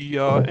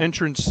the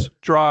entrance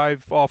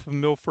drive off of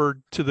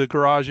Milford to the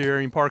garage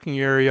area and parking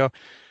area.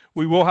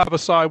 We will have a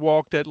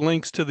sidewalk that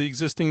links to the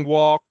existing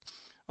walk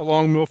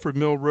along Milford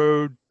Mill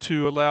Road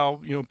to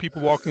allow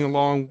people walking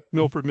along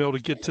Milford Mill to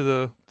get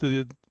to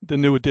the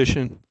new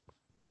addition.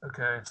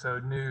 Okay, so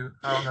new.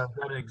 I don't know, is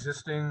that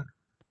existing?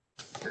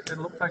 It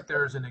looks like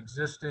there's an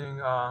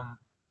existing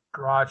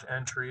garage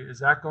entry. Is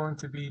that going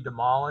to be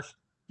demolished?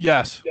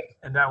 Yes.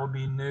 And that would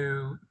be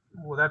new.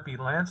 Will that be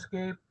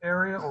landscape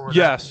area or?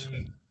 Yes.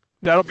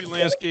 That'll be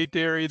landscaped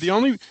area. The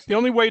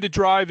only way to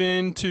drive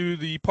into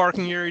the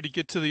parking area to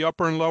get to the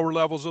upper and lower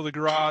levels of the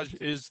garage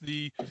is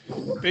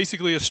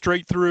basically a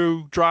straight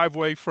through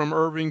driveway from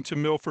Irving to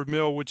Milford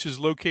Mill, which is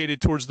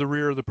located towards the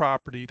rear of the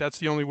property. That's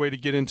the only way to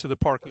get into the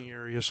parking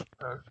areas.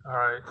 All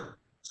right.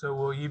 So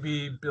will you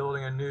be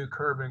building a new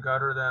curb and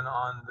gutter then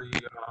on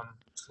the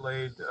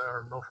Slade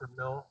or Milford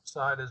Mill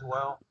side as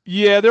well?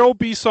 Yeah, there will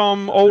be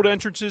some old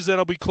entrances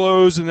that'll be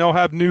closed, and they'll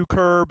have new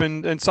curb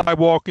and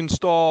sidewalk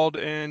installed.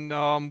 And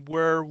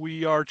where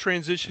we are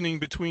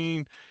transitioning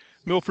between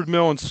Milford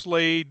Mill and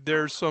Slade,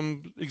 there's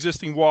some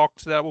existing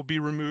walks that will be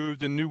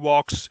removed and new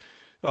walks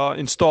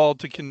installed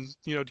to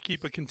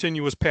keep a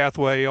continuous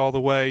pathway all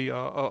the way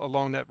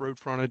along that road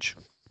frontage.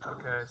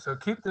 Okay, so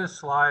keep this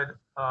slide,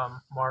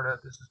 Marta.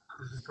 This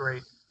is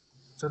great.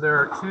 So there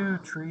are two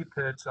tree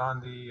pits on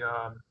the,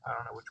 I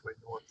don't know which way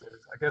north is.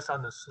 I guess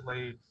on the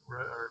Slade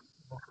or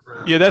Milford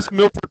Road. Yeah, that's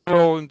Milford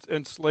Mill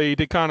and Slade.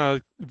 They kind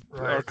of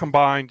are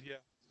combined. Yeah.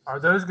 Are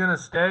those going to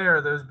stay or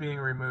are those being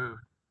removed?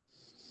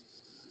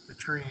 The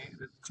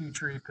two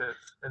tree pits.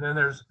 And then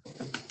there's,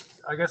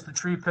 I guess the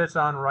tree pits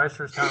on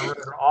Reisterstown Road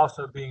are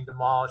also being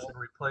demolished and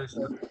replaced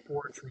with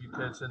 4 tree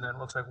pits. And then it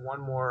looks like one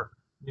more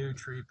new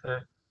tree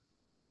pit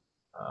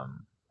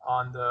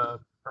on the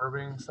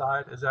Irving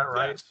side. Is that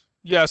right?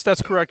 Yes,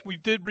 that's correct. We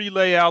did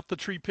relay out the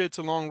tree pits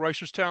along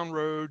Reisterstown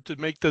Road to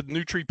make the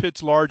new tree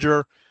pits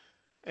larger.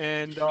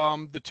 And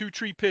the 2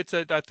 tree pits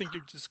that I think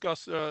you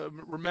discussed,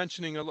 were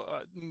mentioning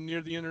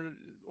near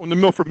on the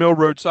Milford Mill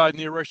Road side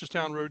near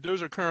Reisterstown Road,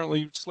 those are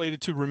currently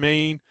slated to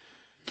remain.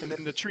 And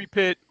then the tree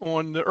pit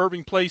on the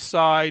Irving Place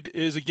side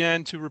is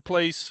again to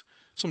replace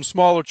some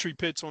smaller tree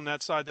pits on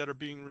that side that are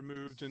being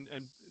removed. And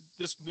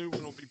this new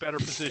one will be better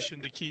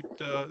positioned to keep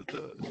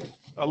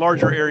a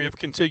larger area of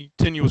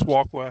continuous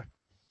walkway.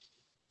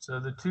 So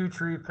the 2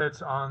 tree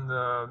pits on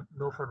the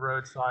Milford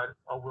Road side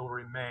will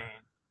remain.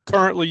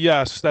 Currently,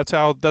 yes, that's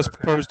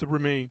proposed to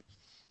remain.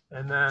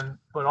 And then,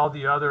 but all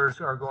the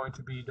others are going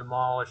to be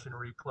demolished and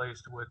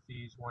replaced with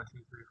these 1, 2,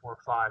 3, 4,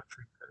 5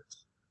 tree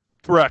pits.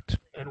 Correct.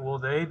 And will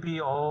they be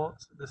all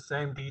the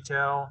same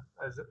detail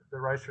as the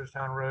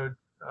Reisterstown Road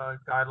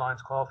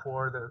guidelines call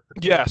for?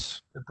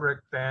 Yes. The brick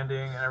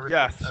banding and everything?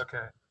 Yes.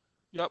 Okay.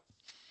 Yep.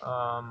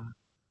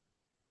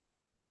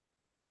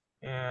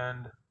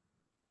 And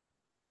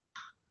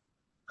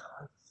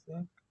I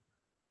think,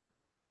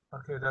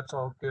 okay, that's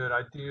all good.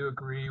 I do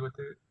agree with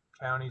the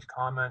county's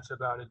comments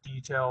about a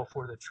detail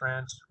for the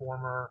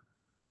transformer.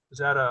 Is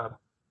that are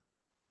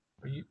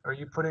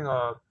you putting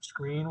a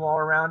screen wall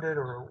around it,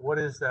 or what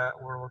is that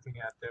we're looking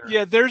at there?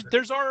 Yeah,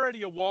 there's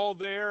already a wall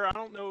there. I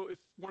don't know if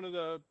one of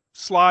the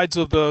slides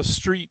of the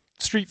street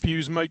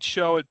views might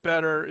show it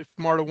better if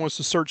Marta wants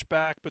to search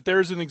back, but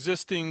there's an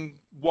existing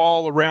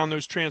wall around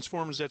those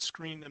transformers that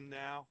screen them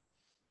now.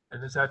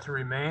 And is that to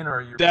remain, or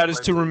are you? That is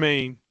to replacing-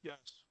 remain, yes.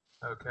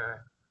 Okay.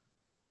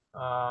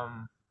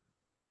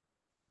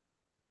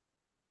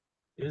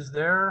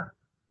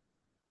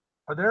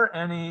 Are there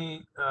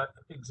any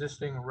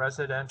existing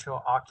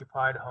residential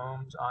occupied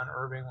homes on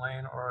Irving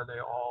Lane, or are they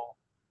all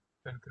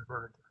been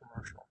converted to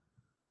commercial?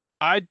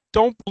 I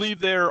don't believe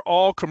they're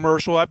all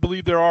commercial. I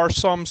believe there are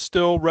some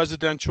still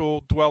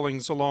residential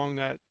dwellings along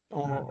that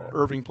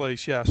Irving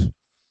Place, yes.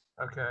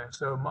 Okay,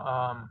 so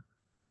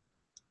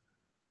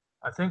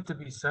I think to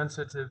be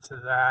sensitive to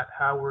that,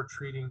 how we're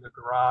treating the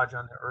garage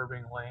on the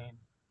Irving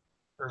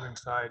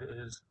side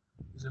is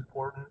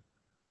important.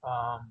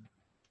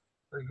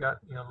 You got,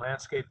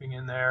 landscaping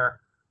in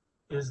there.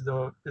 Is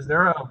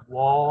there a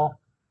wall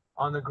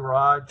on the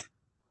garage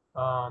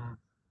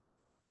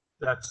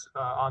that's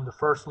on the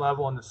first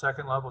level and the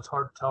second level? It's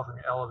hard to tell from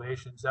the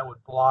elevations. That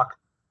would block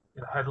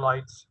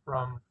headlights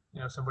from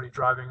somebody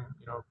driving,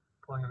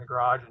 pulling in the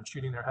garage and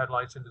shooting their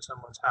headlights into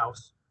someone's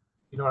house.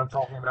 You know what I'm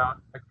talking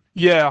about?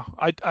 Yeah,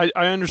 I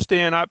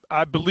understand.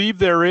 I believe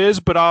there is,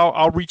 but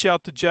I'll reach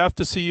out to Jeff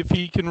to see if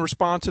he can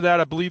respond to that.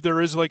 I believe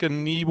there is like a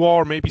knee wall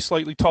or maybe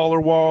slightly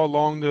taller wall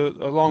along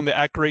the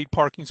at-grade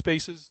parking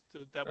spaces.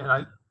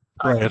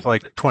 Right, it's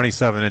like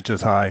 27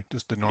 inches high,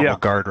 just a normal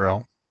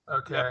guardrail.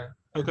 Okay.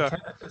 Okay.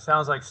 It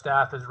sounds like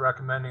staff is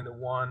recommending the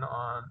one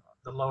on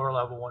the lower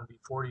level one be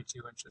 42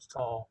 inches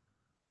tall.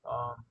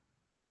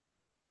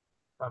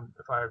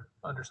 If I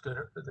understood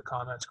the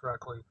comments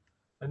correctly.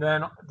 And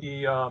then I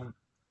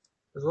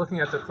was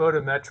looking at the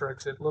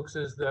photometrics. It looks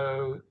as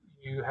though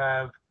you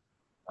have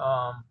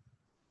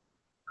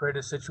created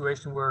a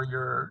situation where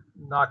you're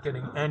not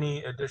getting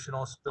any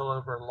additional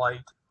spillover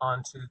light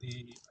onto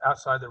the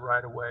outside the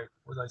right of way.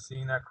 Was I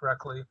seeing that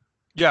correctly?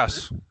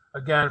 Yes.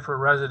 Again, for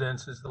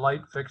residents, is the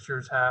light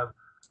fixtures have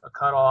a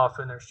cutoff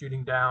and they're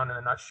shooting down and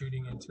they're not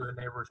shooting into a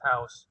neighbor's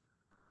house.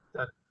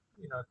 That,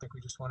 I think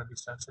we just want to be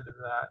sensitive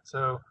to that.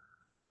 So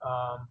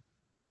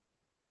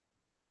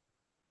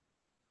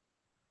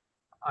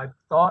I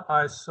thought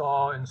I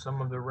saw in some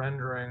of the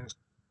renderings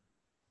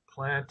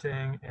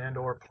planting and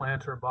or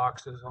planter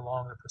boxes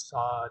along the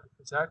facade.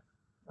 Is that,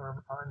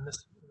 or on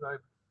this,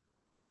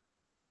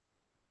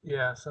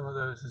 yeah, some of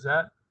those. Is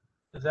that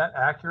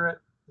accurate?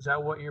 Is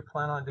that what you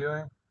plan on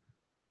doing?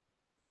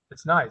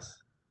 It's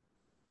nice.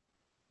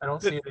 I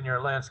don't see it in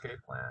your landscape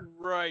plan.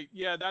 Right.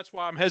 Yeah, that's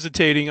why I'm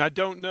hesitating. I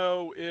don't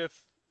know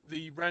if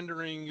the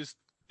rendering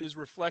is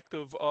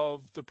reflective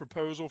of the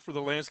proposal for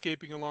the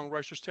landscaping along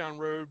Reisterstown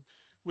Road.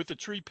 With the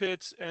tree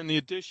pits and the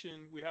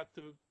addition, we have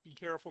to be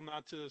careful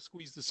not to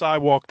squeeze the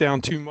sidewalk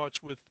down too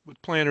much with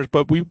planters,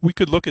 but we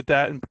could look at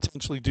that and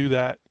potentially do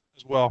that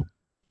as well.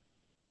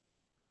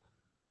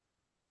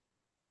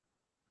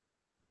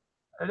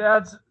 It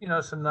adds,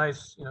 some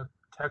nice,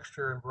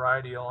 texture and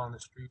variety along the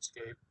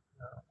streetscape.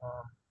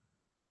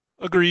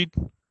 Agreed.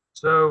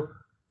 So,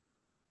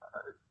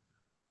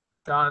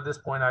 John, at this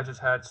point, I just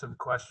had some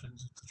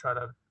questions to try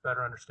to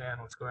better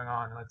understand what's going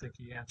on, and I think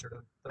he answered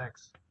them.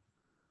 Thanks.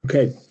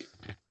 Okay.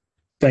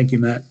 Thank you,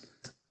 Matt.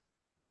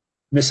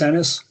 Ms.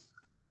 Ennis?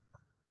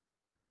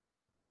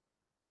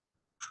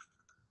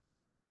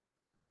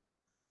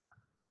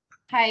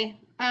 Hi.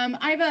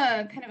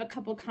 I have a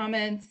couple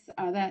comments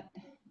that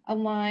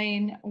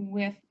align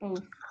with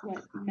both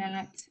what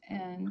Matt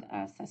and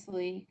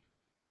Cecily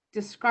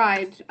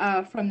described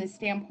from the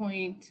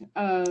standpoint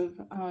of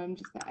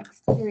just the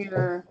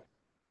exterior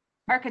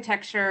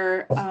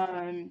architecture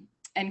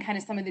and kind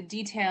of some of the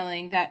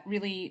detailing that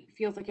really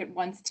feels like it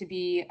wants to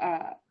be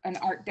an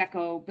Art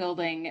Deco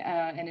building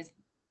and is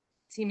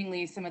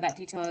seemingly some of that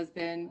detail has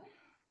been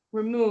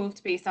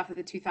removed based off of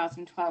the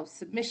 2012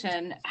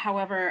 submission.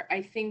 However,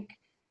 I think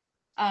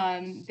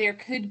there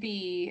could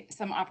be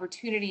some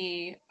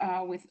opportunity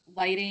with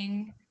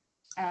lighting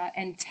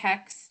and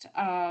text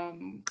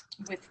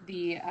with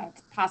the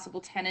possible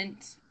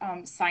tenant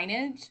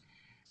signage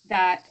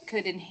that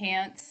could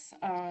enhance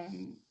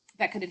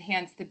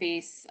the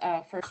base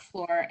first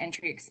floor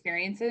entry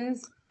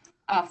experiences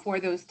for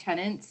those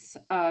tenants.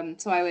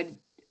 So I would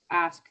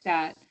ask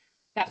that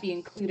be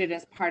included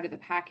as part of the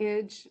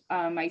package.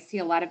 I see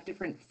a lot of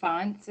different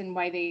fonts and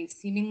why they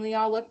seemingly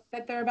all look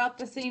that they're about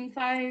the same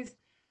size.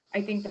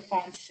 I think the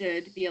fonts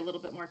should be a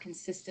little bit more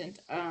consistent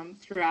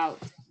throughout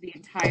the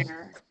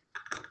entire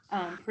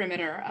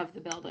perimeter of the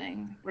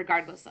building,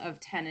 regardless of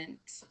tenant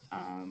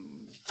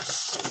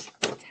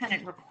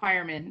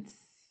requirements.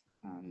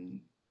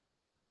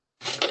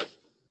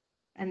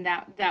 And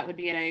that would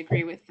be it. I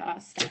agree with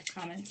staff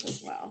comments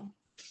as well.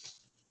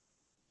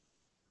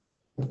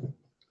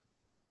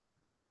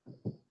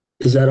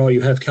 Is that all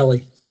you have,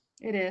 Kelly?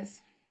 It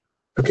is.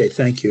 Okay,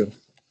 thank you.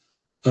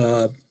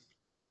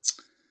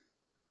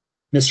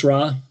 Ms.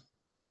 Ra?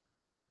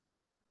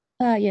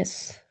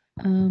 Yes.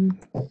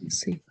 Let's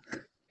see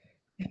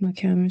if my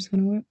camera's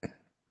going to work.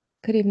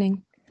 Good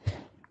evening.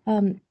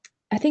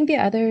 I think the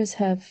others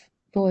have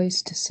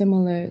voiced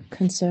similar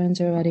concerns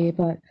already,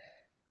 but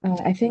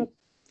I think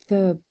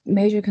the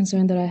major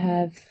concern that I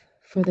have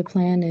for the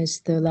plan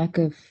is the lack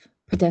of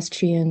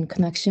pedestrian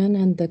connection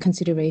and the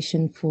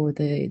consideration for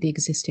the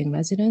existing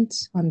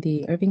residents on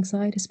the Irving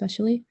side,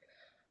 especially.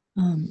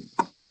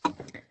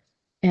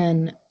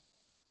 And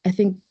I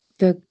think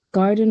the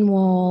garden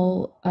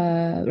wall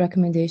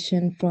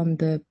recommendation from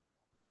the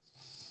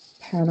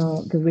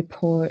panel, the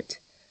report,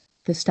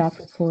 the staff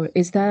report,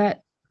 is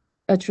that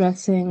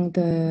addressing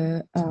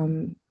the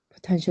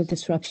potential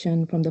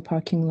disruption from the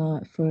parking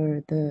lot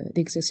for the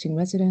existing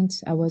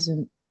residents? I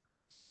wasn't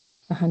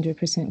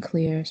 100%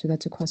 clear, so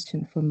that's a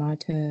question for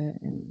Marta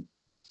and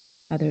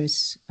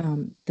others,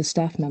 the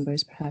staff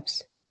members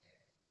perhaps.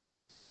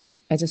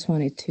 I just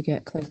wanted to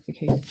get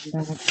clarification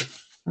on that.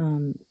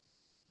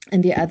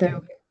 And the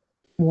other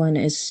one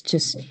is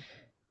just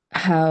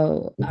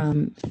how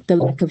the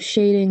lack of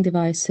shading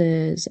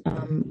devices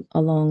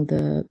along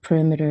the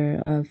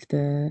perimeter of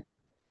the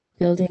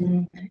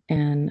building,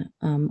 and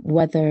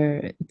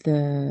whether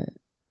the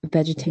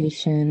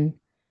vegetation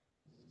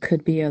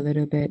could be a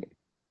little bit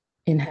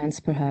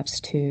enhanced perhaps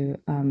to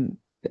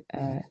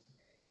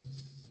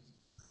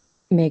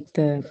make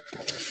the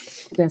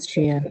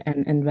pedestrian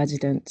and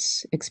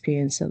residents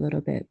experience a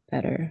little bit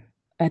better.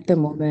 At the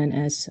moment,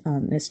 as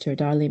Mr.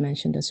 Darley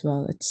mentioned as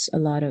well, it's a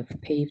lot of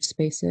paved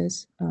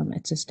spaces.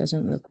 It just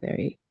doesn't look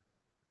very,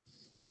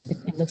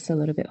 it looks a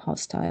little bit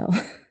hostile,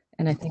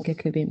 and I think it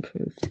could be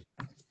improved.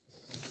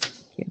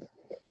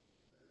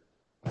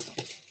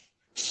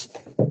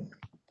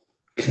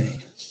 Okay.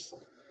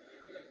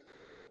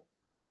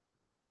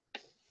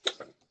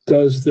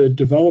 Does the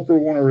developer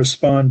want to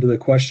respond to the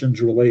questions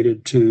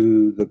related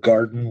to the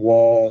garden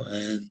wall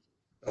and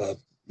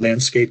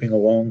landscaping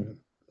along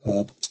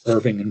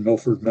Irving and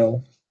Milford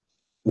Mill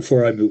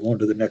before I move on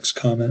to the next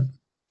comment?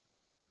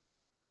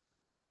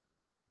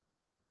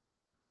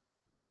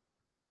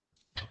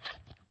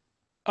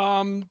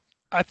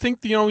 I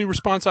think the only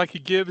response I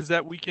could give is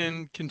that we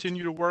can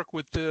continue to work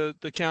with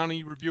the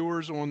county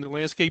reviewers on the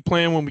landscape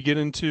plan when we get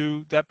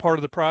into that part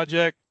of the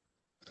project.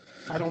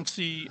 I don't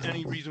see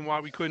any reason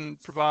why we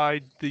couldn't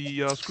provide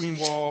the screen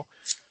wall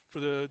for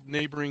the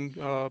neighboring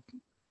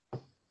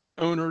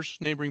owners,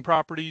 neighboring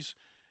properties.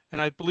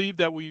 And I believe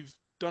that we've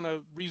done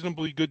a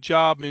reasonably good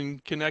job in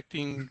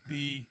connecting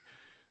the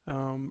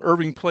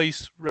Irving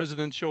Place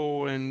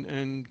residential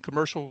and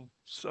commercial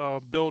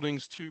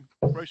buildings to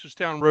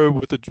Reisterstown Road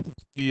with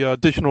the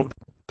additional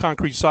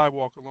concrete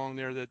sidewalk along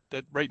there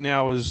that right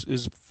now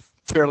is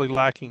fairly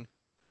lacking.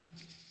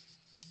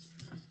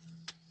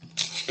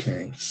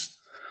 Okay.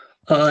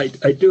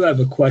 I do have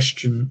a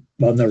question.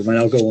 Well, never mind.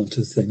 I'll go on to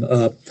the thing.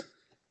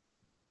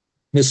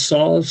 Ms.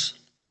 Saws?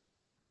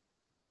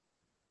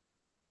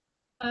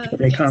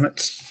 Any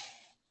comments?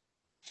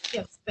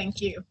 Yes,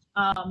 thank you.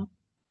 I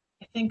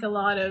think a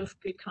lot of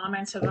good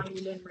comments have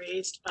already been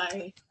raised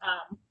by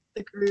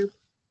the group.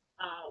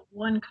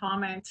 One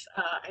comment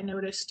I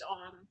noticed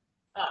on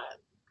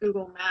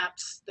Google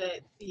Maps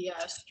that the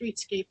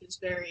streetscape is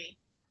very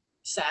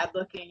sad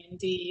looking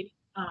indeed.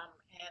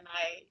 And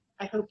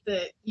I hope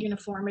that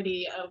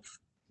uniformity of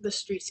the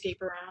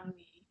streetscape around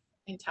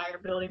the entire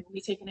building will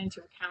be taken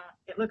into account.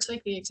 It looks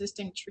like the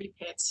existing tree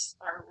pits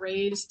are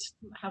raised,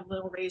 have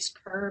little raised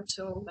curbs,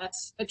 so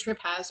that's a trip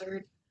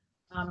hazard.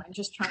 And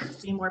just trying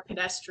to be more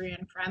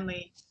pedestrian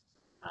friendly.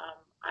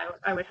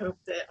 I would hope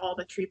that all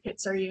the tree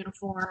pits are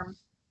uniform,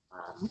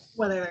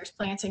 whether there's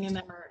planting in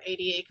them or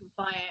ADA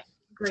compliant,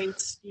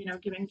 grates,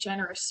 giving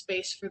generous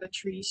space for the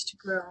trees to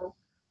grow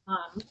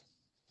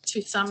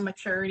to some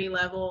maturity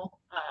level.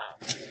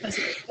 Because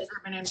of the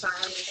urban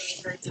environment,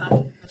 it's very tough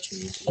in the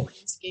trees and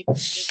landscape.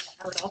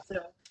 I would also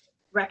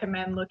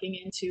recommend looking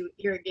into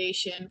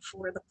irrigation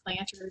for the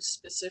planters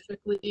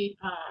specifically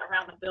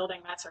around the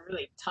building. That's a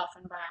really tough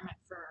environment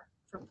for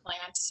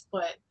plants,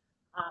 but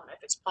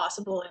if it's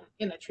possible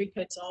in the tree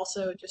pits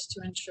also, just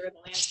to ensure the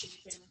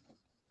landscaping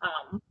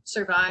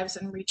survives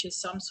and reaches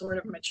some sort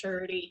of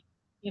maturity.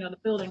 The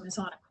building is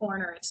on a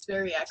corner. It's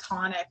very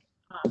iconic.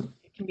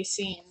 It can be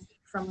seen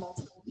from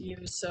multiple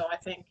views. So I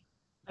think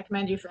I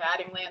commend you for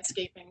adding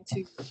landscaping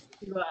to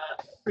a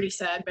pretty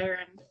sad,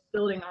 barren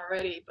building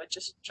already, but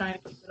just trying to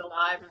keep it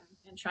alive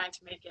and trying to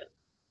make it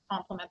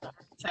complement the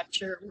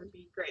architecture would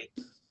be great.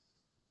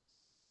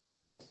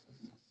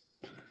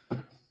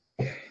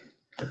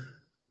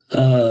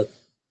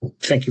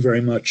 Thank you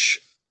very much.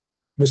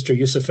 Mr.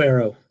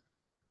 Yusufero.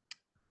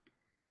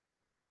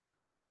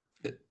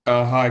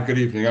 Hi, good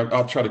evening.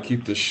 I'll try to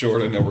keep this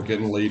short. I know we're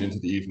getting late into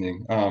the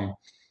evening. I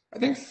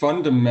think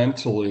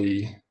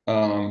fundamentally,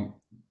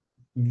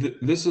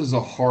 this is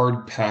a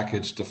hard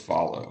package to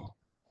follow.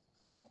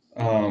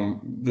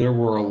 There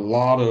were a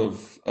lot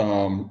of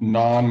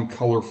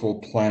non-colorful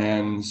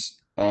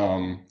plans.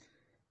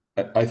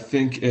 I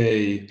think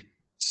a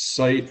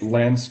site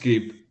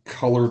landscape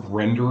colored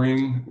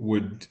rendering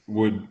would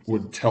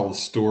tell the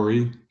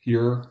story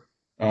here.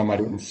 I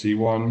didn't see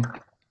one,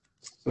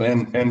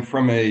 and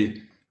from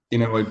a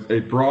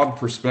broad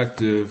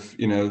perspective,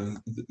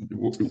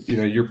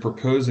 you're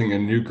proposing a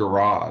new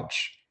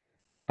garage.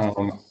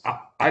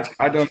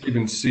 I don't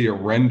even see a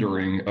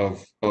rendering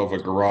of a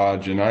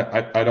garage, and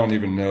I don't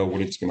even know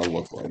what it's going to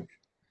look like.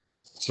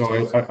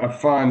 So I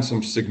find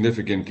some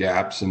significant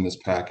gaps in this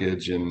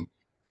package, and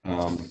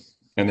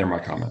they're my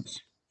comments.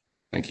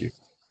 Thank you.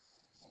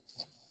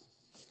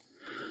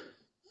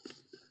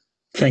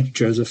 Thank you,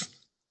 Joseph.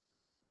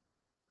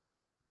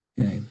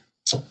 Okay.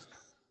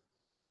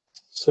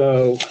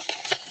 So I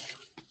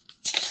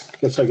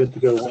guess I get to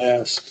go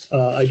last.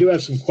 I do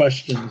have some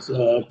questions,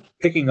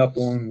 picking up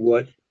on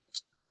what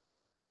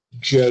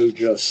Joe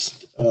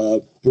just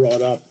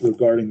brought up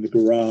regarding the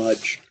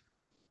garage.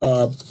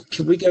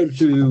 Can we go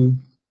to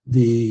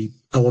the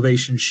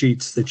elevation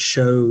sheets that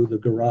show the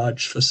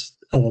garage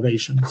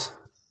elevations?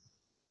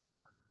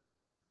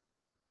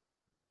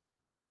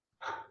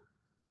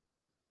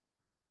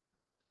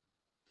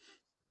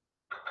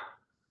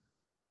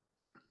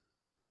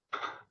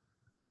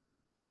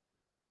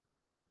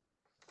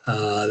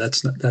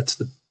 That's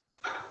the.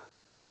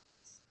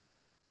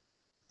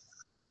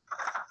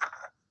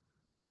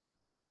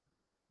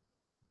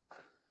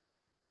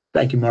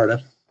 Thank you,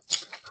 Marta.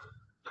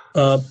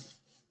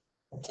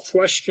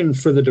 Question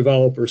for the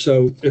developer.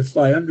 So if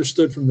I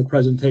understood from the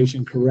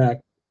presentation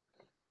correct,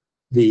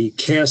 the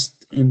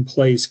cast in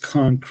place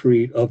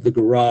concrete of the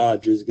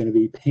garage is going to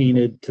be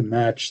painted to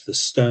match the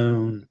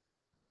stone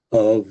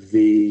of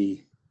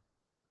the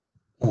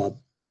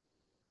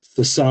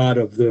facade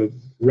of the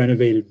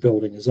renovated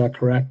building. Is that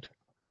correct?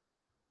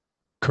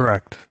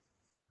 Correct.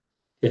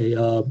 Okay.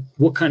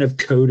 What kind of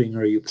coating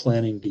are you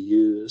planning to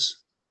use?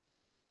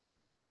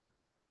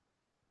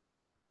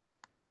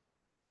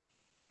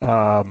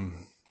 I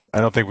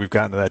don't think we've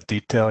gotten to that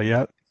detail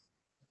yet.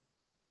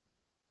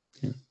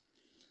 Yeah.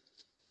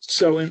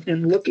 So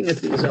in looking at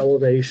these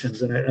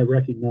elevations, and I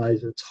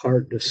recognize it's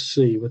hard to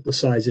see with the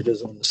size it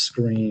is on the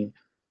screen,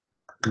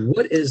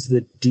 what is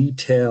the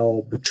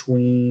detail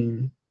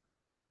between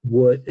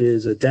what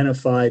is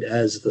identified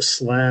as the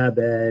slab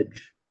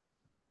edge,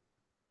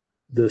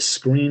 the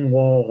screen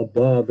wall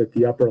above at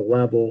the upper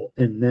level,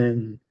 and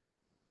then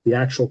the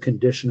actual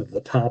condition of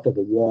the top of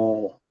the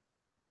wall?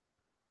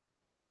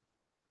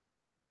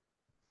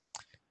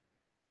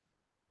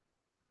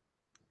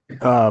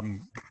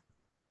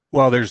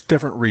 Well, there's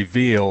different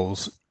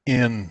reveals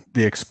in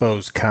the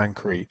exposed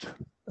concrete,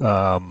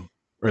 or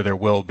there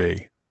will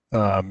be.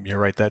 You're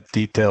right, that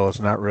detail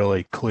is not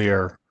really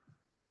clear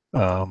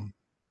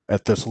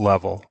at this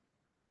level.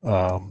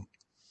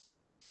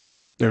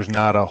 There's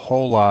not a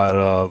whole lot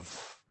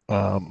of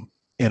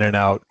in and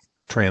out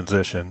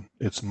transition.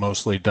 It's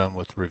mostly done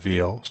with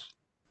reveals,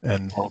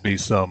 and there'll be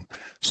some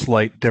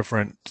slight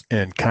difference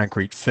in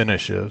concrete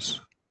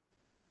finishes.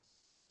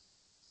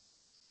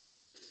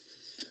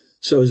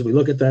 So as we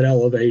look at that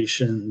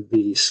elevation,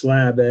 the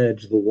slab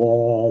edge, the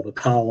wall, the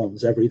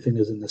columns, everything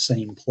is in the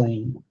same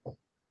plane.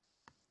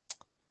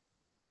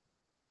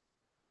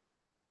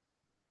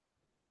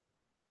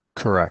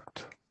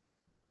 Correct.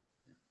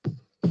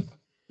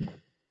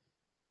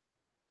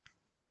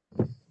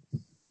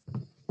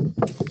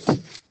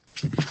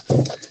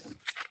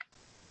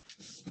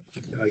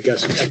 I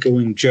guess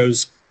echoing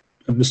Mr.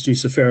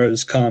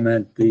 Cifero's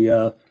comment,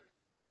 the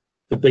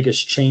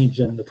biggest change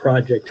in the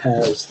project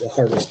has the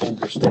hardest to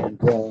understand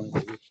drawing,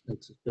 which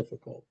makes it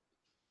difficult.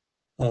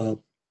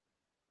 All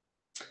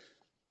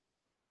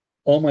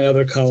my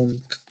other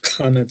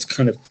comments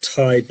kind of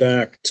tie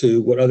back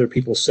to what other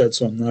people said,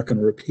 so I'm not going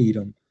to repeat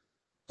them.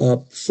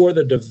 For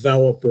the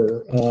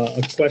developer,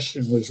 a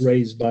question was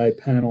raised by a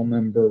panel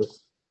member,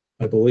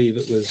 I believe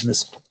it was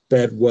Ms.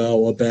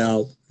 Bedwell,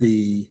 about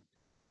the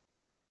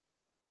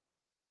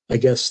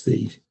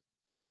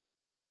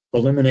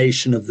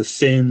elimination of the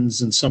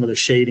fins and some of the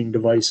shading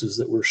devices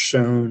that were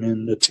shown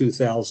in the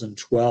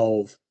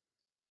 2012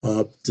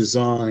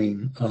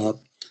 design.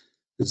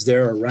 Is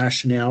there a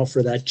rationale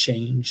for that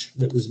change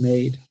that was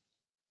made?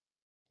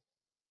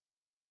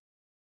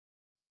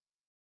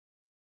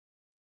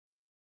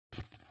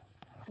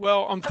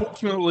 Well,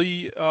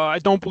 unfortunately, I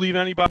don't believe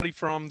anybody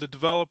from the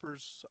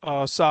developer's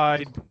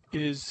side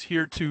is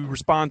here to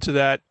respond to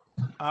that.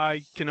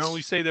 I can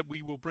only say that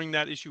we will bring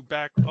that issue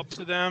back up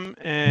to them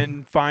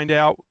and find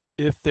out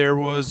if there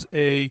was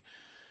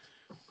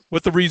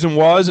what the reason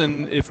was,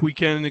 and if we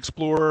can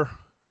explore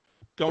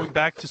going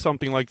back to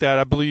something like that.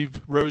 I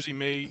believe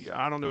Rosie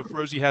I don't know if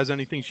Rosie has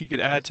anything she could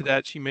add to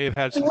that. She may have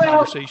had some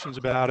conversations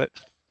about it.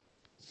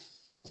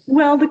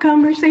 Well, the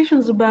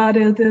conversations about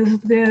it is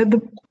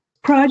the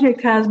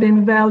project has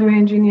been value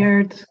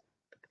engineered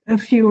a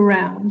few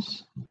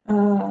rounds.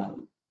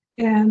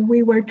 And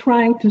we were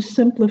trying to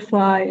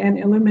simplify and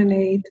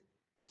eliminate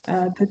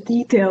the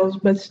details,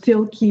 but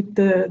still keep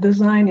the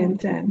design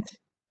intent.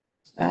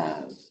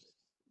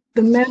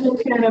 The metal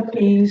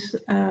canopies,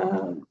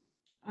 I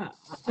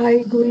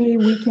agree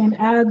we can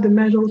add the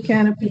metal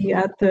canopy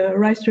at the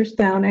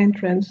Reisterstown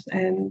entrance,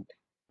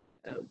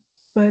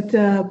 but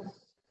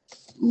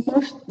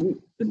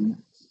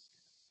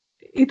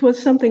it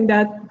was something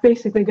that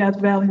basically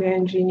got value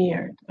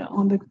engineered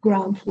on the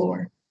ground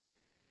floor.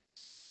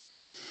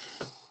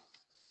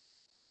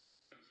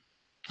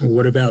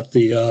 What about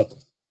the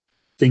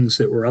things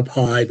that were up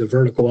high, the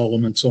vertical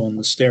elements on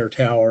the stair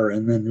tower,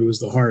 and then there was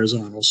the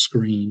horizontal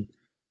screen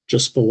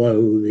just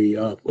below the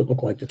what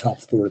looked like the top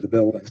floor of the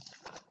building.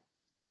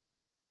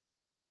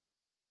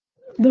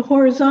 The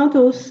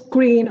horizontal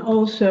screen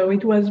also,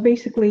 it was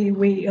basically,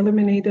 we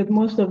eliminated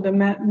most of the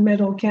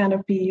metal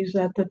canopies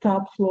at the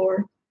top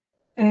floor.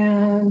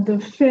 And the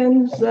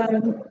fins,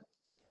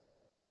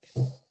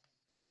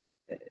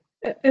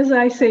 as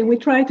I say, we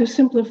try to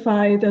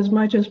simplify it as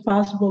much as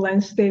possible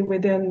and stay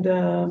within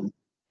the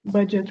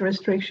budget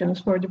restrictions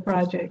for the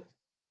project.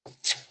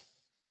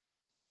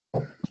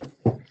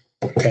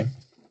 Okay,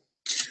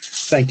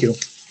 thank you.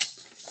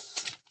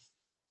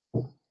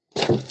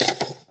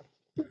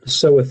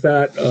 So with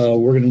that,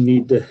 we're going to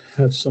need to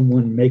have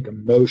someone make a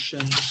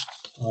motion.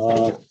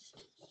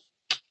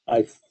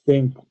 I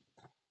think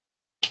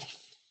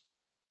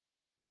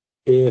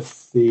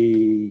if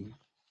the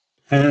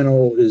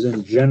panel is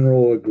in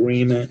general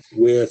agreement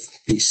with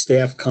the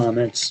staff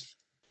comments,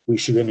 we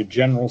should in a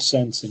general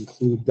sense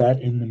include that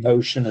in the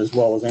motion as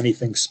well as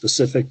anything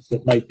specific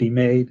that might be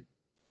made.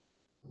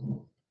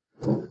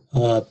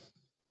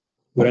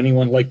 Would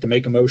anyone like to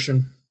make a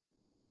motion?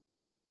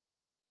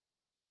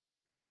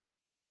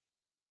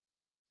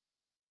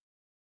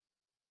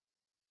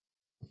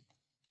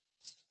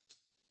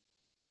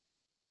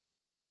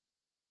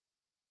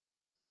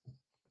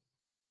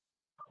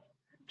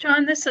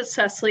 John, this is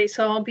Cecily,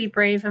 so I'll be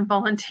brave and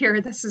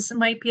volunteer.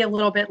 Might be a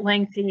little bit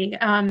lengthy.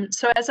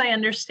 So as I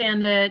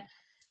understand it,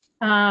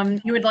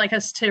 you would like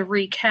us to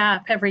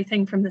recap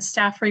everything from the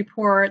staff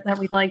report that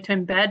we'd like to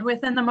embed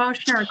within the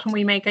motion, or can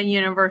we make a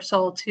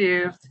universal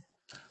to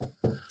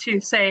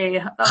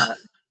say,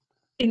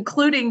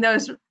 including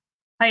those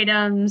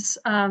items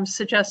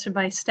suggested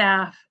by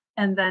staff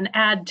and then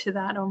add to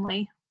that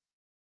only?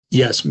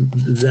 Yes,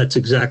 that's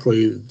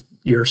exactly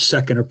your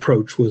second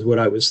approach was what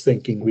I was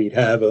thinking. We'd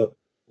have a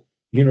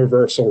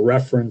universal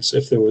reference.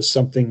 If there was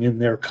something in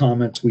their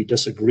comments we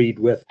disagreed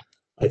with,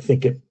 I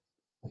think it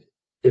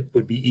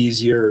would be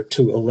easier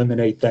to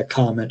eliminate that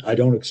comment. I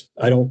don't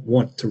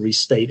want to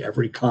restate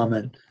every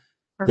comment.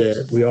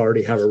 That we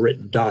already have a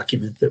written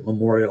document that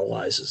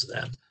memorializes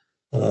them.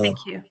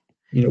 Thank you.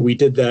 You know, we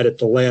did that at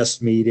the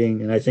last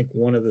meeting, and I think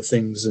one of the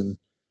things in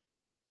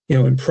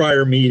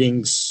prior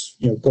meetings,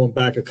 going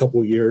back a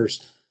couple of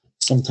years,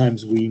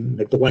 sometimes we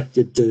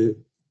neglected to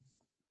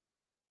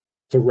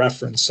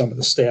reference some of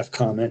the staff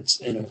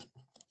comments in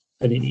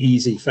an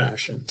easy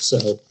fashion.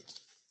 So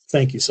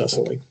thank you,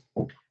 Cecily.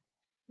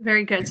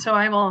 Very good. So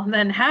I will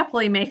then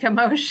happily make a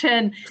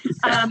motion.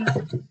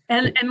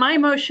 And my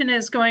motion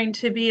is going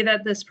to be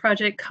that this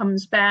project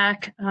comes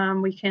back.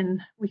 We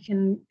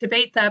can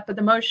debate that, but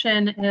the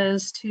motion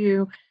is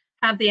to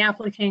have the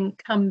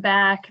applicant come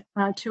back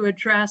to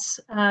address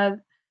the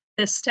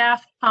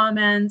staff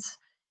comments.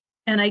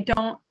 And I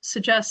don't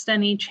suggest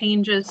any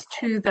changes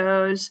to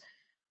those.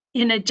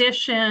 In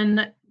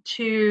addition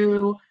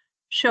to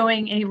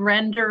showing a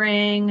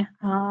rendering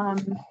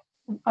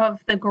of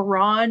the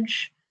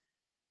garage,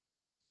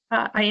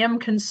 I am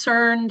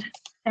concerned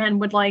and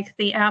would like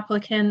the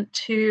applicant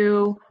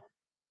to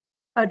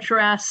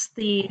address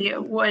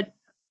what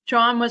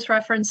John was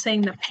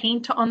referencing, the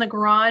paint on the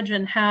garage,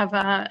 and have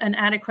an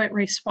adequate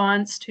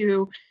response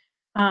to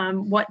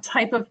what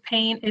type of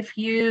paint, if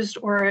used,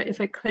 or if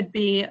it could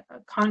be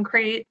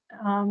concrete,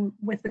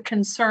 with the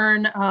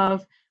concern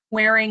of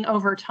wearing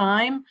over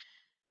time,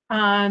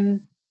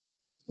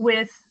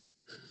 with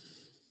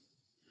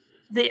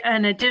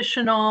an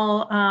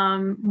additional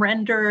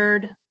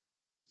rendered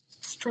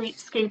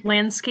streetscape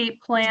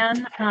landscape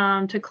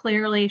plan to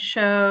clearly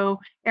show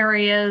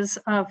areas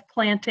of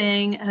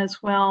planting,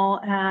 as well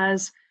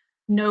as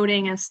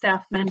noting, as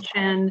staff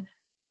mentioned,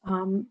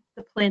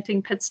 the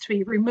planting pits to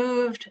be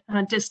removed,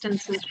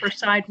 distances for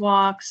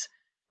sidewalks,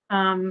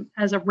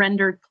 as a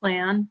rendered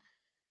plan.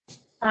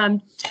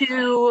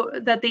 Two,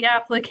 that the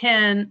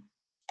applicant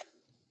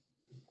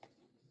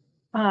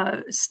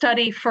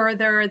study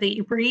further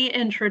the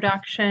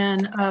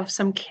reintroduction of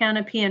some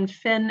canopy and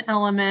fin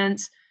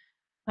elements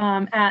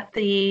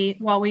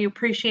while we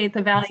appreciate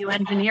the value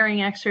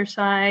engineering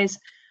exercise,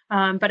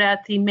 but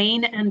at the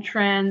main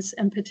entrance,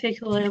 and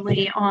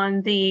particularly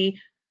on the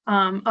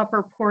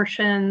upper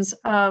portions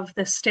of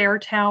the stair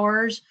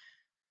towers,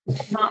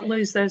 not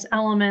lose those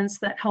elements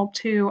that help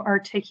to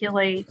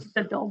articulate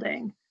the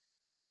building.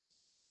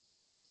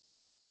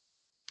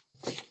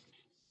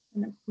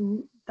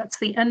 And that's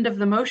the end of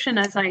the motion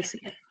as I see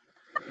it.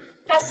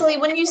 Cecily,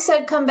 when you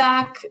said come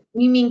back,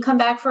 you mean come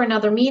back for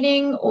another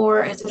meeting,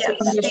 or is this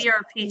yes,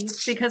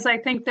 DRP, because I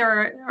think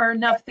there are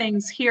enough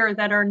things here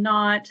that are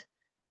not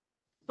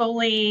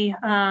fully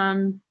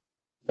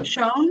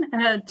shown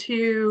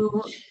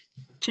to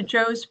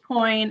Joe's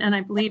point, and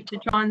I believe to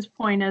John's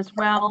point as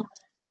well,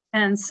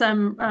 and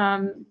some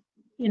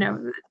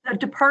a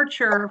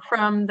departure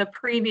from the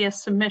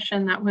previous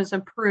submission that was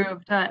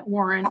approved that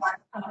warrant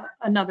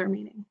another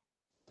meeting.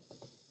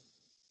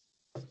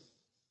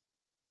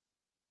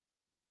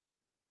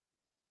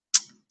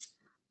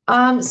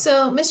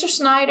 So Mr.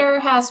 Snyder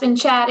has been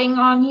chatting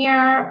on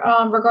here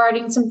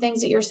regarding some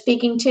things that you're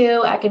speaking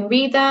to. I can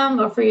read them,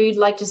 or if you'd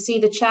like to see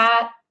the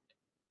chat.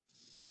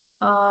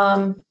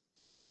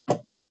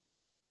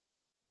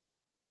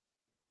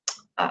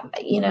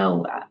 You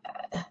know,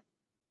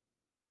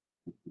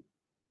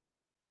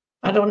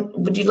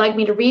 would you like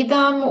me to read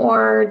them,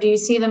 or do you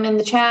see them in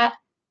the chat?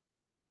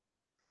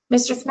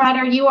 Mr.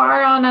 Snyder, you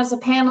are on as a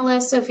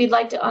panelist, so if you'd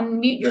like to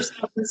unmute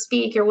yourself and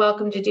speak, you're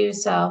welcome to do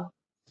so.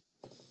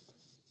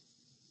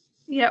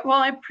 Yeah, well,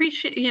 I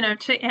appreciate,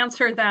 to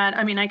answer that,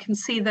 I mean, I can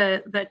see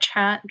the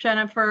chat,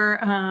 Jennifer,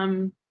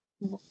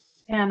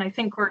 and I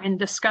think we're in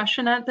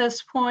discussion at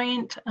this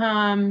point.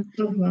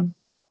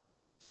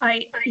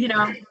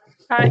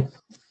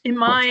 In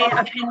my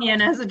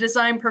opinion, as a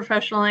design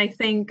professional, I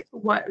think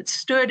what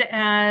stood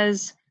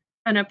as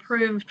an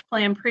approved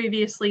plan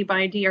previously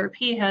by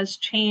DRP has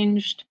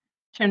changed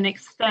to an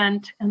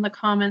extent, and the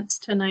comments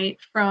tonight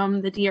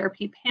from the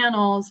DRP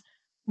panels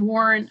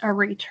warrant a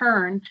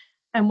return.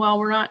 And while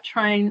we're not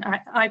trying,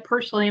 I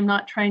personally am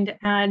not trying to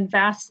add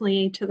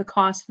vastly to the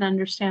cost and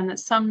understand that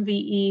some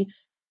VE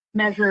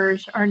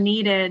measures are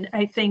needed,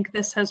 I think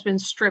this has been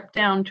stripped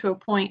down to a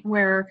point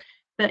where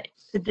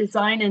the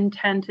design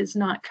intent is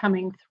not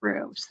coming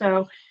through.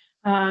 So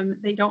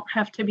they don't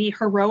have to be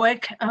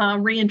heroic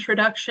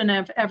reintroduction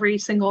of every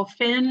single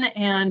fin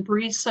and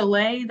brise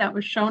soleil that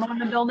was shown on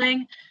the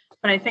building,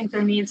 but I think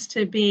there needs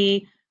to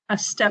be a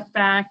step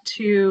back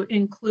to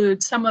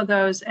include some of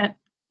those at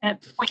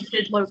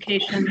pointed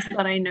locations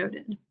that I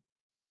noted.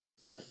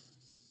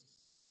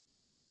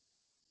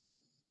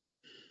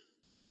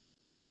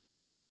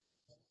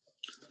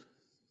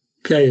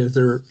 Okay, is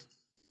there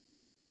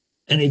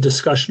any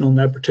discussion on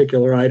that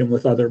particular item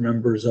with other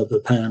members of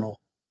the panel?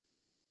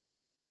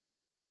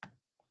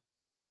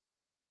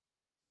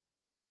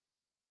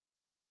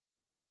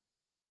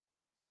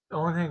 The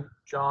only thing,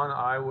 John,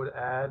 I would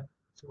add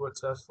to what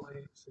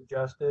Cecily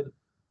suggested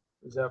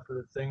is that for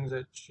the things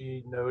that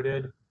she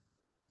noted,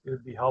 it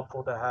would be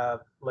helpful to have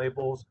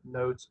labels,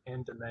 notes,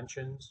 and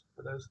dimensions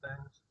for those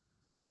things,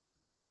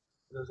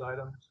 for those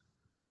items.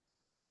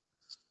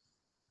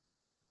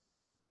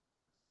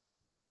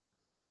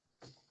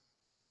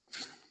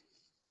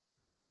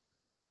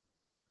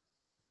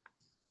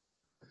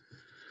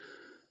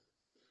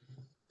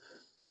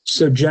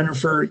 So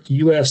Jennifer,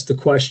 you asked the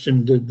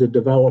question, did the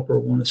developer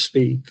want to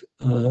speak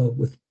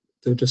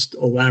to just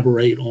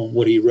elaborate on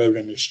what he wrote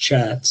in his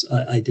chats?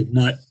 I could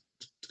not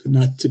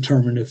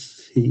determine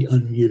if he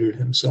unmuted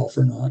himself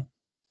or not.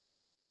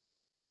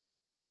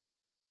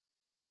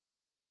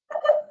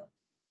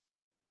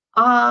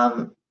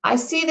 I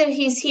see that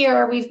he's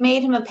here. We've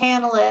made him a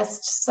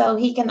panelist, so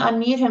he can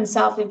unmute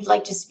himself if you'd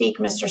like to speak,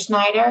 Mr.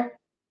 Snyder.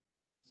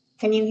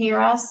 Can you hear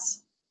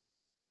us?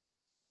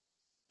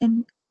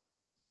 And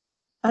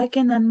I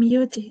can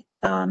unmute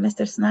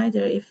Mr.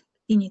 Snyder if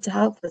he needs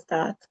help with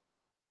that.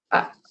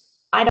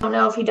 I don't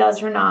know if he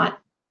does or not.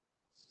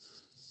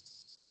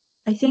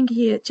 I think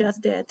he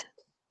just did.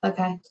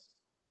 Okay.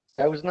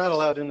 I was not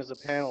allowed in as a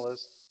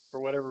panelist. For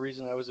whatever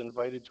reason, I was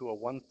invited to a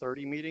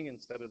 1:30 meeting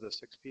instead of the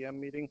 6 p.m.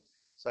 meeting.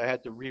 So I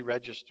had to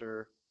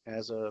re-register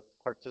as a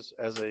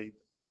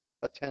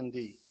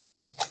attendee.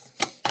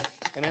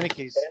 In any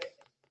case,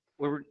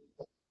 we were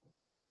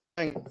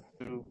trying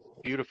to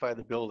beautify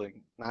the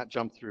building, not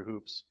jump through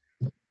hoops.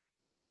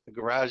 The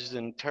garage is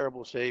in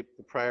terrible shape.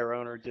 The prior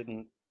owner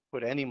didn't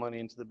put any money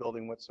into the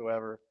building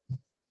whatsoever.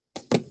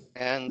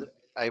 And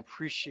I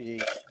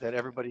appreciate that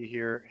everybody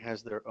here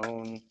has their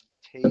own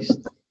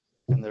taste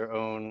and their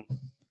own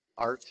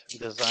art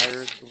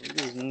desires.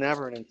 There was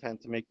never an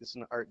intent to make this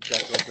an Art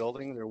Deco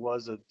building. There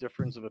was a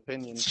difference of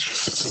opinion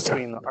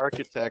between the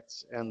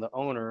architects and the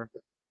owner,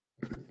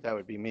 that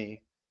would be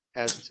me,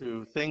 as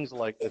to things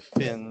like the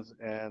fins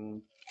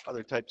and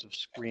other types of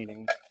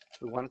screening.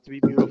 We want it to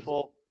be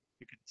beautiful.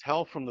 You could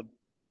tell from the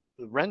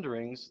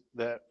renderings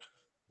that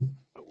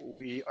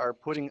we are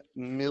putting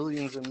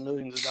millions and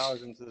millions of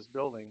dollars into this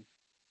building.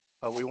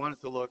 We want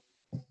it to look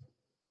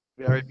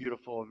very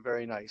beautiful and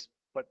very nice.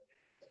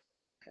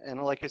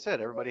 And like I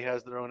said, everybody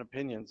has their own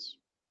opinions.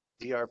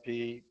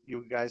 DRP,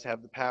 you guys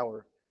have the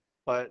power.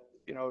 But,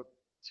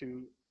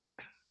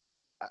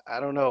 I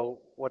don't know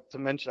what to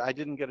mention. I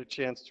didn't get a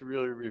chance to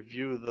really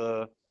review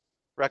the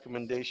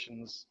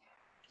recommendations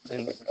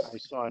I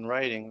saw in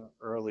writing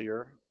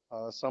earlier.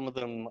 Some of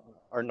them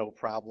are no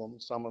problem.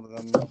 Some of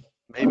them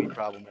may be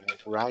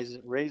problematic.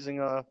 Raising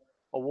a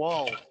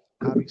wall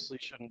obviously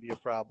shouldn't be a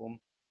problem.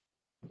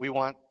 We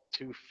want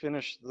to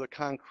finish the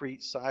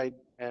concrete side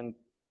and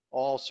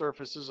all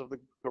surfaces of the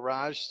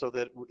garage so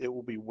that it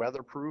will be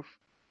weatherproof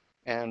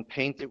and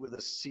paint it with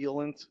a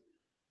sealant.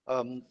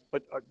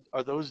 But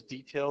are those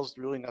details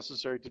really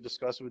necessary to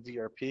discuss with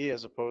DRP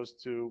as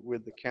opposed to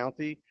with the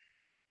county?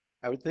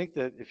 I would think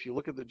that if you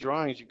look at the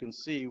drawings, you can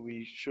see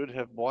we should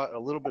have bought a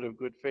little bit of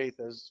good faith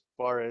as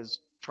far as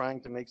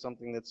trying to make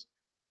something that's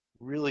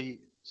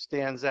really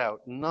stands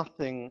out.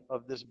 Nothing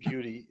of this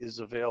beauty is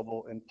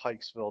available in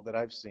Pikesville that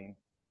I've seen.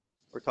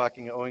 We're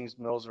talking Owings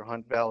Mills or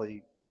Hunt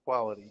Valley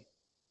quality.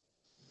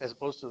 as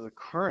opposed to the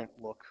current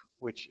look,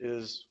 which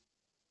is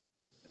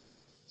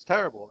it's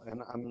terrible.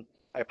 And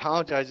I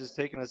apologize. It's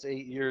taken us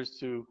 8 years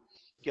to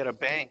get a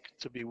bank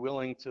to be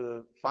willing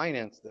to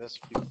finance this.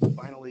 We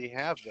finally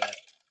have that.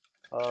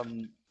 But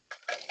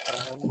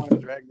I don't want to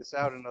drag this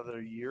out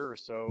another year or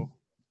so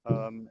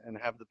and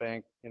have the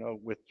bank,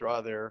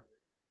 withdraw their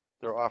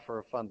offer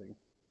of funding.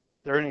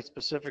 If there are any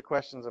specific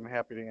questions, I'm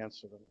happy to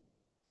answer them.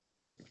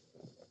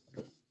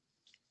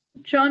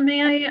 John,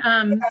 may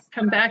I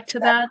come back to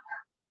that?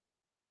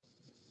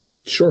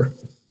 Sure.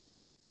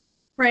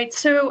 Right.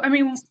 So, I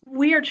mean,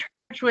 we are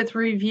charged with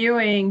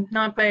reviewing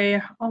not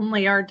by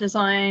only our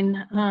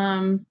design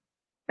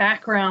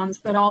backgrounds,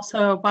 but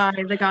also by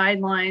the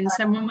guidelines.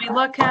 And when we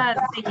look at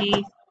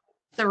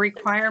the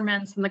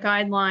requirements and the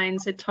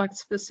guidelines, it talks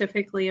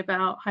specifically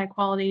about high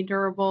quality,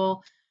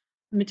 durable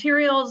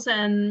materials,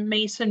 and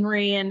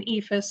masonry and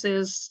EIFS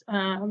is,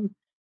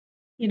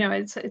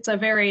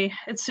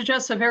 it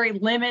suggests a very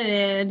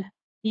limited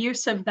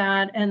use of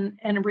that,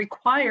 and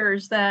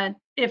requires that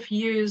if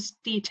used,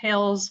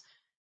 details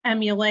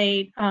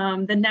emulate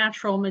the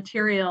natural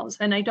materials.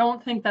 And I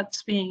don't think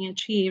that's being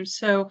achieved.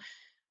 So,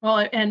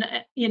 well, and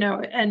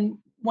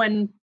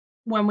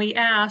when we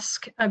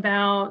ask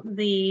about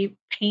the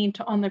paint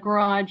on the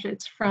garage,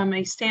 it's from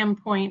a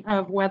standpoint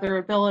of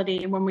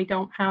weatherability. When we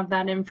don't have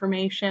that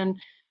information,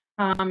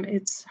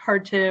 it's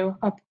hard to,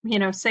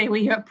 say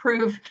we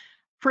approve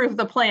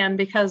the plan,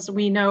 because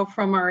we know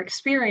from our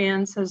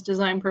experience as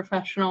design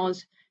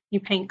professionals, you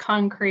paint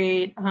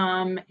concrete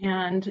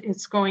and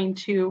it's going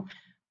to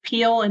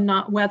peel and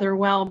not weather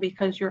well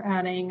because you're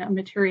adding a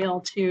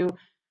material to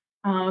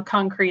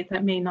concrete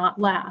that may not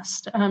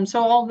last.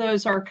 So all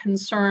those are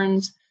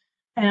concerns,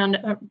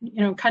 and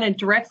kind of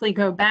directly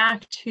go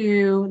back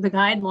to the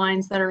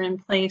guidelines that are in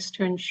place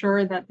to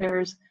ensure that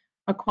there's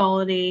a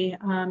quality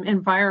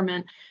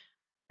environment.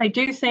 I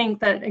do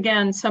think that,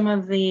 again, some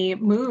of the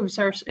moves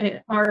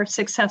are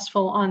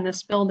successful on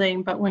this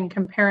building, but when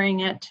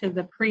comparing it to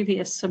the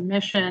previous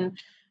submission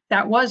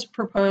that was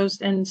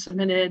proposed and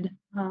submitted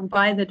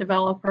by the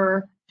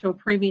developer to a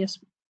previous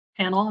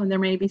panel, and there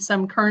may be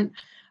some current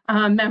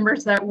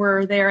members that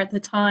were there at the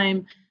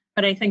time,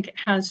 but I think it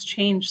has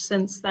changed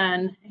since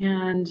then,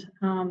 and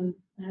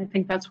I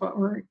think that's what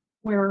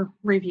we're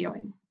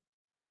reviewing.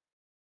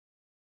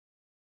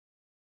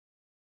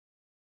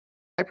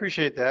 I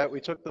appreciate that.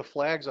 We took the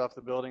flags off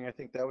the building. I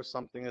think that was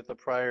something that the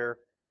prior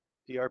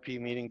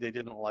DRP meeting they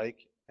didn't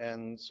like,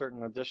 and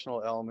certain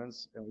additional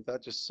elements. And we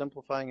thought just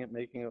simplifying it,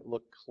 making it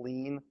look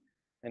clean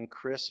and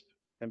crisp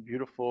and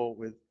beautiful.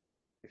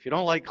 If you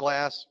don't like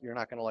glass, you're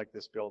not going to like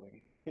this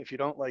building. If you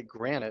don't like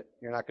granite,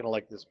 you're not going to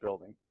like this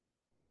building.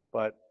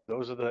 But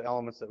those are the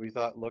elements that we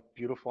thought looked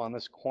beautiful on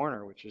this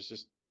corner, which is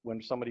just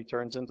when somebody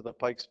turns into the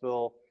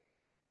Pikesville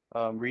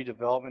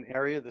redevelopment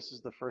area, this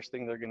is the first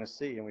thing they're going to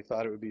see, and we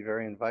thought it would be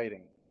very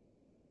inviting.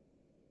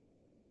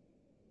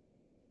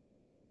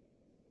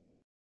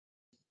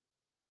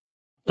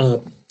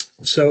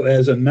 So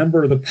as a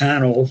member of the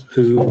panel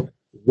who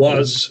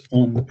was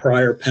on the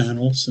prior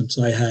panel, since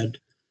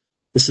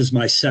this is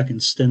my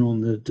second stint on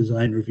the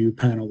design review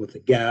panel with the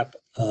GAP,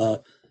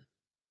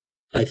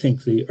 I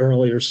think the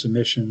earlier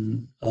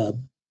submission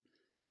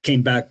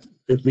came back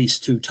at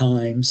least 2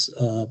 times.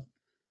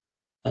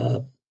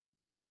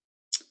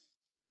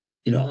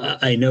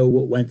 I know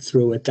what went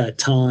through at that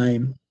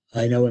time.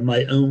 I know in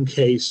my own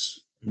case,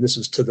 and this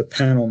is to the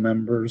panel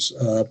members,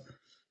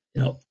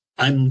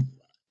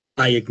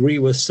 I agree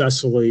with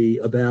Cecily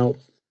about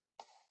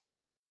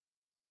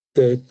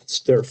there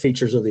are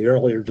features of the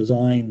earlier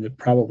design that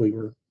probably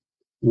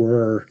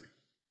were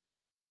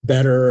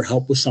better,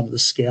 help with some of the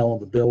scale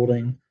of the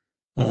building.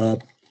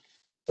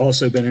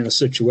 Also been in a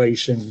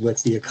situation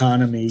with the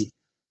economy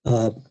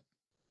and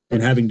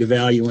having to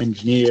value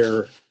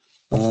engineer,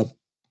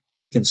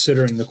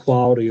 considering the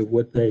quality of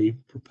what they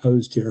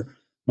proposed here.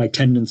 My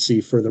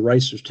tendency for the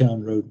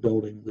Reisterstown Road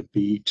building would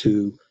be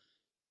to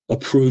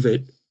approve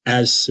it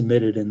as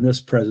submitted in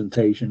this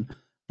presentation.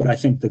 But I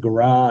think the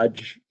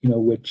garage,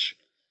 which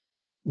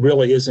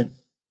really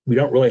we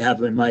don't really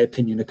have, in my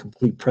opinion, a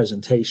complete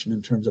presentation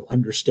in terms of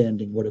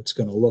understanding what it's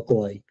going to look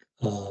like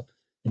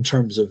in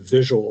terms of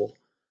visual,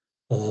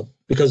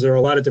 because there are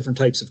a lot of different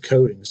types of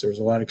coatings. There's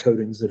a lot of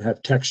coatings that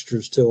have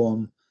textures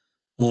to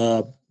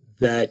them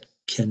that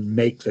can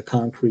make the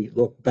concrete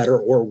look better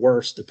or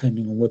worse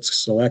depending on what's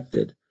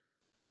selected.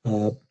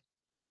 And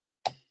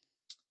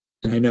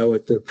I know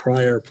at the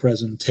prior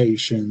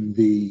presentation,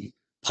 the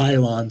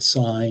pylon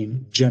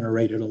sign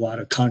generated a lot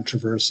of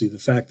controversy. The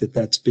fact that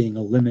that's being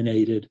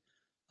eliminated,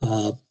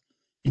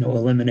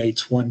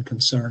 eliminates one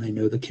concern I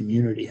know the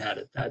community had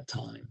at that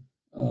time.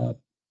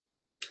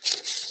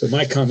 So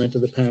my comment to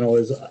the panel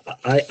is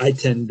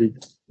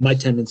my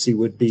tendency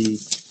would be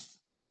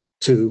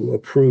to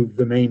approve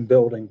the main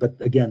building, but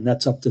again,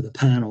 that's up to the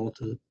panel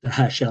to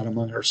hash out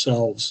among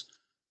ourselves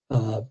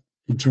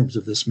in terms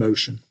of this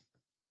motion.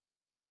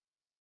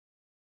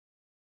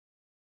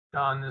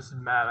 Don, this is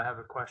Matt. I have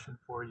a question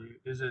for you.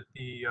 Is it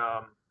the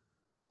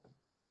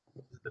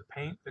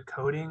paint, the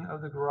coating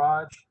of the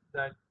garage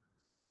that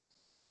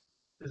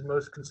is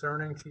most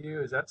concerning to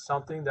you? Is that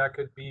something that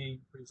could be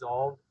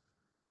resolved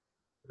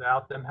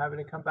without them having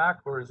to come back,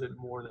 or is it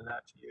more than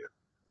that to you?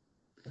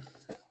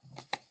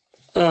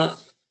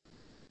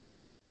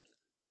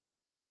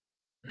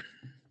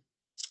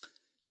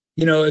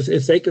 You know,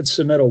 if they could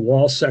submit a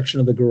wall section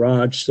of the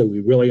garage so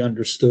we really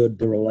understood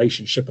the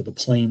relationship of the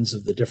planes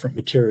of the different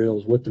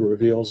materials, what the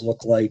reveals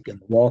look like, and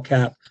the wall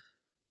cap,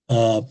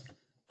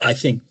 I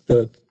think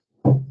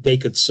they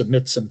could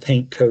submit some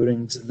paint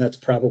coatings, and that's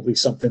probably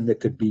something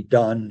that could be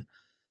done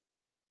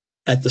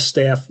at the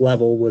staff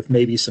level with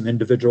maybe some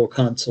individual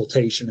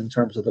consultation in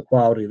terms of the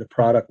quality of the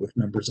product with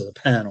members of the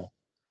panel.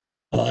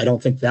 I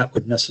don't think that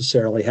would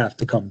necessarily have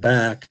to come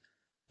back.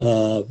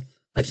 I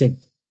think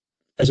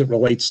as it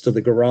relates to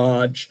the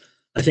garage,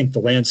 I think the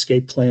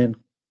landscape plan,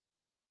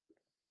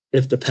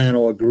 if the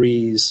panel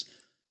agrees,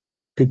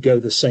 could go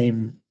the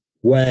same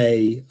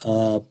way.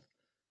 But,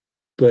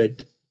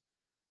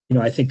 you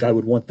know, I think I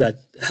would want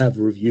that to have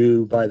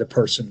review by the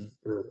person,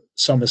 or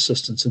some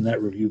assistance in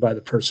that review by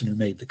the person who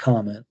made the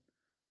comment.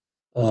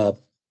 But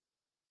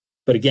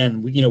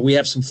again, you know, we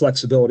have some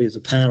flexibility as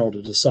a panel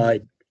to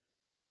decide,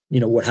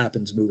 you know, what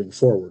happens moving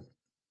forward.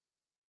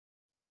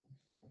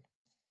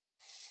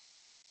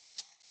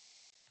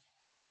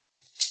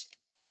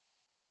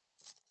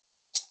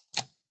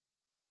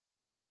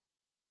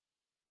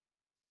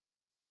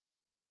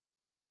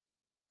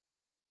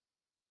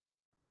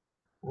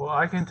 Well,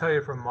 I can tell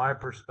you from my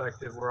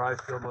perspective where I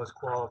feel most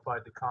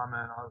qualified to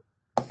comment on,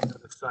 you know,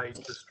 the site,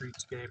 the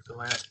streetscape, the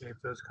landscape,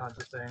 those kinds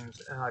of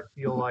things. And I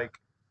feel like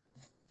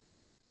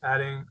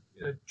adding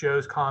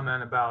Joe's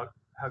comment about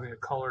having a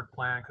colored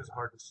plan because it's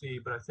hard to see,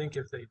 but I think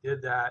if they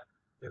did that,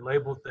 they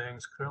labeled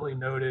things, clearly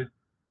noted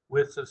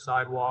widths of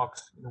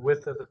sidewalks,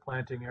 width of the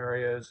planting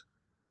areas,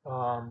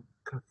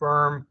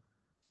 confirm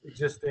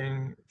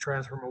existing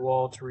transformer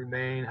wall to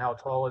remain, how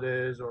tall it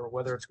is, or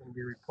whether it's going to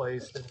be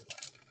replaced. And,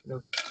 you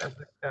know,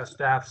 as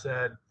staff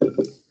said,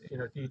 you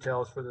know,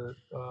 details for the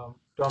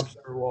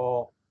dumpster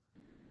wall.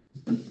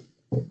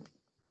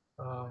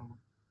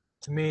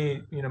 To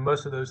me, you know,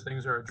 most of those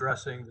things are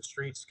addressing the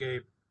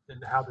streetscape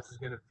and how this is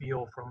going to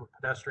feel from a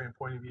pedestrian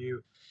point of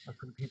view and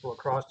from people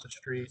across the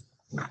street.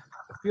 I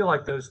feel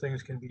like those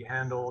things can be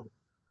handled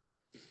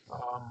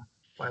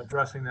by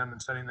addressing them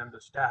and sending them to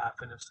staff.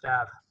 And if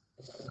staff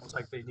feels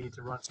like they need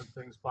to run some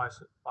things by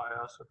us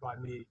or by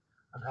me,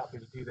 I'm happy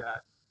to do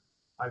that.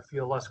 I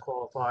feel less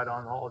qualified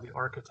on all the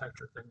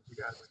architecture things you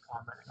guys are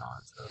commenting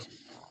on. So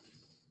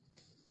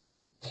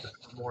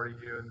more to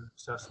you and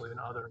Cecily and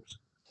others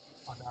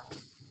on that one.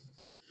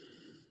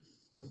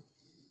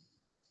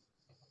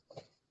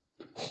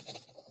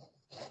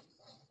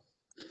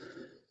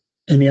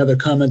 Any other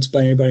comments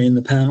by anybody in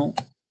the panel?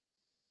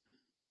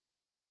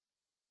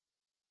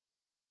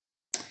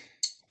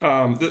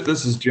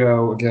 This is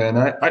Joe again.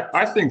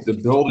 I think the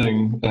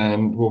building,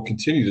 and we'll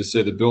continue to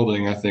say the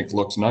building, I think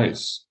looks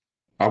nice.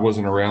 I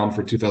wasn't around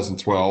for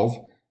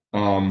 2012.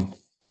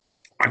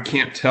 I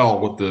can't tell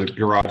what the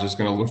garage is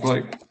going to look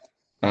like.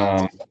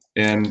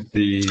 And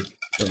the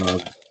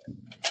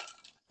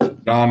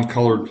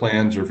non-colored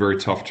plans are very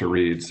tough to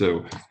read.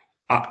 So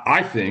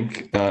I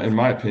think, in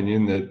my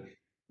opinion, that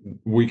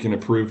we can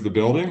approve the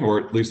building, or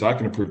at least I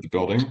can approve the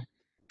building,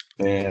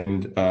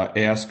 and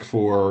ask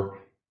for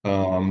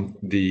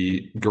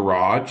the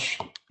garage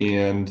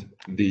and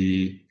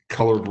the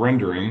colored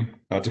rendering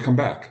to come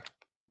back.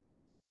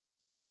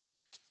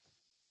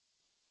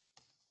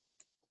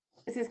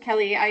 This is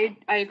Kelly. I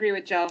agree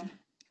with Joe.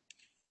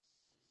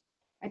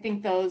 I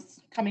think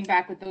those coming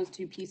back with those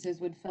two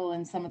pieces would fill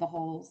in some of the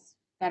holes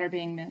that are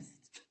being missed.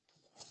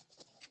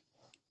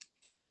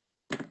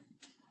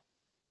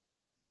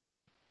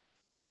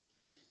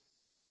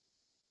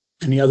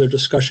 Any other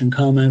discussion,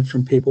 comment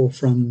from people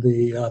from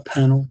the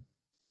panel?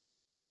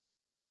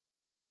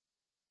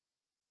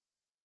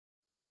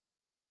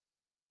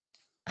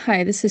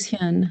 Hi, this is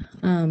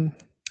Hyun.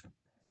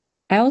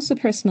 I also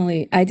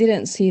personally, I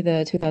didn't see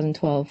the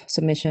 2012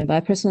 submission, but I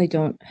personally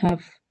don't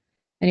have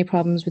any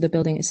problems with the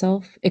building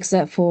itself,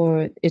 except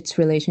for its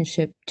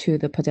relationship to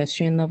the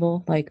pedestrian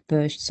level, like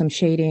some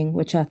shading,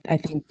 which I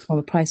think from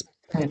a price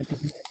point of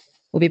view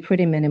will be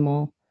pretty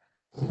minimal.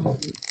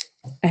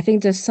 I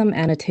think there's some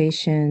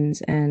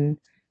annotations and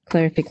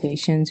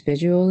clarifications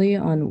visually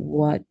on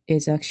what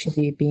is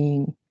actually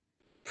being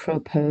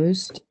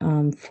proposed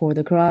for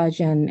the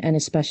garage and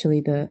especially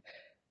the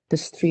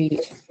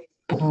street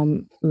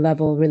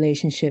level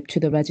relationship to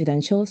the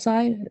residential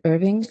side,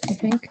 Irving, I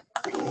think.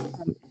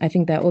 I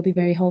think that will be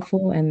very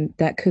helpful, and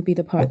that could be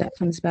the part that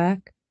comes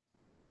back.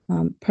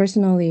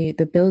 Personally,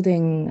 the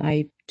building,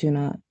 I do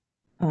not,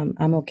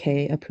 I'm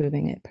okay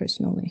approving it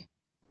personally.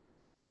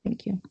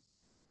 Thank you.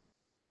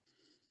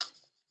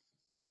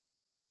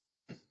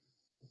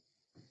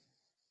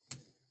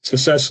 So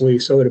Cecily,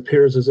 so it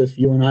appears as if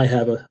you and I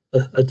have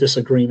a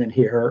disagreement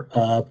here.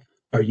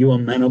 Are you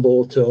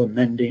amenable to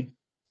amending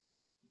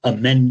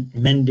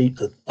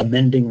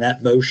that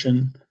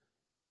motion?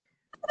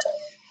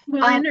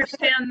 Well, I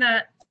understand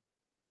that.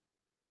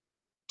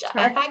 If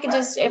I could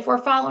just, if we're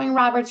following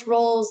Robert's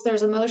rules,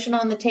 there's a motion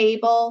on the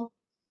table.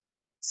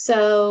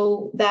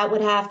 So that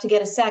would have to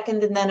get a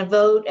second and then a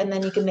vote, and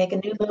then you can make a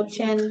new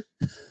motion.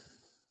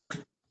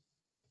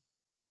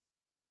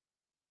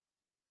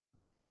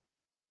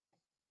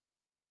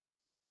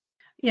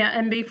 Yeah,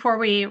 and before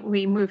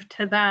we move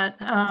to that,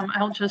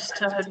 I'll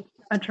just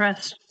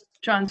address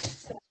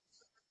John's.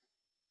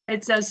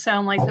 It does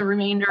sound like the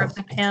remainder of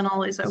the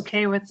panel is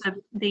okay with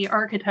the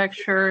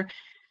architecture.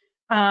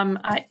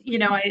 I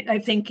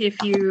think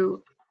if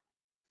you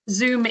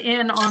zoom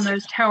in on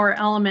those tower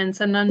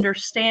elements and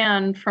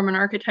understand from an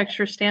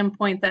architecture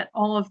standpoint that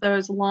all of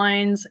those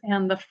lines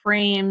and the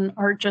frame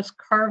are just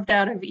carved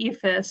out of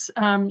EFIS,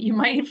 you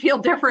might feel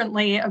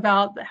differently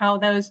about how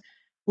those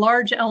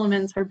large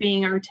elements are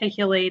being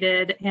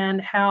articulated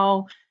and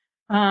how,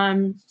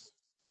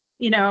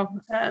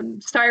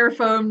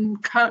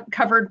 styrofoam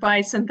covered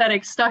by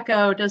synthetic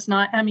stucco does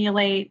not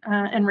emulate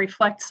and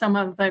reflect some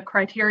of the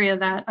criteria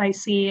that I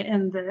see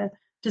in the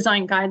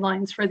design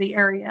guidelines for the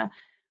area.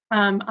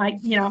 I'm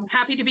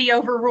happy to be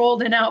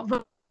overruled and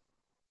outvoted.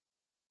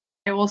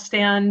 I will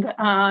stand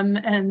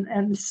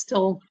and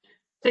still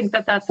think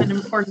that that's an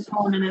important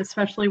element,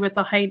 especially with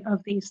the height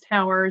of these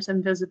towers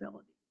and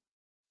visibility.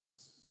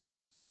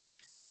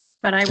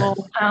 But I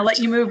will let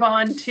you move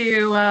on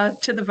to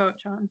the vote,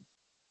 John.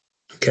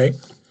 Okay.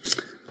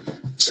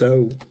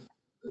 So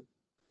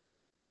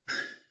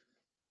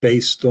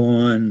based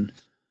on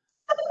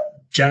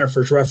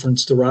Jennifer's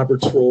reference to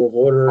Robert's Rule of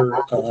Order,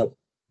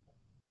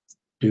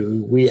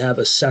 do we have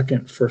a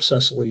second for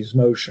Cecily's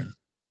motion?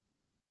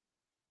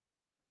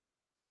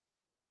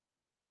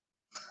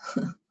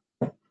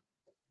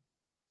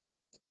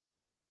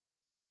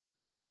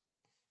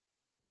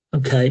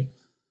 Okay.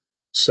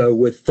 So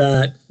with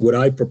that, what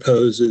I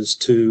propose is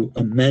to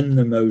amend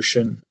the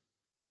motion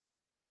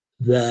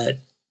that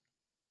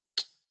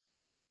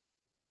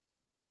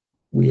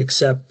we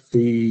accept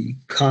the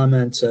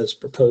comments as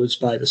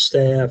proposed by the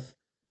staff,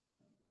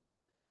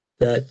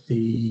 that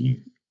the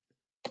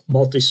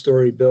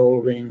multi-story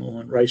building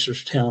on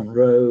Reisterstown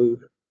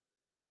Road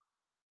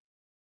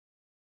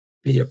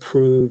be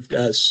approved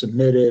as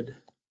submitted,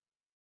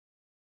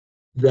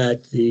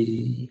 that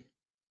the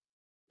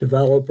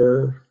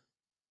developer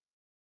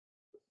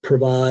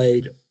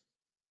provide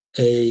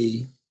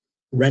a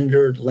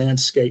rendered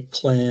landscape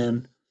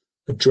plan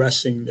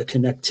addressing the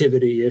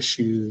connectivity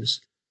issues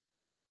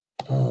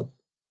on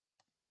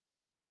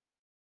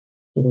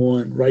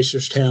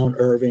Reisterstown,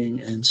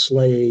 Irving, and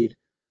Slade,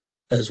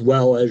 as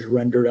well as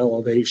rendered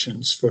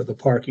elevations for the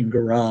parking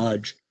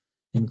garage,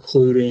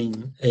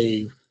 including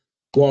a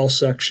wall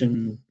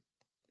section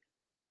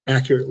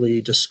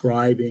accurately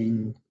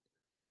describing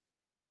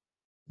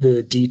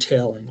the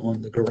detailing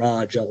on the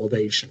garage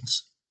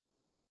elevations.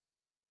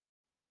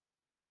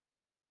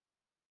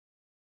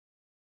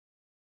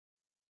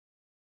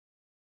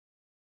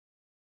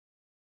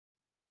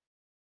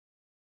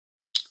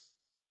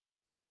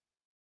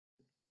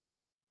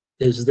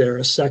 Is there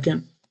a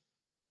second?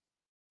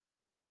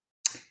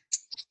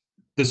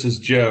 This is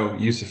Joe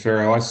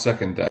Usafero. I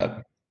second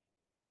that.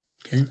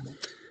 Okay.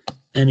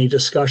 Any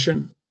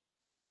discussion?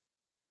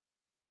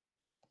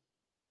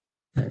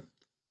 Okay,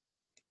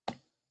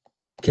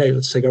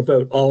 let's take our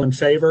vote. All in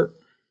favor?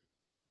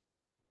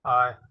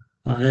 Aye.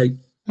 Aye.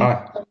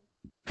 Aye.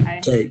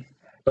 Okay.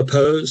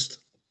 Opposed?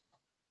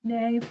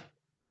 Nay.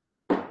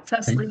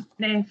 Cecily,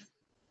 nay.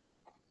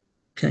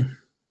 Okay.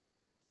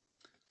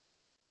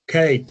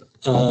 Okay.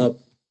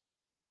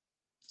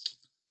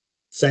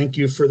 Thank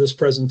you for this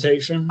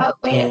presentation. Oh,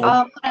 wait,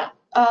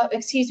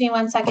 excuse me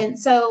 1 second.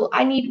 So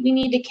we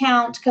need to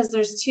count because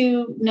there's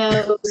 2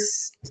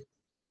 no's.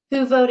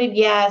 Who voted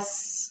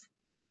yes?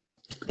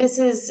 This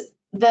is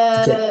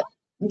the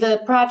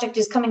project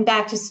is coming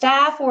back to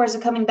staff, or is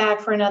it coming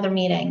back for another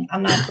meeting?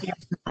 I'm not clear.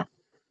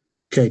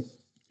 Okay.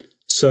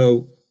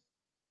 So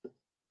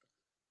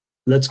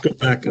let's go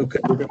back. Okay.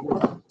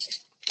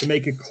 To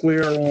make it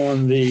clear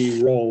on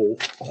the roll,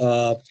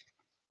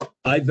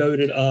 I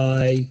voted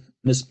aye.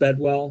 Ms.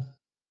 Bedwell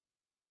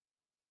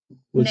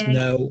was Nay.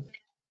 no.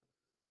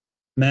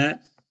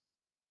 Matt?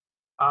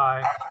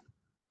 Aye.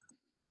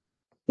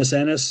 Ms.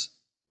 Ennis?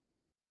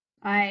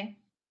 Aye.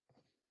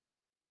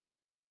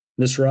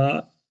 Ms.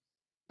 Ra?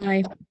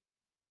 Aye.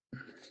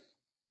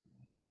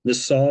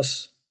 Ms.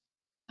 Sauce?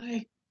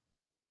 Aye.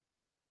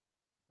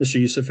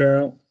 Mr.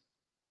 Usafero?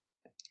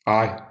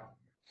 Aye.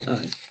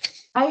 Aye.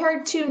 I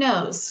heard 2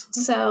 no's.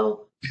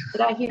 So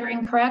did I hear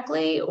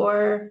incorrectly,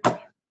 or?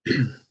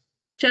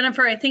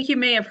 Jennifer, I think you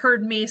may have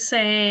heard me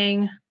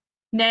saying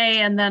nay,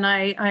 and then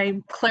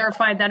I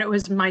clarified that it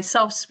was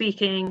myself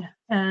speaking.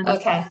 And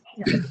Okay.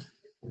 Yeah.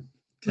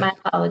 My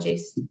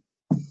apologies.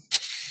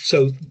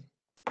 So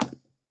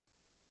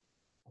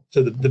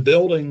the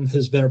building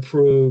has been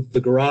approved.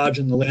 The garage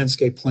and the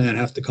landscape plan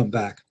have to come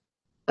back.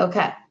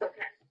 Okay.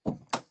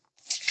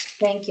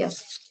 Thank you.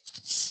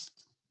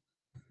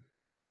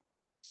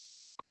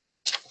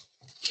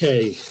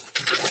 Okay.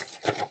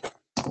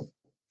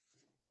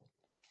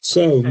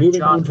 So And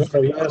moving John, on to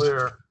our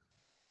last.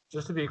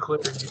 just to be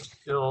clear, you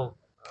still,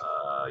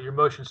 your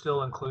motion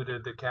still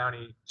included the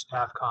county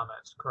staff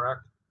comments, correct?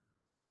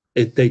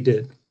 They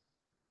did.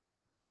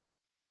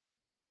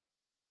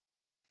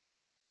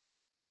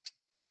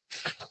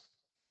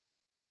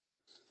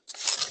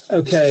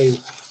 Okay,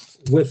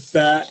 with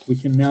that, we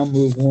can now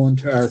move on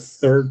to our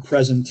third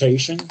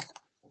presentation,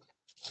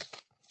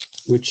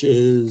 which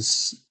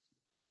is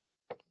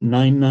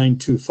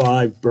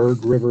 9925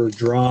 Bird River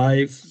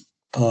Drive.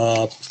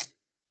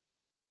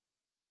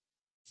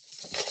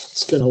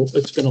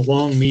 It's been a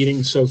long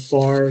meeting so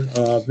far.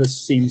 This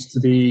seems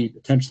to be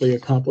potentially a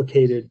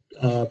complicated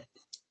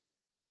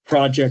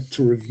project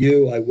to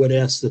review. I would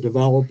ask the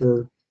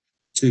developer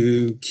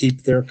to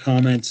keep their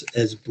comments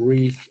as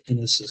brief and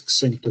as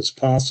succinct as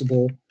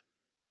possible.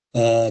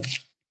 I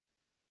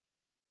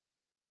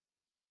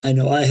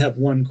know I have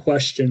one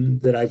question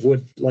that I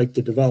would like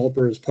the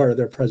developer as part of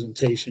their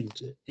presentation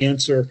to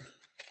answer,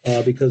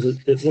 because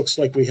it looks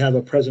like we have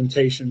a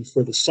presentation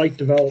for the site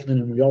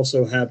development and we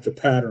also have the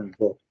pattern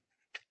book.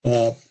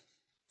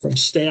 From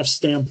staff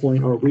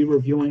standpoint, are we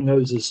reviewing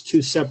those as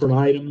two separate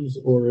items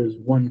or as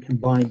one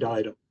combined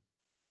item?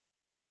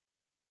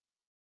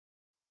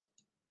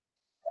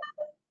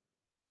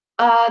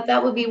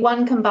 That would be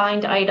one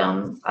combined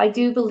item. I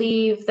do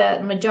believe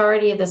that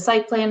majority of the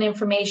site plan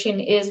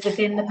information is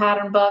within the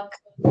pattern book.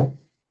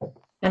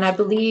 And I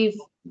believe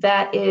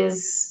that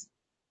is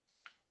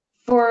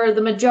for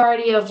the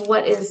majority of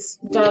what is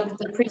Doug,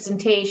 the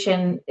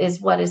presentation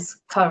is what is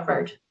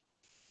covered.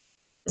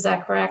 Is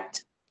that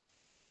correct?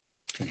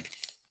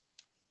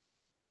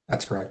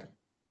 That's correct.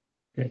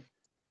 Okay.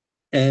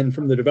 And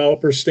from the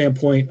developer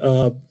standpoint,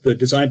 the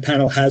design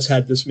panel has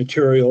had this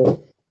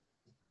material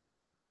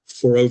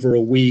for over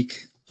a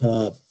week.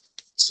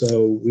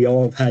 So we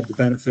all have had the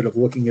benefit of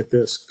looking at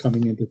this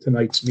coming into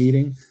tonight's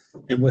meeting.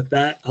 And with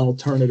that, I'll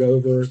turn it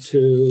over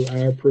to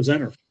our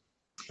presenter.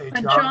 Hey,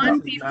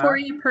 John, before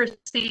you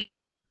proceed,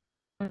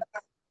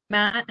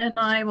 Matt and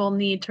I will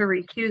need to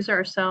recuse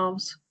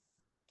ourselves.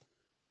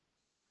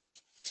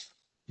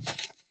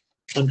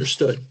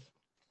 Understood.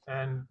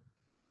 And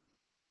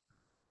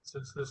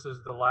since this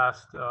is the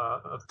last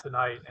of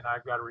tonight and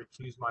I've got to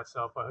recuse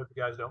myself, I hope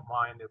you guys don't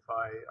mind if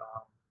I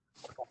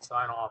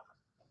sign off.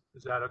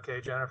 Is that okay,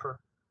 Jennifer?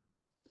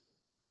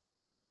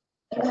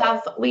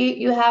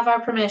 You have our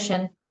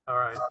permission. All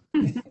right.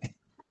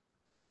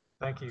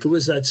 Thank you. Who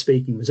was that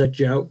speaking? Was that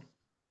Joe?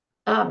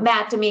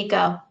 Matt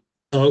D'Amico.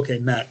 Oh, okay,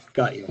 Matt,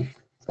 got you.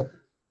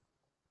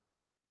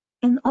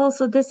 And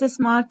also, this is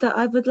Marta.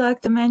 I would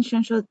like to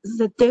mention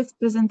that this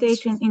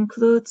presentation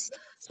includes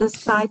the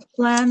site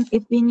plan.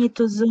 If we need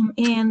to zoom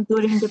in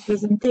during the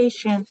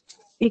presentation,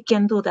 we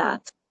can do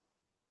that.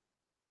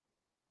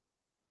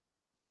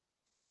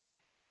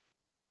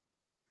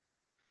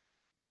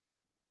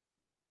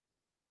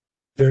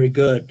 Very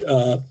good.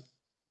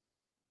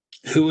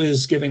 Who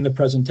is giving the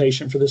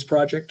presentation for this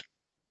project?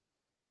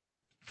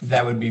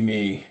 That would be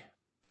me,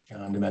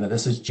 John DeMena.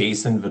 This is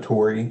Jason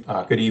Vittori.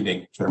 Good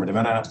evening, Chairman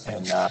DeMena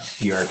and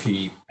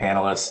DRP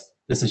panelists.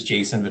 This is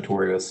Jason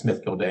Vittori with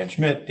Smith, Gilday &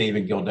 Schmidt.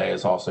 David Gilday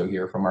is also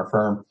here from our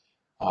firm.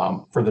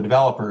 For the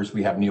developers,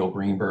 we have Neil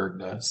Greenberg,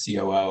 the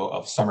COO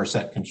of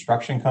Somerset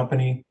Construction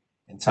Company,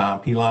 and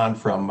Tom Pilon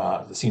from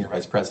the Senior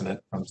Vice President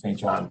from St.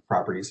 John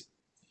Properties.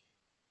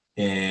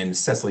 And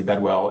Cecily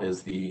Bedwell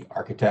is the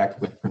architect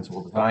with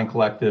Principal Design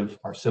Collective.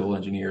 Our civil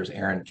engineers,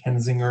 Aaron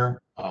Kensinger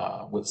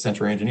with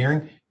Century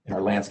Engineering, and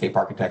our landscape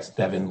architects,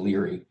 Devin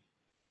Leary,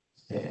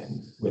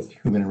 and with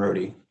Human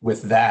Rohde.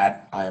 With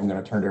that, I am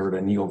going to turn it over to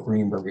Neil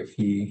Greenberg if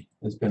he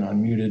has been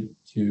unmuted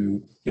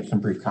to give some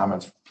brief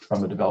comments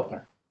from the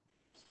developer.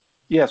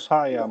 Yes,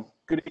 hi.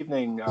 Good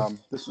evening.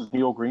 This is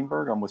Neil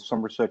Greenberg. I'm with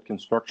Somerset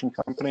Construction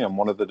Company. I'm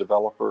one of the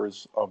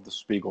developers of the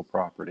Spiegel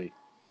property.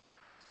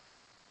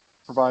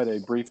 Provide a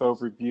brief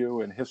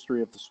overview and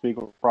history of the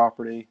Spiegel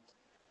property.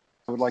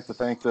 I would like to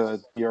thank the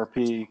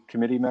DRP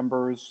committee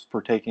members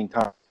for taking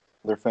time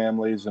with their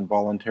families and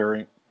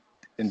volunteering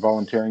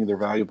their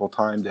valuable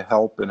time to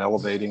help in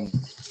elevating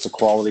the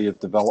quality of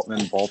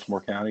development in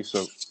Baltimore County.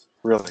 So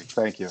really,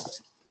 thank you.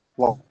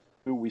 Well,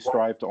 we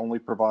strive to only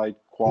provide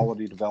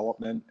quality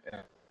development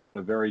and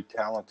a very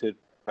talented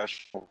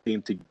professional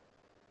team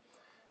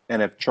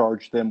and have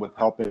charged them with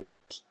helping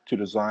to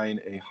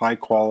design a high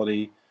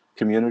quality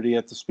community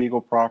at the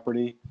Spiegel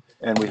property,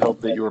 and we hope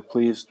that you are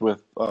pleased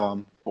with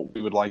what we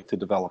would like to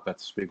develop at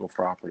the Spiegel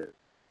property.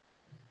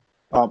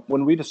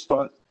 When we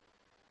start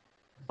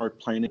our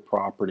planning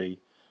property,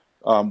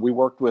 we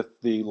worked with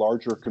the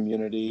larger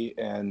community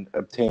and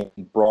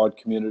obtained broad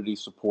community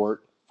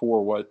support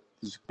for what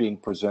is being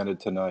presented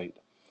tonight.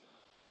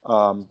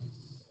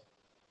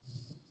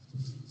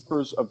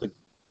 Members of the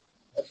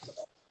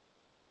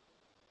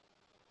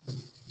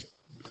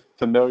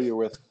familiar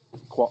with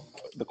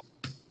the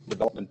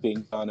development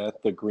being done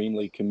at the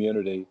Greenlee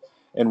community,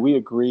 and we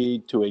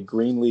agreed to a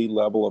Greenlee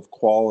level of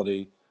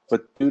quality,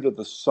 but due to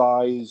the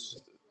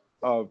size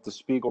of the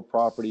Spiegel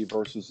property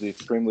versus the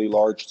extremely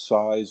large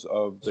size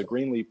of the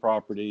Greenlee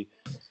property,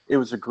 it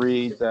was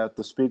agreed that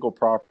the Spiegel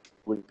property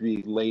would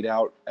be laid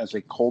out as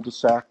a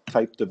cul-de-sac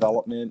type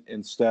development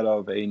instead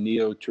of a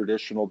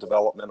neo-traditional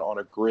development on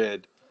a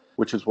grid,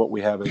 which is what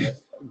we have in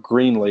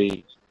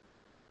Greenlee.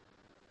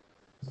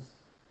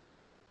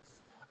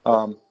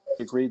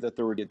 Agreed that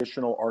there would be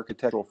additional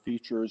architectural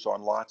features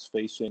on lots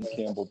facing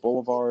Campbell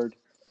Boulevard.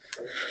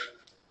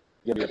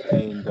 We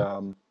obtained,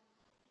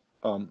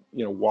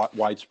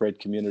 widespread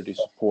community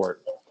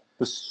support.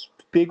 The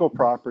Spiegel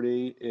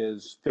property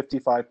is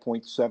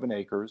 55.7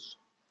 acres.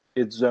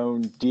 It's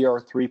zoned DR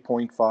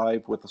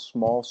 3.5 with a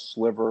small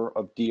sliver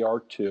of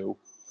DR2.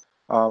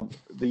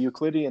 The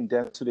Euclidean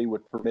density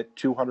would permit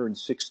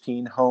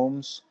 216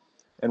 homes,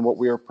 and what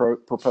we are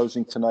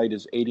proposing tonight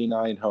is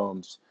 89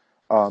 homes.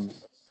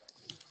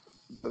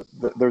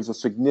 There's a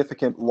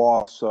significant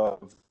loss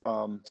of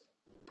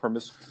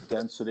permissive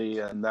density,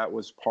 and that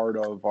was part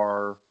of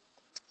our,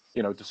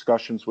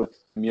 discussions with the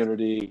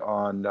community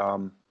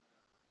on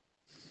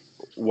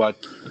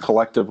what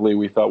collectively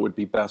we felt would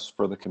be best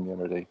for the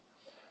community.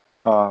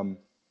 Our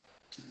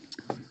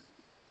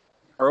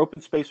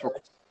open space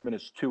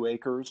requirement is 2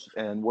 acres,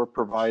 and we're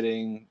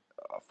providing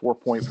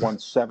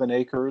 4.17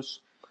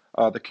 acres.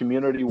 The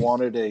community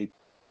wanted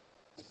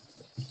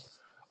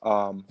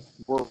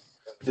we're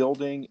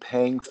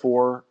paying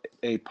for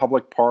a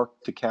public park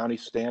to county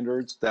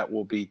standards that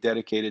will be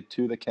dedicated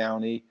to the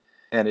county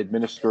and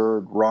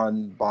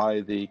run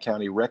by the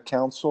county rec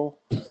council.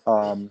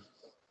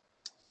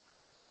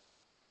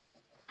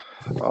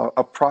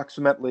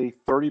 Approximately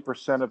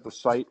 30% of the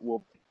site will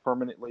be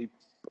permanently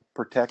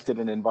protected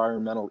in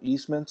environmental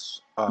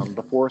easements.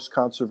 The forest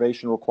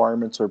conservation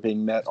requirements are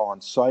being met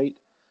on site.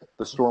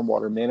 The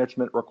stormwater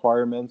management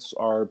requirements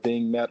are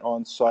being met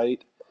on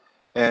site.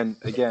 And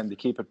again, to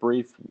keep it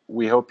brief,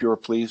 we hope you're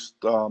pleased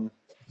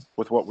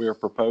with what we are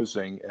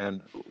proposing.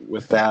 And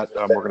with that,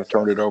 we're going to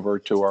turn it over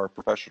to our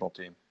professional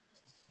team.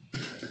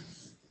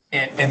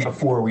 And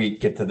before we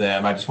get to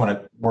them, I just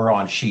we're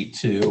on sheet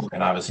 2,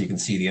 and obviously you can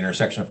see the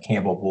intersection of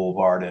Campbell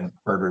Boulevard and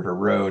Bird River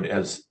Road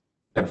as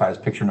identified as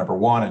picture number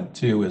 1, and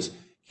 2 is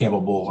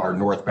Campbell Boulevard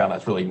northbound.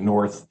 That's really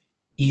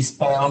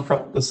northeastbound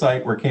from the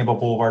site where Campbell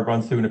Boulevard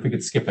runs through. And if we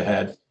could skip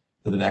ahead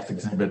to the next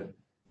exhibit,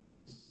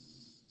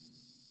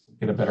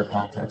 get a better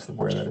context of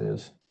where that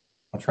is.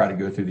 I'll try to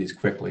go through these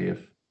quickly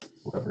if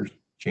whoever's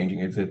changing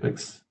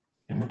exhibits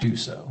can do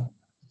so.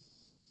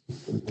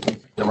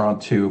 Then we're on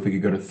 2, if we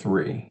could go to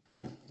 3.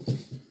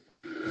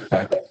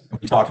 Okay,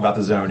 we talked about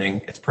the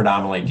zoning. It's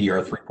predominantly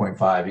DR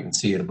 3.5. You can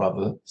see it above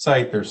the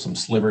site. There's some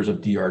slivers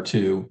of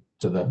DR2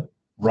 to the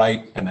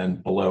right, and then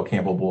below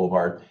Campbell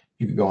Boulevard.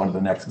 You could go on to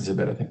the next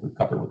exhibit. I think we've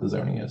covered what the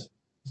zoning is.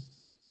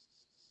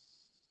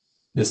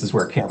 This is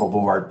where Campbell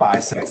Boulevard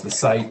bisects the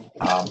site.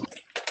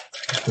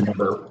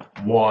 Number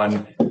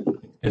 1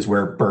 is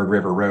where Bird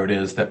River Road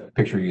is, that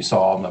picture you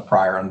saw on the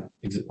prior on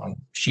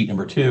sheet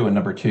number 2, and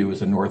number 2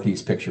 is the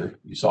northeast picture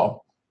you saw.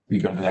 You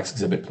go to the next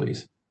exhibit,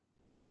 please.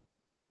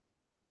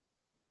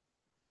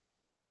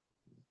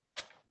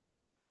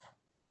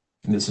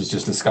 And this is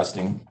just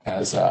discussing,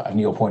 as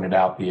Neil pointed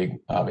out, the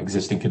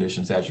existing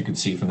conditions. As you can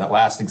see from that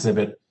last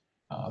exhibit,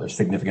 there's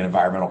significant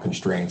environmental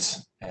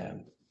constraints,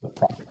 and the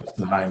project was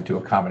designed to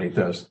accommodate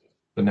those.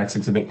 The next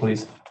exhibit,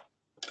 please.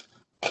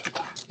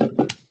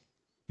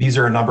 These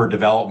are a number of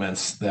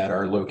developments that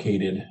are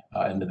located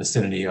in the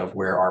vicinity of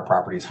where our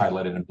property is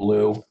highlighted in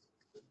blue.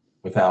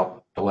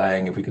 Without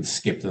delaying, if we could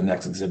skip to the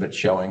next exhibit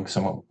showing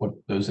some of what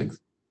those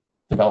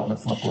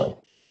developments look like.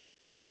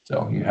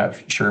 So you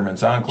have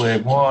Sherman's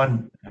Enclave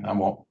 1, and I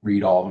won't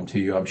read all of them to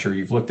you. I'm sure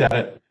you've looked at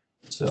it.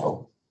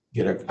 So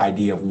get an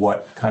idea of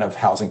what kind of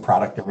housing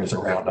product there is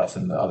around us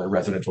and the other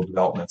residential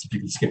developments. If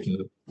you could skip to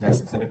the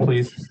next exhibit,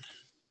 please.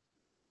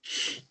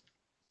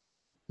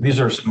 These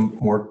are some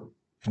more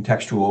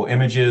contextual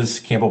images.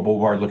 Campbell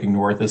Boulevard looking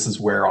north. This is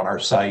where on our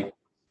site,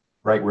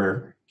 right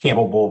where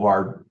Campbell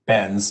Boulevard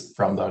bends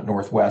from the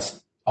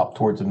northwest up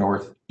towards the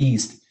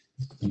northeast,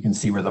 you can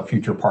see where the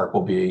future park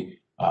will be.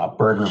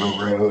 Bird River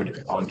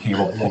Road on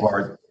Campbell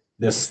Boulevard.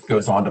 This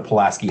goes on to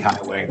Pulaski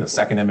Highway. The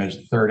second image,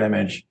 the third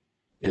image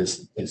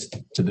is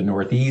to the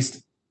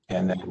northeast.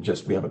 And then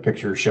we have a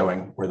picture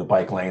showing where the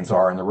bike lanes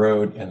are in the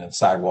road and then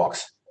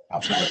sidewalks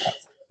outside of that.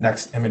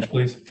 Next image,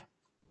 please.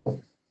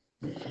 And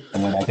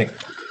then I think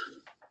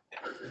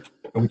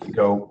we could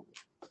go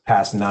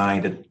past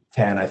 9 to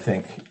 10. I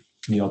think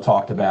Neil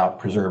talked about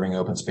preserving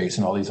open space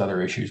and all these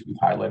other issues we've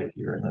highlighted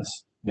here in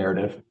this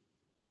narrative.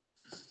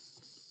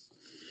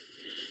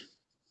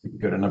 We can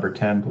go to number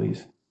 10,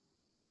 please.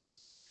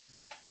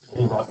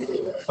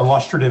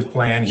 Illustrative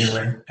plan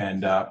here,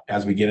 and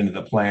as we get into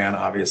the plan,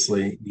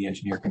 obviously the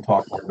engineer can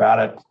talk more about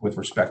it with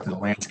respect to the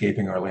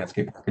landscaping or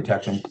landscape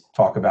architect and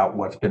talk about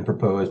what's been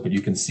proposed. But you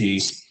can see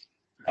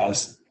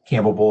as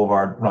Campbell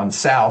Boulevard runs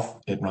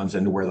south, it runs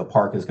into where the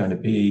park is going to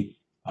be,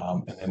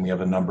 and then we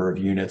have a number of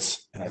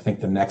units. And I think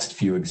the next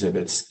few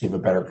exhibits give a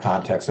better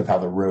context of how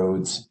the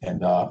roads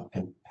and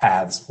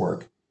paths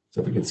work.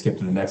 So if we could skip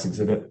to the next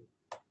exhibit.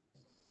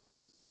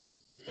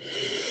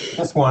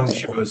 This one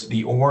shows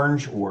the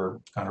orange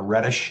or kind of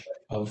reddish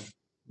of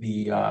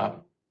the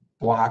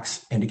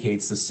blocks,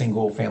 indicates the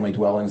single family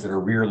dwellings that are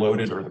rear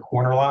loaded or the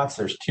corner lots.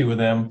 There's 2 of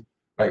them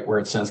right where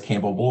it says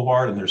Campbell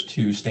Boulevard, and there's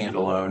 2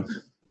 standalone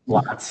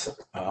lots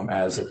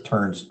as it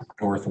turns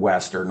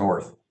northwest or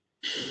north.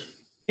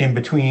 In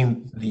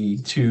between the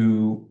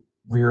 2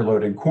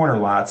 rear-loaded corner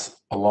lots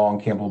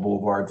along Campbell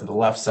Boulevard to the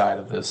left side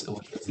of this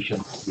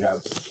illustration. You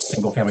have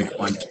single-family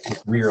dwelling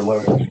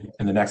rear-loaded.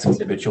 In the next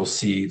exhibit, you'll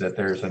see that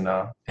there's an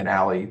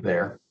alley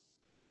there.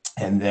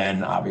 And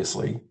then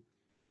obviously,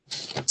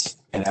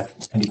 and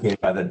that's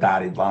indicated by the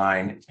dotted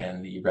line,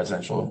 and the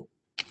residential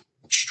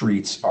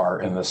streets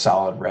are in the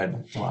solid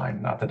red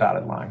line, not the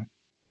dotted line.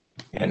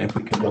 And if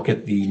we could look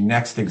at the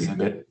next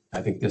exhibit,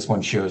 I think this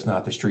one shows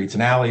not the streets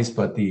and alleys,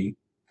 but the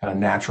kind of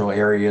natural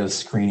areas,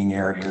 screening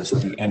areas,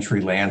 the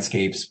entry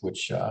landscapes,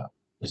 which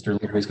Mr.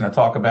 Leary is going to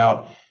talk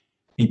about.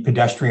 The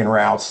pedestrian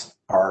routes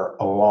are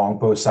along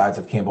both sides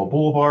of Campbell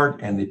Boulevard,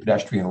 and the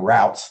pedestrian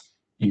routes,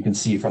 you can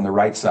see from the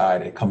right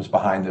side, it comes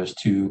behind those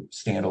two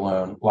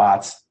standalone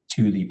lots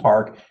to the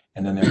park.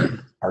 And then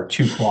there are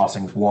two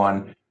crossings,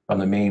 one from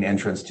the main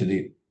entrance to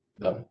the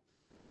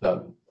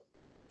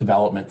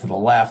development to the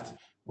left,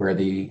 where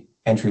the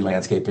entry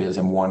landscape is,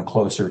 and one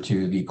closer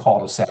to the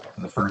cul-de-sac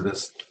the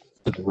furthest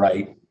to the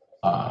right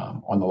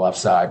on the left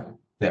side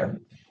there.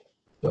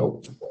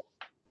 So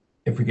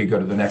if we could go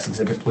to the next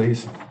exhibit,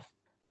 please.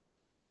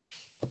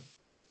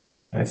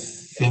 I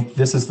think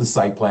this is the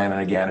site plan.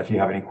 And again, if you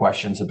have any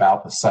questions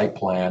about the site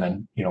plan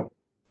and, you know,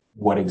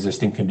 what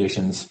existing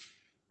conditions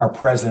are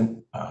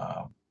present,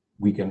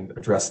 we can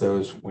address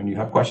those when you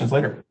have questions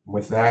later.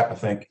 With that, I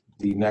think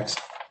the next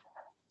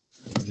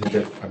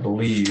exhibit, I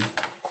believe,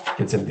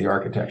 gets into the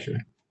architecture,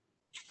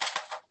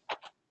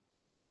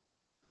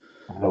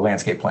 the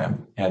landscape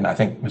plan. And I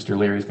think Mr.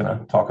 Leary is going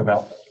to talk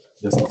about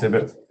this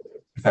exhibit,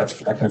 if that's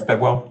correct, Ms.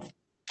 Bedwell.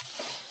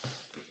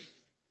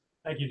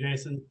 Thank you,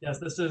 Jason. Yes,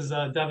 this is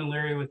Devin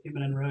Leary with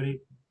Human and Roadie.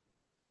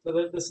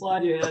 So the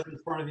slide you have in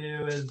front of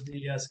you is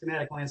the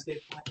schematic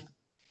landscape plan.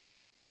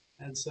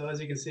 And so as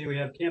you can see, we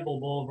have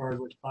Campbell Boulevard,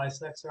 which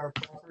bisects our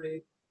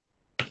property.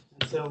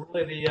 And so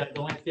really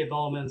the landscape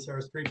elements are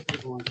street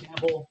trees along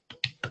Campbell,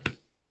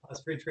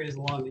 street trees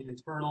along the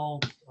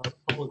internal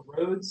public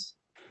roads.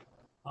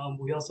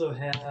 We also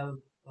have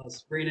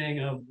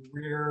screening of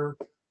rear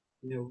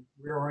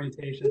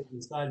orientations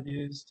and side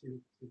views to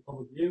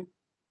public view.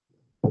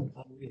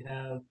 We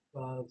have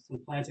some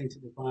planting to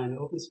define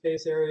open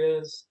space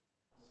areas.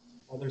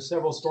 There's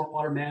several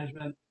stormwater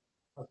management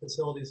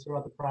facilities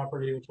throughout the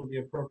property, which will be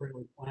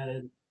appropriately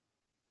planted.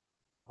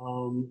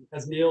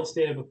 As Neil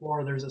stated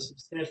before, there's a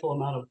substantial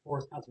amount of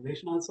forest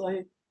conservation on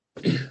site.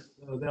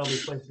 So that'll be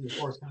placed in the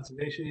forest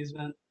conservation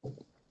easement.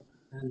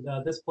 And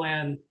this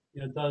plan,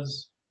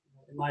 does,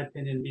 in my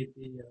opinion, meet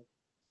the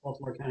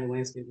Baltimore County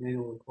Landscape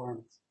Manual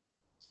requirements.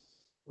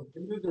 So if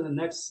we move to the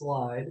next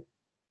slide,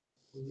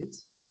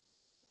 please.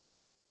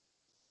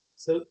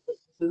 So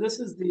this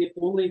is the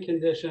only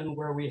condition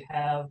where we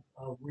have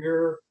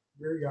rear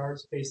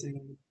yards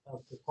facing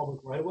the public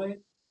right-of-way.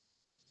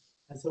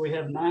 And so we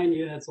have 9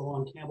 units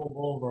along Campbell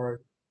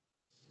Boulevard.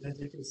 And as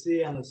you can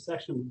see on the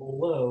section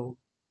below,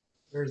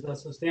 there's a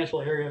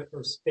substantial area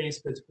or space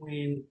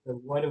between the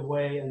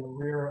right-of-way and the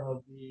rear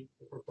of the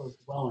proposed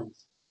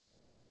dwellings.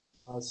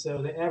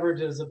 So the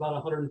average is about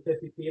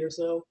 150 feet or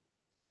so.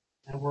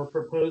 And we're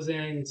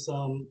proposing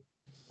some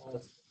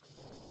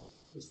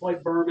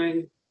slight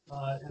berming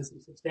and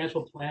some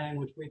substantial planting,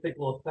 which we think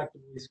will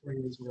effectively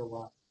screen these rear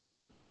lots.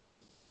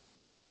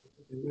 If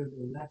we can move to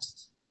the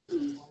next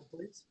slide,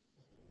 please.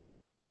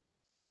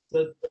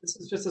 So this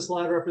is just a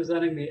slide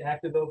representing the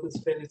active open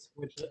space,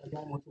 which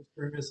was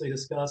previously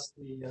discussed.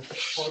 The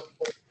park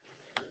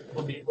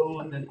will be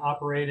owned and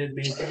operated,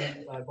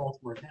 maintained by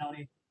Baltimore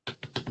County.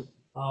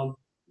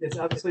 It's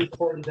obviously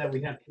important that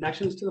we have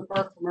connections to the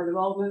park from our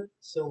development.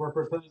 So we're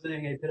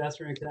proposing a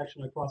pedestrian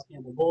connection across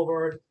Campbell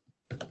Boulevard.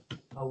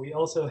 We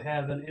also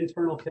have an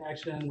internal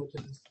connection, which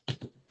is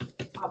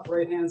the top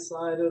right-hand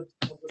side of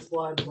the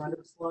slide, the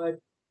rendered slide.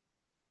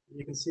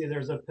 You can see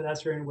there's a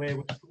pedestrian way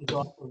which comes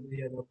off of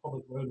the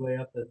public roadway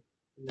up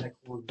in that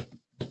corner.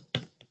 I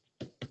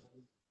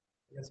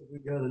guess if we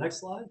go to the next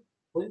slide,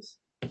 please.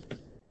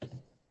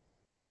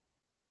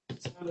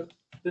 So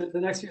the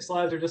next few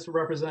slides are just a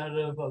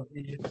representative of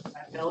the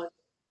palette,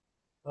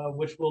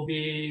 which will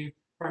be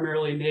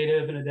primarily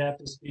native and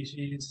adaptive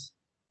species.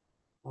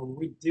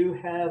 We do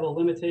have a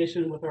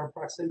limitation with our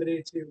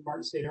proximity to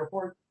Martin State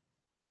Airport.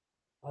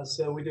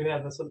 So we do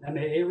have some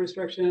MAA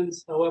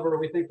restrictions. However,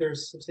 we think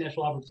there's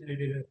substantial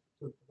opportunity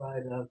to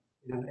provide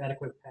an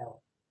adequate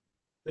palette.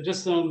 So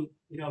just some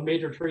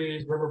major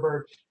trees, river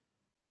birch,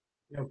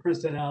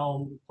 Princeton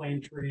elm,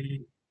 plane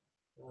tree,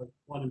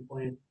 London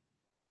plane.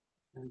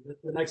 And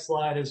the next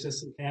slide is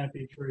just some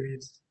canopy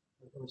trees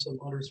or some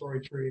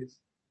understory trees.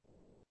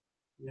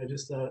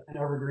 Just an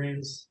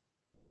evergreens.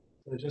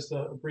 So just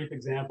a brief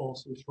example,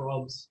 some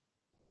shrubs,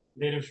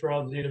 native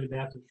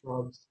adaptive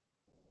shrubs,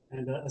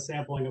 and a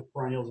sampling of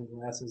perennials and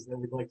grasses that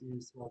we'd like to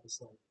use throughout the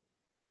site.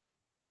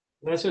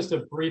 So that's just a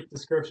brief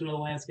description of the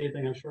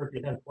landscaping. I'm sure if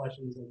you have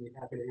questions, I'd be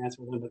happy to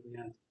answer them at the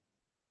end.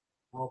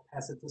 I'll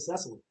pass it to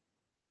Cecily.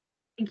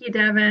 Thank you,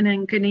 Devin,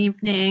 and good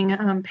evening,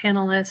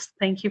 panelists.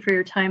 Thank you for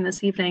your time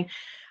this evening.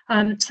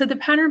 So the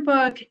pattern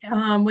book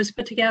was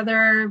put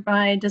together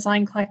by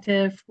Design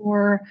Collective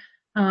for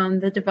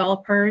the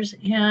developers,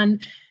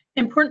 and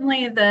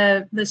Importantly,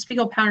 the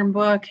Spiegel Pattern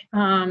Book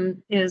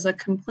is a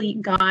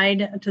complete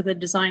guide to the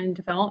design and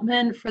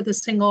development for the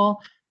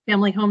single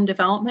family home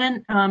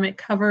development. It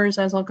covers,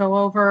 as I'll go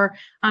over,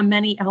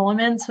 many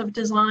elements of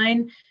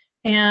design,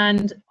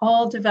 and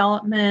all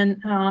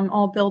development,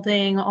 all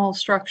building, all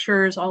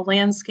structures, all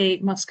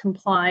landscape must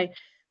comply.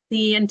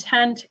 The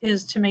intent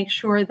is to make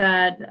sure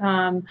that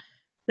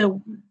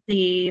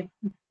the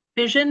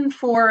vision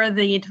for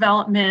the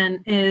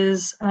development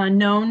is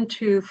known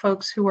to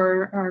folks who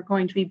are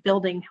going to be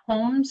building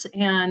homes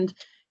and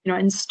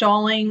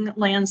installing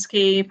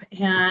landscape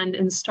and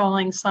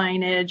installing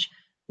signage,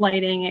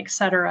 lighting,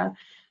 etc.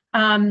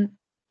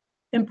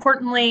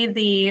 Importantly,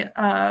 the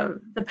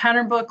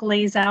pattern book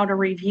lays out a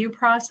review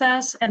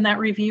process, and that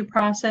review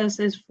process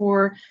is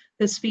for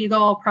the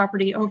Spiegel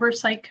Property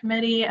Oversight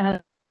Committee.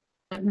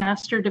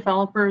 Master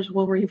developers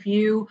will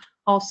review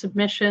all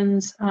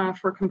submissions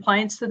for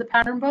compliance to the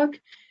pattern book.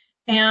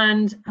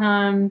 And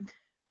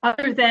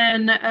other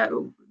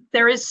than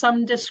there is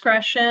some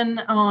discretion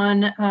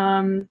on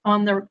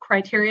the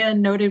criteria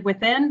noted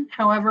within.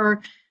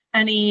 However,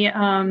 any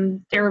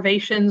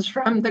derivations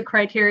from the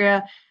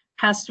criteria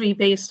has to be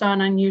based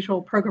on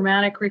unusual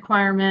programmatic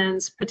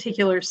requirements,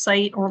 particular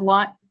site or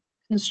lot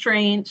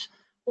constraint,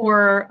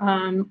 or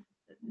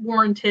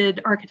warranted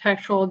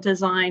architectural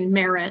design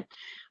merit.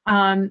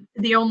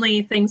 The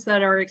only things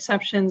that are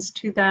exceptions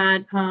to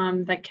that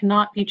that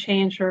cannot be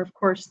changed are, of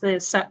course, the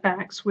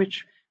setbacks,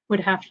 which would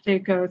have to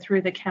go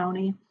through the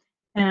county,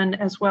 and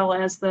as well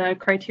as the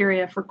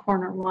criteria for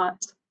corner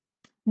lots.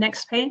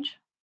 Next page.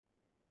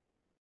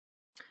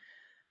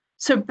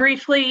 So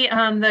briefly,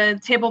 the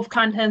table of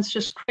contents,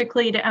 just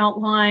quickly to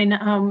outline,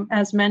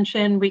 as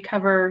mentioned, we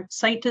cover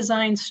site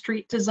design,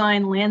 street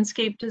design,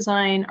 landscape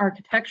design,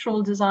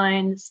 architectural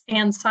designs,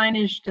 and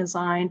signage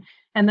design.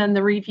 And then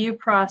the review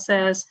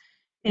process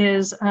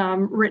is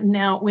written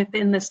out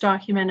within this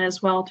document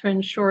as well to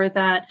ensure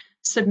that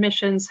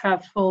submissions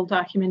have full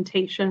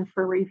documentation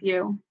for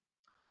review.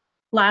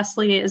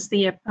 Lastly, is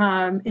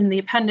in the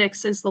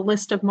appendix is the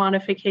list of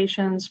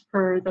modifications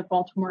per the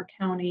Baltimore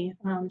County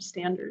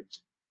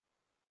standards.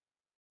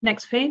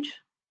 Next page.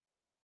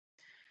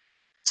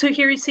 So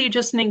here you see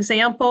just an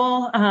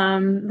example.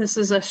 This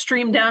is a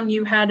stream down.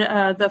 You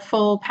had the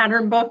full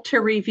pattern book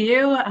to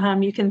review.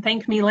 You can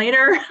thank me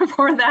later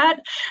for that.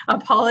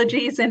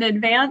 Apologies in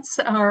advance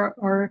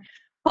or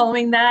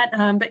following that.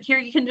 But here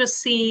you can just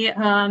see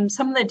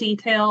some of the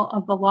detail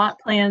of the lot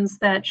plans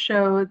that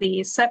show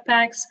the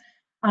setbacks.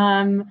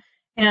 And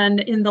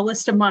in the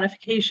list of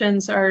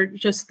modifications are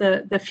just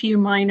the few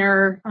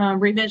minor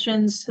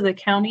revisions to the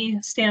county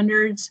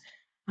standards.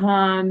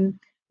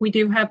 We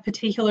do have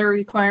particular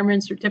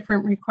requirements or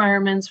different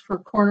requirements for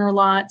corner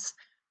lots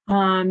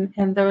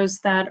and those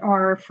that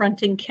are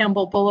fronting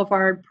Campbell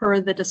Boulevard per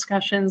the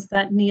discussions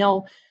that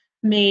Neil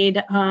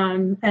made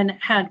and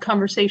had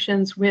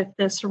conversations with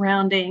the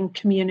surrounding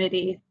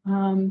community.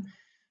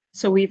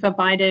 So we've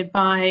abided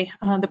by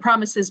the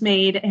promises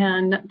made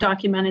and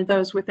documented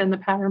those within the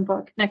pattern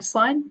book. Next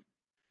slide.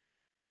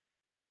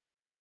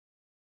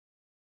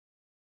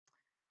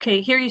 Okay,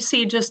 here you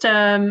see just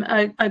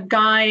a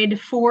guide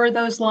for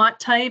those lot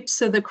types.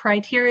 So the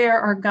criteria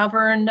are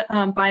governed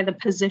by the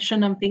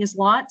position of these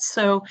lots.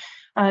 So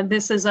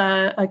this is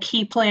a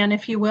key plan,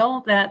 if you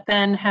will, that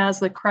then has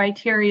the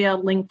criteria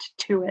linked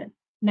to it.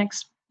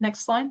 Next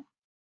slide.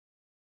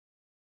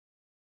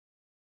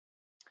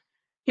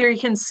 Here you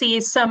can see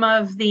some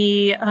of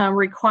the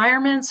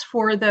requirements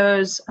for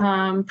those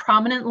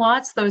prominent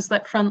lots, those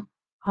that front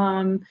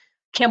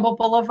Campbell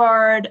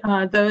Boulevard,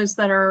 those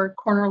that are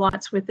corner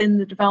lots within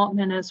the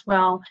development as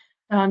well.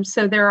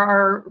 So there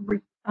are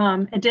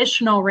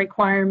additional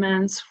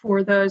requirements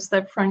for those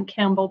that front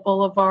Campbell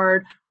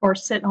Boulevard or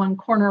sit on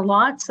corner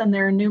lots, and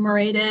they're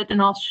enumerated.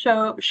 And I'll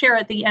share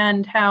at the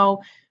end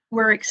how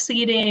we're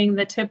exceeding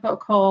the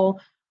typical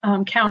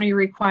county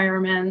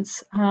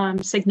requirements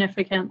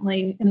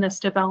significantly in this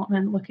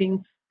development,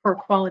 looking for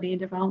quality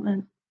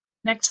development.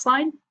 Next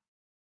slide.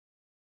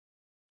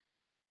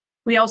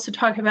 We also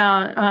talk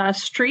about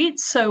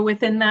streets. So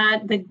within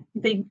that,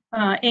 the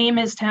aim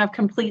is to have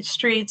complete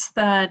streets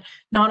that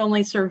not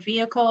only serve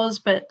vehicles,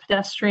 but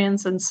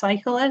pedestrians and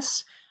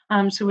cyclists.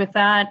 So with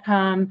that,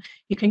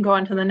 you can go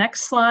on to the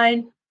next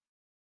slide.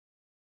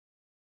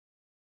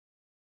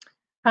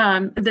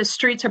 The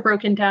streets are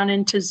broken down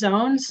into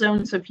zones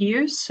of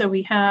use. So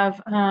we have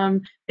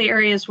the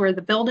areas where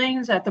the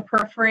buildings at the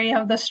periphery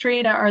of the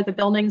street are the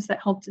buildings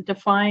that help to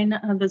define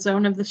the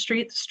zone of the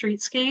street, the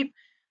streetscape.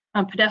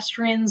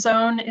 Pedestrian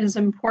zone is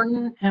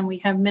important, and we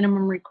have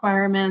minimum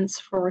requirements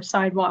for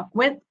sidewalk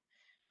width.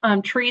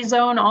 Tree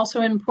zone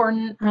also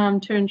important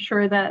to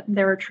ensure that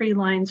there are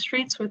tree-lined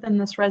streets within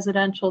this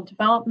residential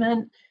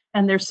development,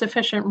 and there's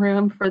sufficient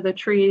room for the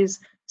trees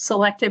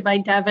selected by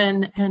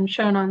Devon and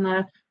shown on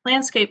the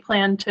landscape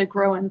plan to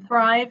grow and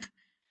thrive.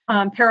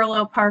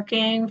 Parallel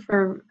parking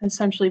for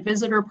essentially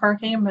visitor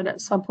parking, but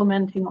it's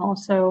supplementing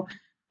also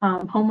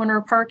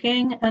homeowner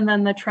parking, and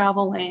then the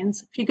travel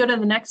lanes. If you go to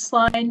the next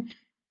slide,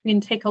 we can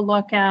take a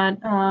look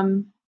at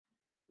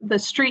the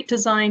street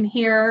design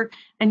here,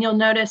 and you'll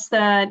notice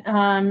that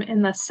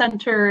in the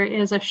center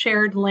is a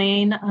shared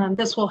lane.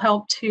 This will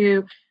help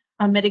to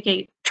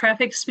mitigate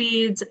traffic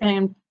speeds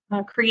and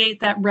create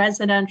that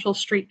residential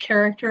street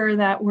character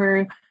that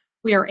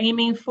we are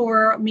aiming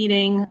for,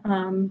 meeting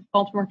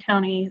Baltimore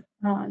County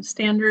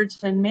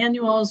standards and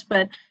manuals,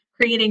 but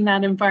creating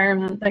that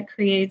environment that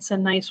creates a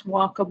nice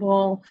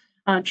walkable,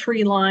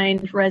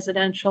 tree-lined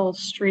residential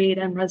street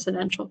and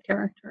residential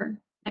character.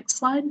 Next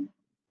slide.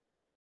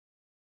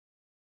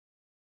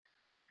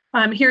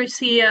 Here you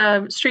see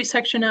a street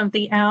section of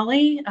the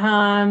alley,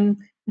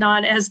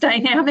 not as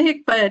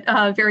dynamic, but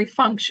very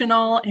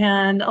functional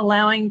and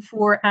allowing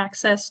for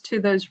access to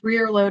those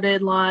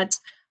rear-loaded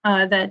lots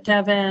that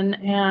Devin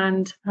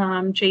and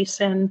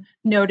Jason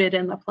noted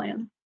in the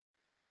plan.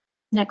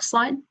 Next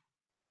slide.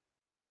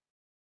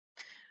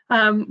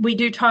 We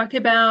do talk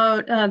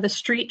about the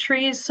street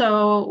trees.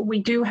 So we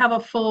do have a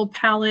full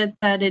palette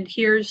that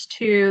adheres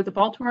to the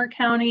Baltimore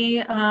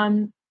County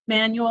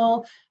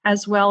manual,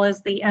 as well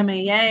as the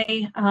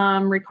MAA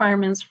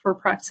requirements for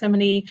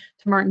proximity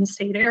to Martin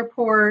State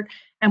Airport.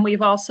 And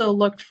we've also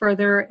looked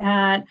further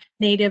at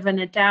native and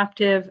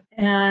adaptive,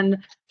 and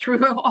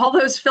through all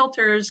those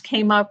filters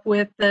came up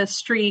with the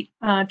street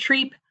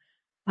tree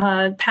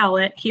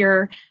palette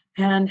here,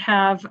 and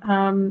have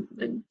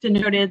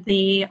denoted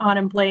the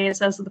autumn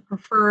blaze as the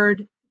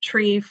preferred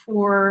tree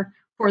for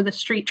the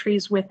street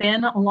trees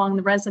within along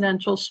the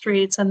residential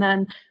streets, and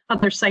then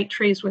other site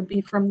trees would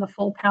be from the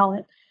full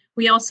palette.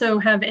 We also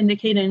have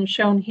indicated and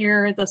shown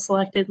here the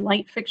selected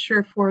light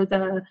fixture for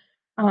the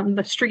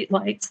street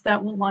lights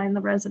that will line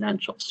the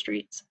residential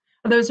streets.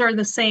 Those are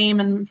the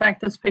same, and in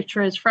fact, this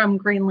picture is from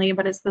Greenlee,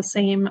 but it's the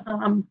same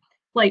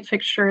light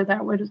fixture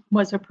that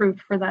was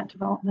approved for that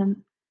development.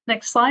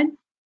 Next slide.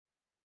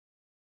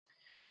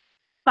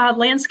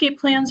 Landscape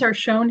plans are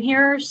shown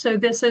here. So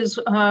this is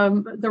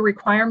the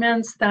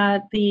requirements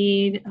that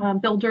the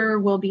builder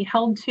will be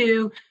held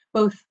to,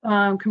 both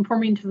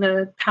conforming to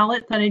the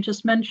palette that I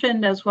just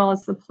mentioned, as well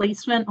as the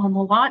placement on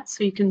the lot.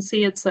 So you can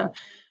see it's a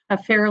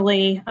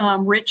fairly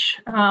rich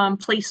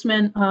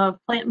placement of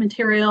plant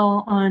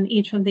material on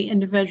each of the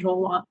individual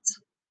lots.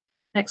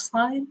 Next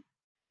slide.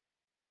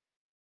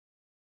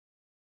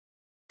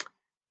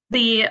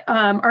 The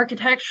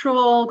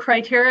architectural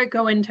criteria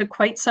go into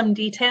quite some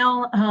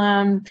detail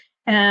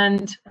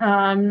and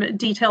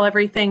detail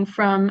everything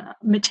from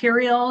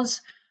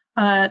materials,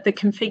 the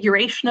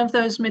configuration of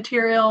those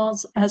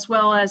materials, as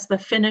well as the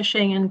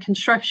finishing and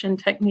construction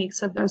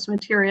techniques of those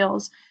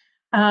materials.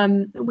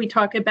 We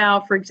talk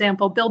about, for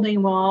example,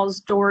 building walls,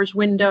 doors,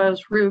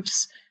 windows,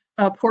 roofs,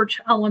 porch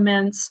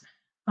elements,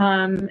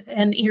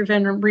 and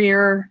even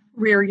rear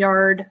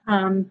yard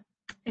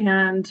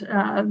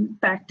and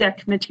back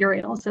deck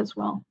materials as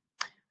well.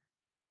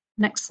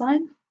 Next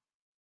slide.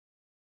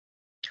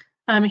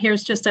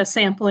 Here's just a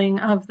sampling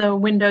of the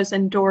windows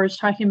and doors,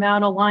 talking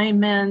about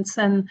alignments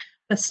and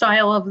the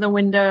style of the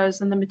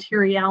windows and the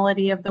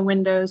materiality of the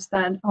windows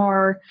that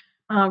are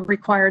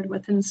required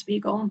within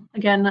Spiegel.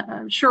 Again,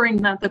 ensuring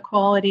that the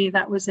quality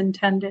that was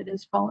intended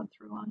is followed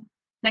through on.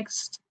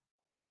 Next.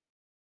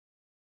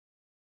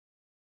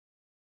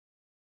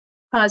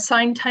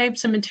 Sign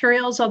types and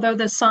materials, although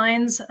the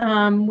signs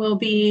will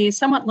be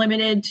somewhat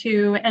limited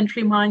to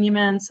entry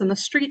monuments and the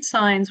street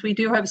signs, we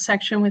do have a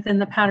section within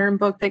the pattern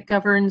book that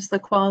governs the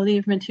quality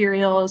of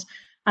materials,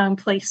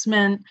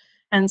 placement,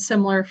 and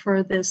similar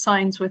for the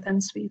signs within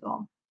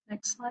Spiegel.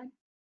 Next slide.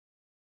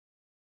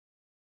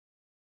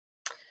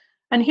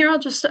 And here I'll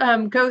just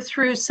go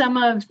through some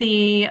of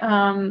the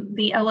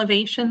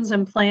elevations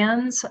and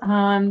plans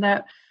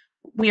that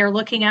we are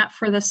looking at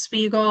for the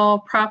Spiegel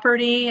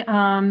property.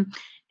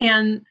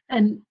 And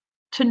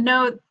to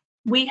note,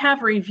 we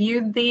have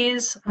reviewed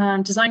these,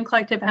 Design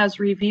Collective has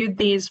reviewed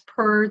these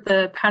per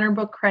the pattern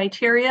book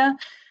criteria,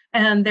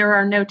 and there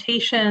are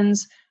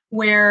notations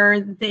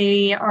where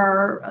there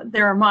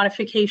are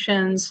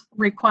modifications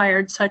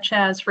required, such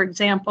as, for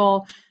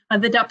example,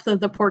 the depth of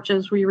the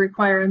porches. We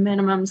require a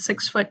minimum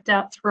 6-foot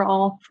depth for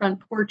all front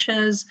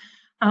porches.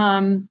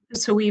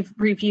 So we've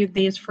reviewed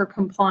these for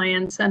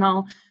compliance, and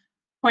I'll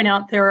point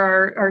out there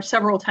are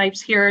several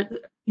types here,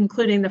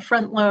 including the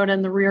front load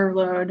and the rear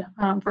load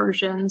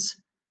versions.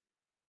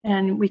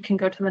 And we can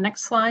go to the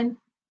next slide.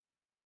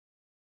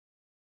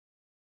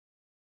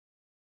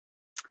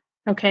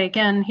 Okay,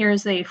 again,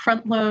 here's a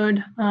front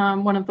load,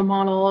 one of the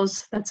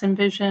models that's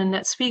envisioned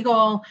at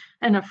Spiegel,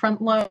 and a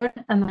front load.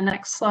 And the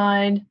next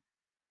slide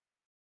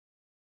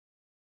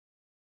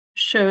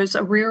shows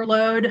a rear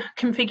load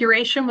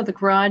configuration with a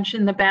garage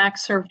in the back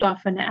served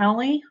off an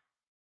alley.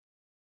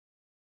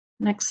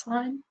 Next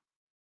slide.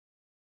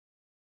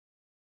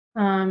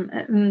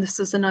 And this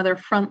is another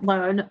front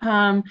load.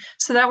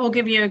 So that will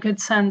give you a good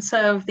sense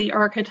of the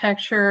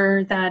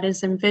architecture that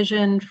is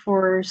envisioned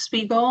for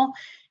Spiegel.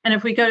 And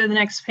if we go to the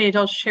next page,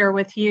 I'll share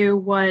with you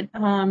what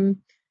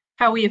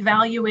how we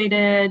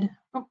evaluated.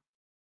 Oh.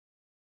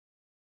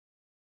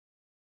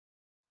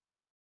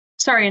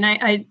 Sorry, and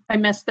I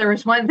missed,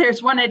 there's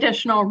one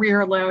additional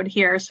rear load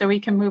here, so we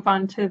can move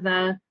on to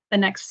the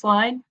next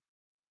slide.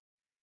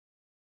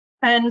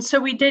 And so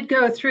we did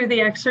go through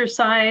the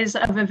exercise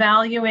of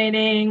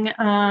evaluating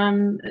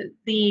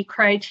the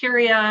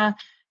criteria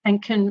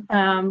and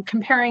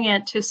comparing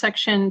it to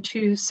section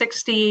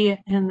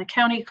 260 in the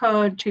county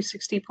code,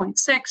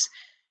 260.6,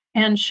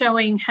 and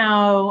showing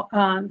how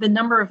the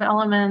number of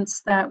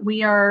elements that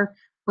we are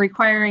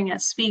requiring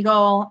at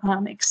Spiegel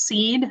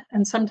exceed,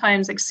 and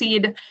sometimes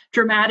exceed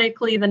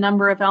dramatically, the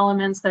number of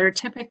elements that are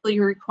typically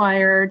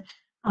required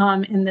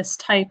in this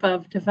type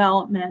of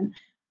development.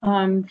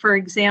 For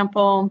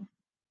example,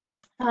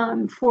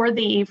 for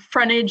the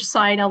frontage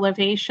side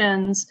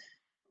elevations,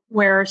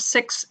 where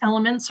 6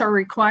 elements are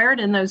required,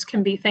 and those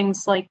can be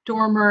things like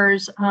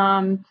dormers,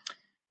 number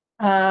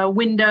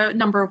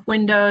of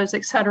windows,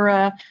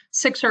 etc.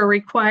 6 are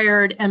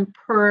required, and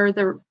per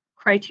the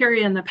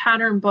criteria in the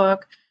pattern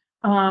book,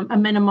 a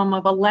minimum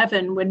of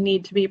 11 would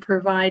need to be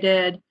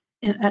provided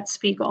at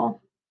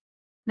Spiegel.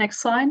 Next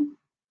slide.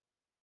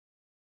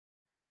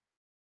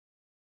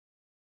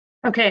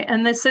 Okay,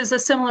 and this is a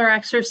similar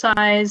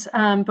exercise,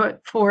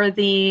 but for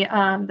the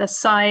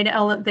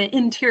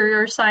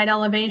interior side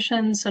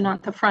elevations, so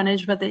not the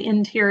frontage, but the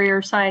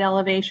interior side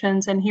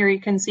elevations. And here you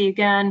can see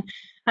again,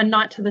 and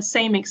not to the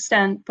same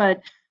extent,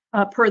 but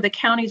per the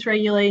county's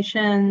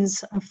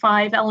regulations,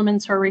 5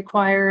 elements are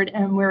required,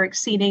 and we're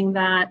exceeding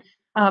that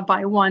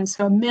by 1.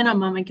 So a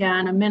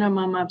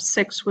minimum of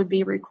 6 would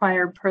be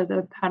required per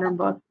the pattern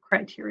book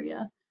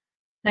criteria.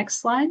 Next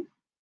slide.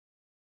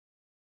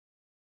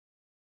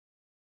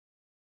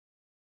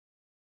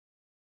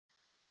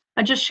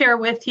 I just share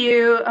with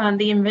you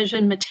the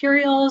envisioned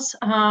materials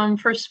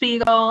for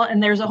Spiegel,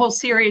 and there's a whole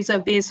series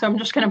of these, so I'm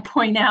just going to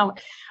point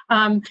out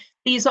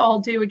these all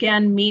do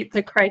again meet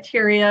the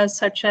criteria,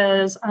 such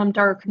as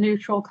dark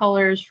neutral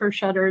colors for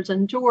shutters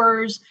and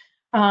doors,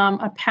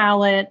 a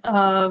palette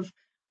of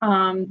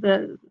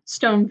the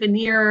stone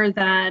veneer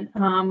that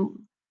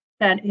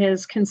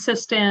is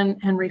consistent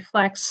and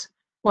reflects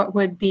what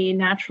would be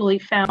naturally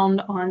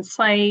found on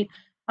site.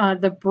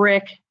 The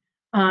brick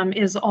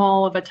is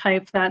all of a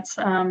type that's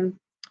a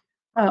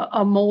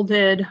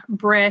molded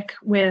brick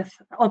with,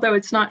 although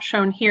it's not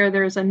shown here,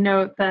 there's a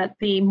note that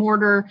the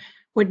mortar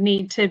would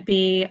need to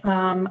be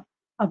a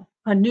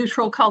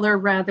neutral color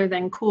rather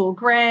than cool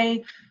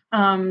gray.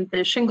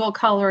 The shingle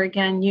color,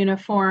 again,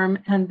 uniform.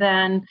 And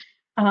then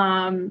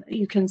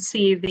you can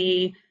see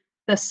the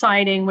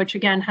siding, which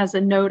again has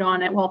a note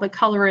on it. While the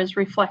color is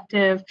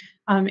reflective,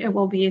 it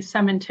will be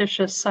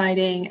cementitious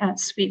siding at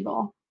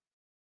Spiegel.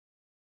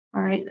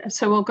 All right,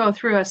 so we'll go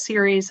through a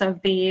series of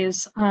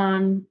these.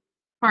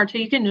 Marta,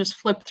 you can just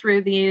flip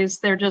through these.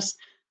 They're just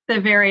the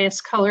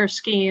various color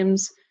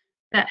schemes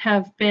that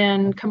have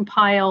been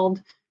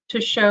compiled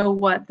to show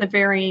what the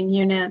varying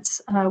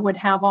units would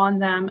have on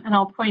them. And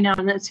I'll point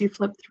out as you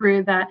flip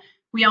through that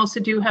we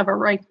also do have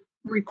a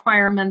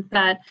requirement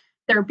that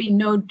there be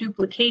no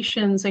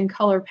duplications in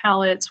color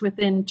palettes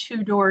within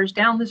 2 doors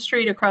down the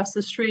street, across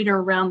the street, or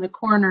around the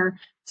corner.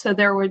 So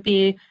there would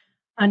be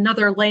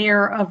another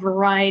layer of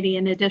variety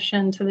in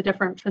addition to the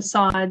different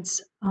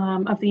facades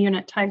of the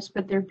unit types,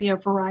 but there'd be a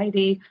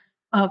variety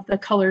of the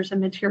colors and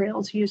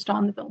materials used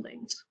on the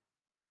buildings.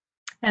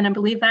 And I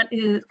believe that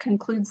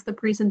concludes the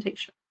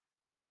presentation.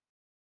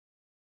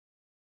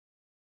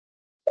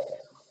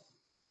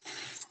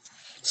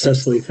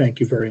 Cecily, thank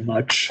you very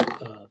much.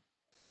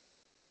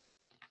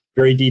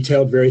 Very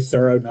detailed, very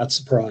thorough, not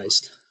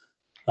surprised.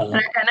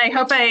 And I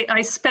hope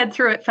I sped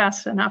through it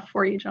fast enough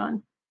for you,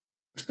 John.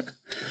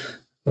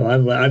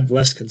 Well, I'm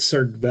less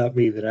concerned about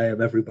me than I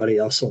am everybody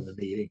else on the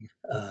meeting.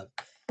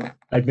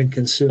 I've been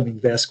consuming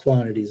vast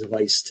quantities of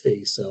iced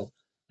tea, so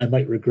I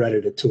might regret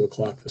it at 2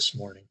 o'clock this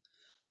morning.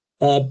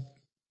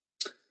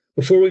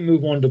 Before we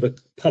move on to the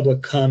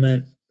public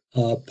comment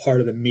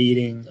part of the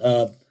meeting,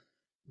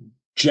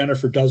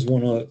 Jennifer does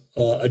want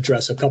to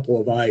address a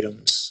couple of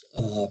items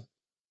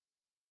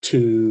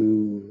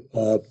to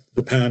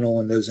the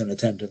panel and those in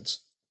attendance.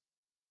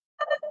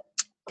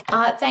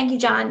 Thank you,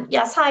 John.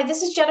 Yes, hi,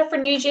 this is Jennifer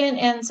Nugent,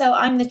 and so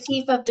I'm the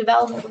Chief of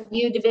Development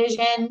Review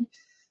Division,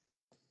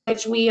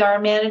 which we are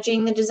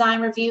managing the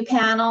design review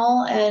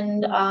panel,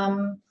 and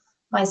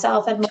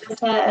myself and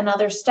Marta and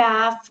other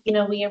staff, you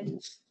know, we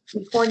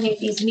coordinate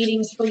these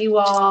meetings for you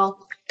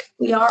all.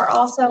 We are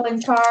also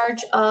in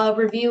charge of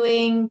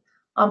reviewing,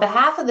 on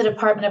behalf of the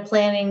Department of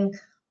Planning,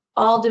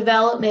 all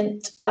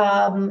development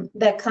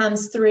that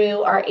comes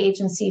through our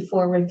agency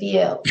for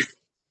review.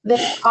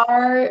 There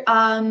are,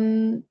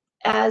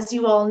 as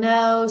you all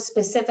know,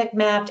 specific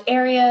mapped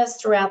areas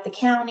throughout the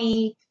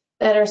county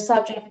that are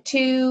subject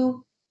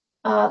to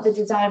the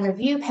design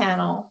review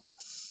panel.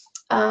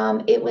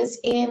 It was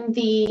in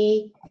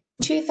the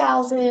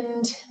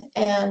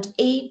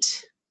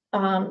 2008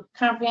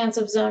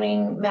 comprehensive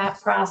zoning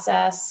map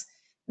process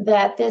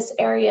that this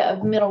area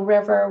of Middle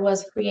River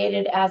was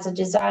created as a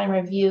design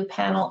review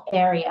panel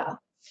area.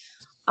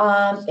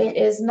 It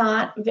is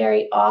not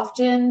very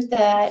often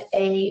that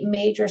a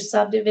major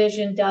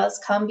subdivision does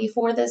come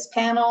before this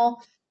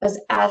panel, because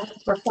as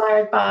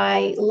required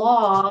by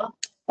law,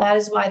 that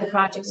is why the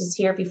project is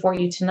here before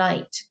you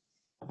tonight.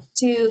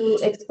 To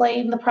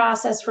explain the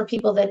process for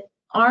people that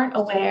aren't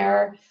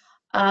aware,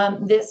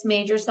 this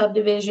major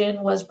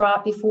subdivision was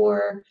brought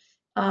before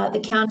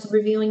the county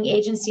reviewing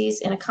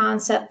agencies in a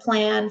concept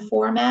plan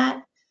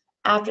format.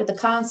 After the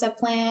concept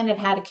plan, it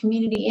had a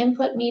community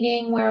input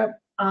meeting where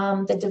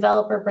the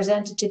developer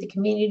presented to the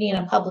community in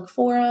a public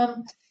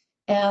forum,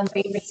 and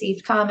they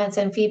received comments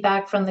and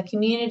feedback from the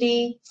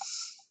community.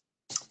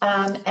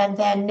 And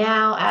then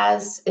now,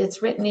 as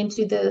it's written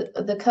into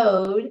the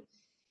code,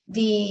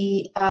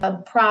 the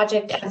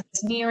project, as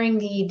it's nearing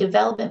the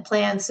development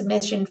plan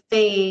submission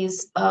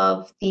phase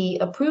of the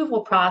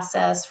approval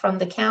process from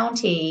the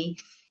county,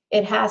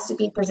 it has to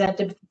be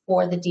presented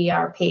before the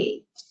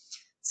DRP.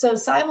 So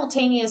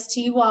simultaneous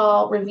to you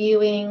all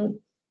reviewing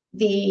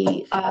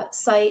the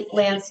site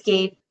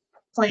landscape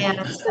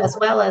plans as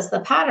well as the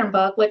pattern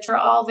book, which are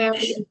all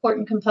very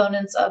important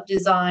components of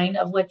design,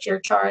 of which you're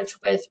charged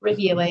with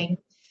reviewing,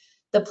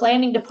 the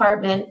planning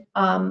department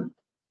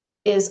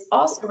is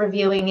also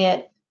reviewing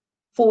it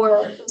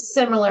for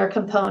similar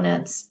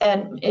components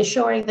and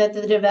ensuring that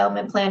the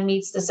development plan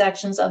meets the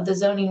sections of the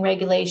zoning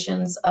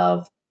regulations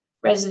of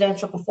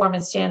residential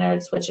performance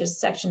standards, which is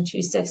section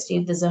 260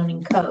 of the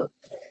zoning code.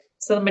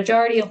 So the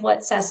majority of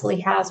what Cecily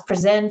has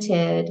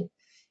presented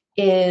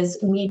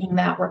is meeting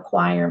that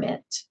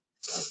requirement.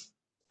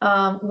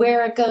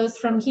 Where it goes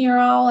from here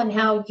all and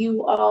how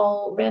you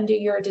all render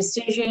your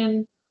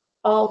decision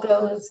all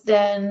goes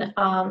then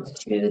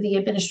to the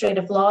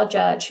administrative law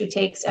judge, who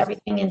takes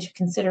everything into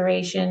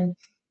consideration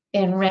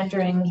in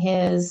rendering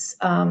his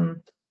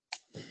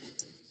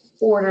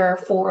order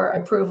for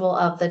approval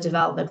of the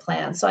development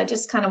plan. So I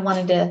just kind of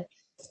wanted to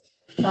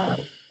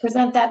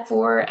present that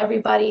for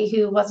everybody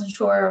who wasn't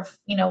sure of,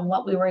 you know,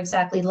 what we were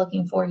exactly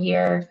looking for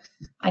here.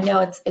 I know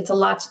it's a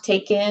lot to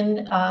take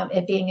in,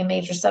 it being a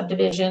major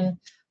subdivision,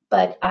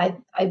 but I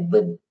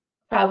would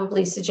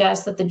probably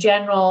suggest that the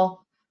general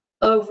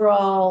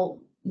overall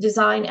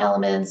design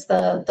elements,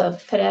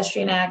 the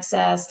pedestrian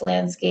access,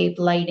 landscape,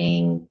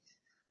 lighting,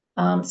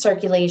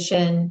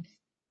 circulation,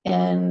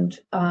 and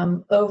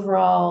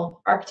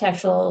overall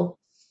architectural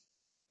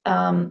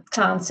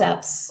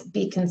concepts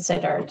be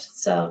considered.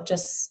 So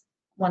just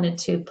wanted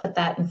to put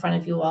that in front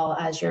of you all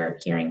as you're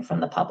hearing from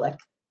the public.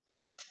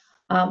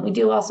 We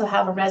do also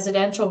have a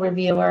residential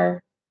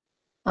reviewer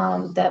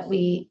that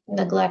we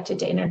neglected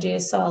to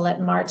introduce, so I'll let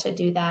Marta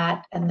do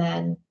that, and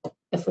then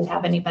if we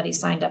have anybody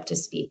signed up to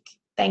speak.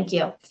 Thank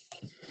you.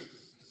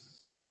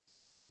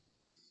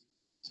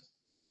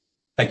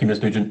 Thank you,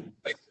 Ms. Nugent.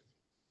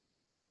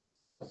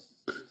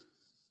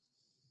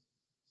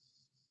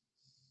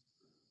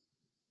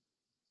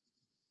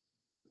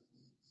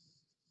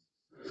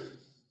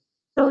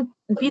 So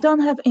we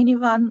don't have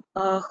anyone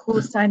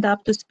who signed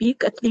up to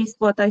speak, at least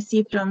what I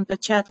see from the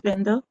chat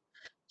window.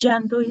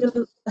 Jen, do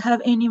you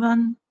have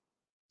anyone?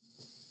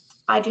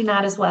 I do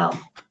not as well.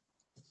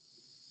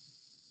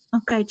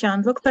 Okay,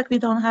 John, looks like we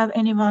don't have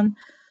anyone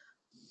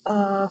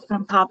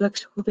from public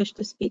who wish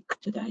to speak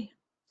today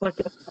for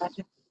this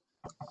project.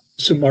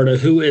 So Marta,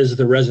 who is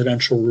the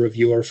residential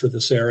reviewer for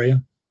this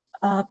area?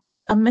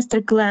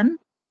 Mr. Glenn.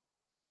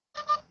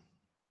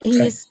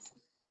 He's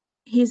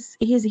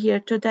here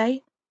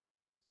today.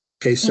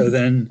 Okay, so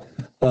then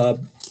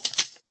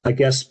I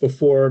guess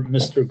before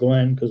Mr.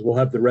 Glenn, because we'll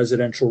have the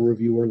residential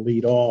reviewer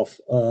lead off,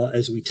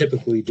 as we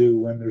typically do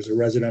when there's a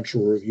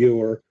residential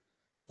reviewer.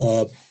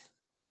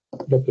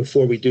 But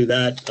before we do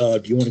that,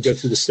 do you want to go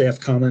through the staff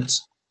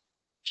comments?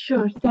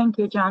 Sure, thank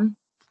you, John.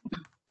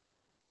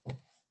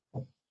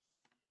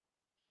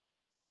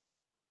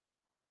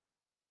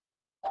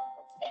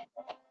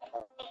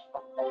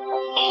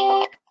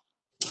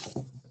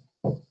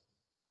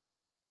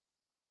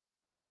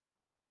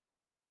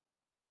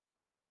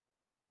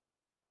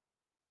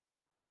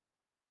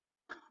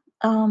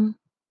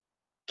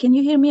 Can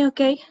you hear me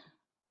okay?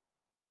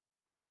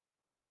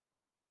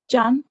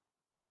 John?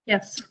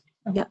 Yes.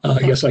 Yeah.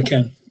 Yes, I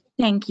can.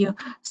 Thank you.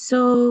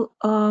 So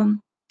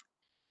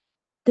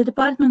the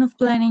Department of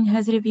Planning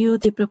has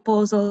reviewed the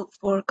proposal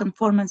for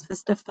conformance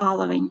with the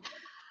following: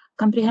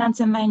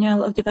 Comprehensive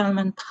Manual of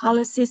Development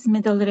Policies,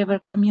 Middle River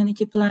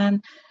Community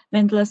Plan,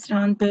 Windlass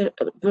Run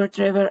Bird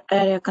River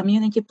Area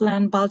Community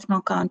Plan,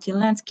 Baltimore County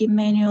Landscape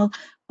Manual,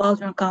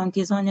 Baltimore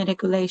County Zoning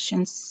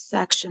Regulations,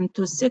 Section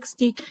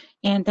 260,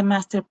 and the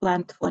Master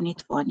Plan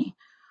 2020.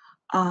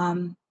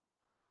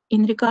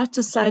 In regards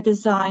to site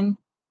design,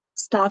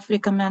 staff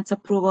recommends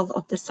approval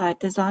of the site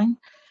design.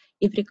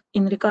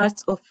 In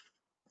regards of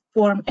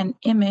form and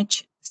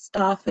image,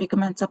 staff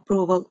recommends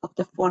approval of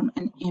the form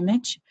and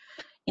image.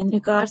 In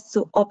regards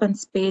to open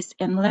space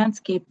and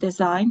landscape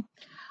design,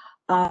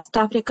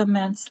 staff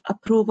recommends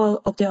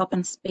approval of the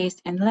open space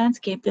and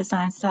landscape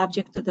design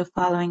subject to the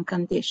following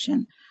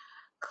condition: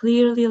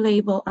 clearly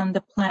label on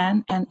the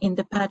plan and in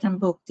the pattern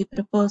book the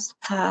proposed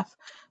path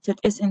that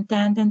is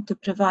intended to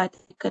provide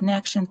a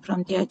connection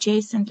from the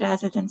adjacent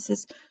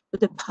residences to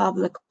the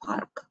public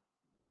park.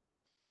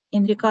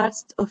 In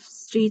regards of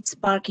streets,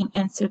 parking,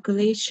 and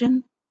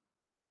circulation,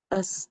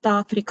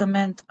 staff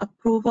recommend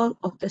approval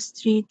of the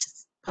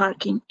streets,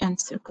 parking, and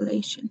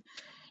circulation.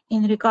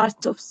 In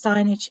regards of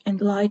signage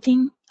and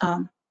lighting,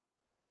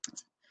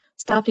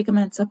 Staff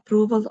recommends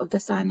approval of the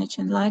signage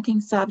and lighting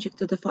subject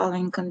to the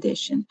following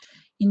condition.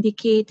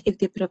 Indicate if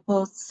the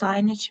proposed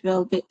signage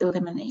will be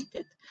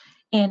eliminated.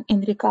 And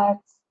in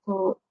regards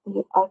to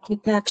the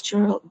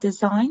architectural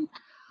design,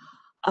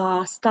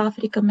 staff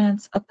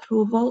recommends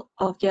approval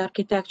of the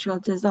architectural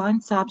design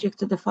subject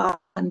to the following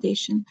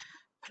condition.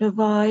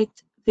 Provide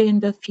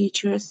window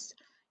features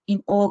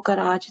in all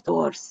garage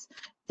doors.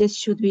 This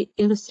should be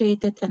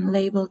illustrated and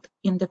labeled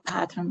in the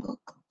pattern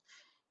book.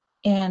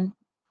 And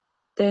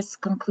this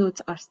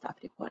concludes our staff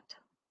report.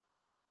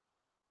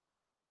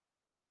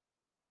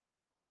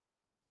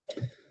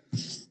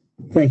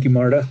 Thank you,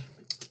 Marta.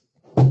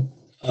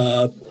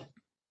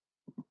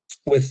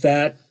 With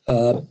that,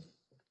 Mr.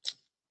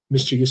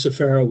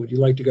 Yusufero, would you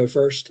like to go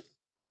first?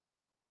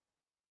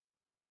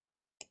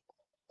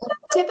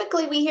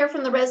 Typically, we hear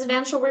from the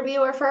residential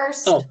reviewer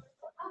first. Oh,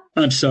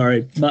 I'm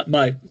sorry.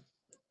 My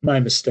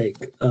mistake.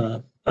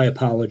 I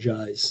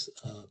apologize.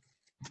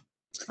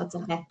 That's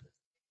okay.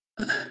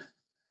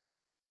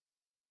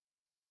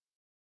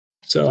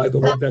 So I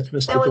believe that's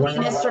Mr. That would be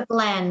Glenn. Mr.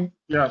 Glenn.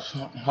 Yes,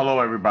 hello,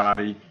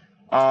 everybody.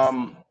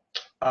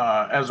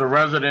 As a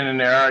resident in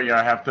the area,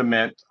 I have to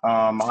admit,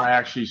 I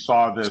actually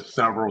saw this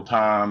several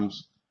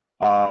times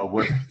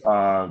with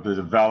the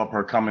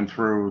developer coming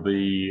through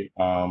the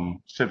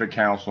Civic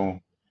Council.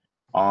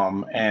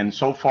 And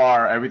so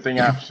far, everything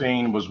I've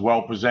seen was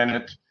well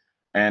presented,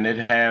 and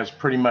it has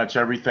pretty much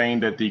everything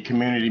that the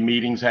community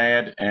meetings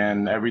had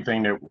and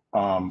everything that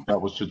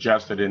that was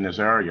suggested in this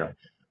area.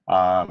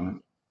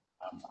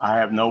 I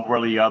have no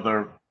really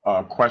other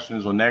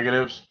questions or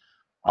negatives,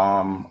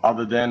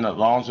 other than as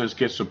long as this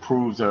gets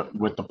approved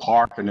with the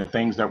park and the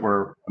things that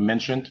were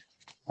mentioned,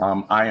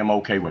 I am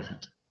okay with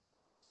it.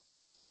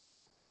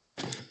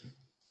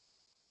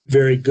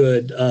 Very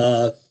good.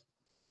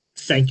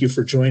 Thank you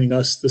for joining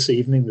us this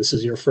evening. This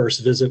is your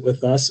first visit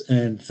with us,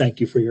 and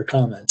thank you for your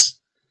comments.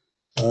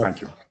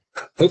 Thank you.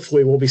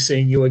 Hopefully we'll be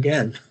seeing you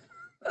again.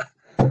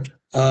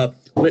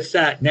 With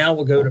that, now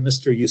we'll go to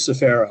Mr.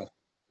 Yusufero.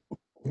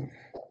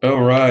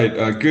 All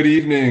right. Good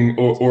evening,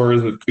 or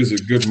is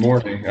it good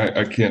morning?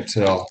 I can't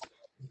tell.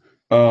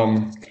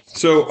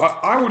 So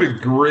I would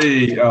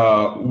agree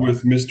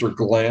with Mr.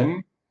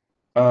 Glenn.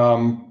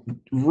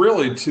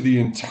 Really, to the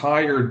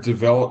entire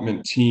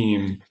development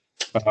team,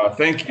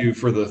 thank you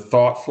for the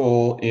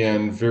thoughtful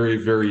and very,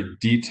 very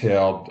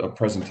detailed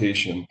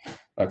presentation.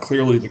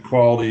 Clearly, the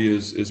quality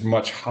is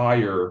much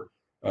higher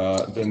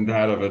than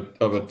that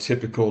of a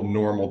typical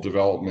normal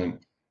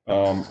development.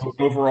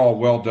 Overall,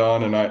 well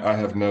done, and I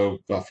have no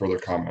further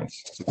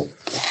comments.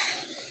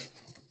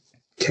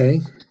 Okay.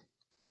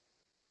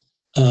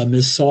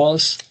 Ms.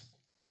 Saws?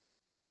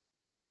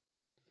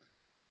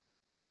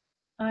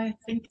 I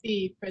think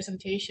the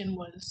presentation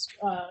was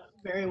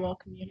very well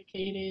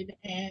communicated,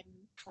 and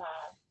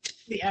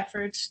the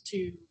efforts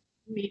to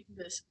meet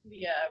the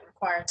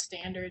required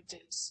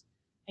standards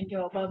and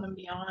go above and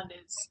beyond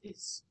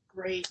is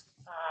great.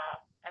 I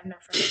have no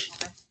further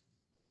comment.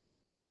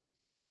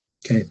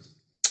 Okay.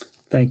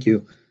 Thank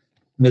you.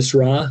 Ms.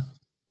 Ra?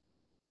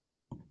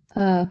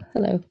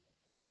 Hello.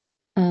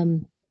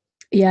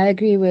 Yeah, I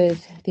agree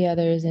with the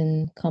others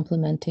in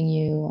complimenting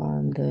you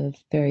on the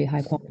very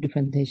high quality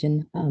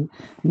presentation.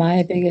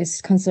 My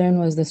biggest concern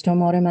was the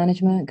stormwater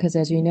management, because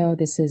as you know,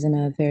 this is in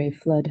a very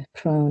flood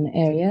prone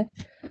area,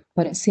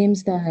 but it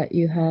seems that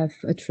you have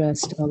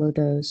addressed all of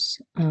those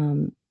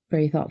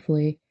very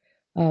thoughtfully.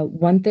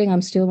 One thing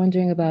I'm still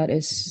wondering about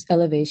is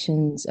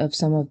elevations of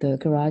some of the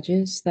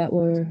garages that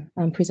were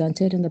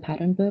presented in the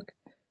pattern book.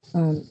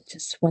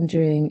 Just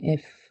wondering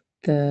if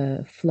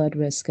the flood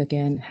risk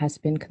again has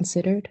been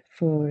considered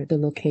for the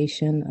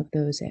location of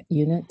those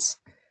units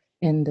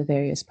in the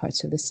various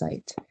parts of the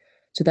site.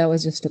 So that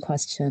was just a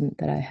question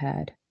that I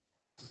had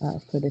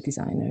for the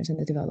designers and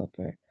the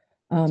developer.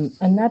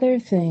 Another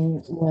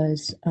thing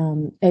was,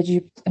 as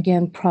you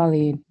again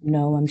probably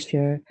know, I'm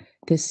sure,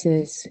 this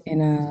is in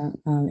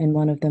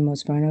one of the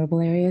most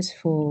vulnerable areas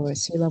for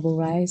sea level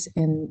rise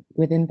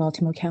within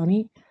Baltimore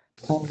County,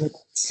 with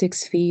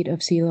 6 feet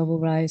of sea level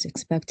rise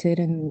expected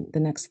in the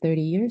next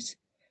 30 years.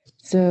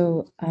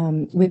 So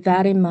with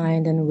that in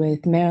mind, and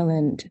with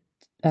Maryland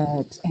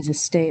as a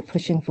state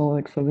pushing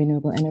forward for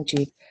renewable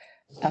energy,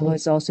 I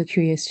was also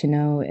curious to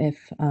know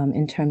if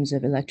in terms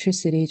of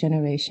electricity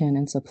generation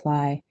and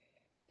supply,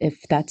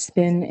 if that's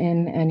been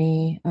in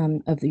any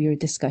of your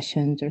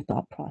discussions or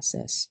thought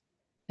process,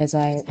 as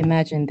I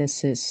imagine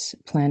this is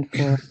planned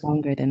for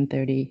longer than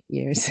 30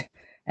 years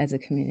as a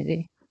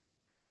community.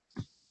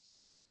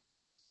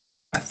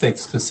 I think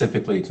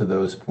specifically to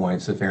those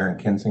points, if Aaron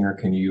Kinzinger,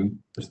 can you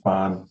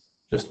respond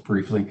just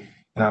briefly?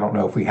 And I don't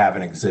know if we have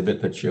an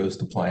exhibit that shows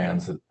the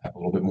plans that have a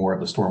little bit more of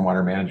the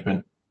stormwater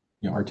management,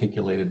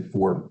 articulated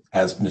for,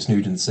 as Ms.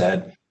 Nugent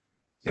said,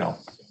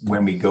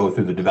 when we go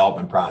through the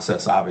development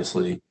process,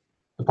 obviously,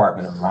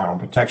 Department of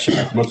Environmental Protection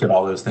has looked at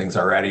all those things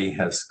already,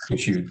 has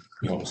issued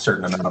a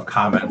certain amount of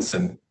comments,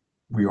 and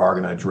we are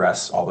going to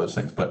address all those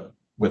things. But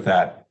with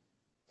that,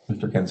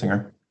 Mr.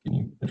 Kinzinger, can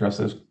you address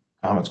those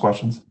comments,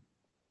 questions?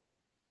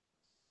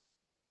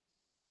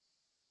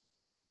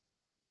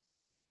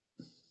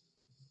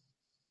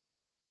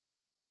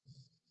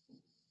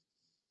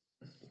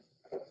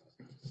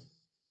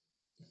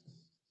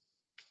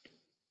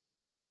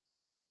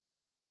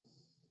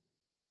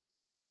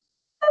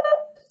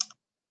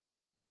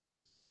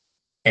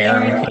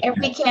 Aaron,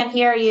 we can't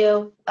hear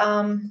you.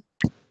 How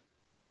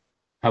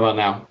about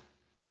now?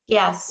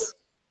 Yes.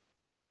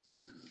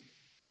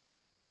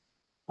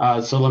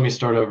 So let me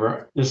start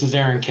over. This is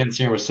Aaron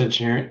Kensinger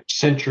with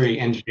Century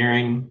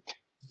Engineering.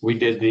 We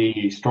did the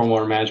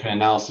stormwater management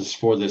analysis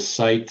for this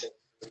site.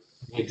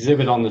 The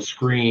exhibit on the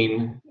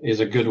screen is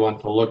a good one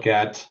to look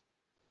at.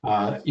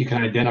 You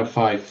can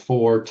identify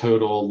 4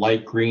 total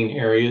light green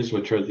areas,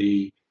 which are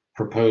the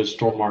proposed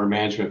stormwater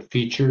management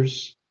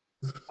features.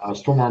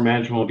 Stormwater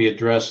management will be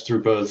addressed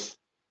through both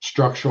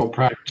structural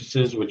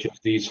practices, which is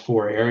these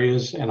 4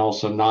 areas, and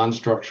also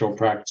non-structural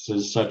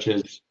practices such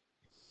as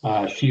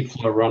sheet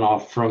flow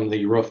runoff from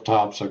the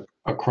rooftops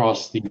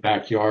across the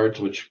backyards,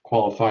 which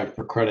qualify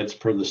for credits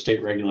per the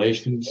state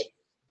regulations.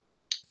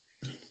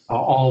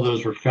 All of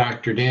those were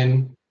factored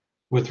in.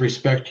 With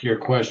respect to your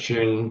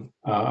question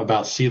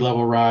about sea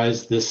level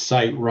rise, this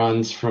site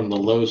runs from the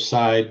low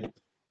side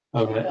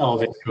of an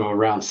elevation to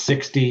around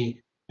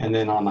 60, and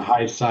then on the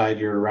high side,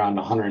 you're around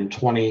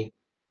 120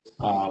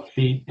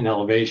 feet in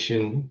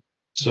elevation.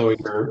 So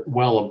you're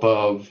well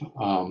above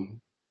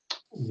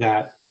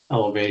that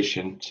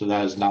elevation. So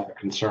that is not a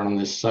concern on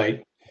this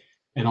site.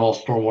 And all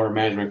stormwater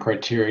management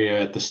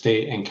criteria at the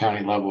state and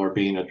county level are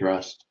being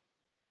addressed.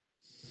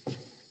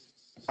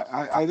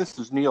 This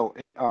is Neil.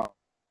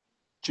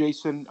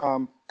 Jason,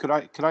 could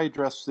I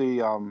address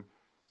the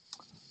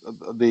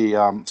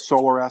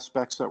solar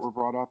aspects that were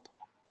brought up?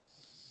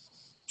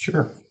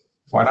 Sure.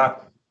 Why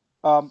not?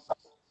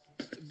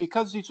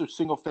 Because these are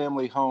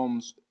single-family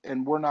homes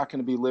and we're not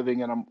going to be living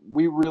in them,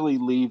 we really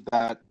leave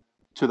that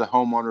to the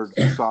homeowner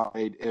to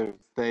decide if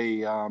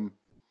they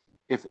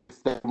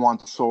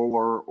want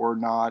solar or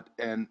not.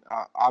 And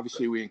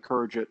obviously, we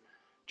encourage it.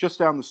 Just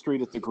down the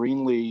street at the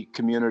Greenlee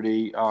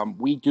community,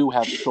 we do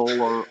have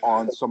solar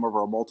on some of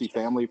our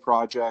multifamily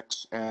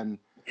projects, and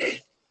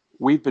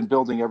we've been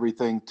building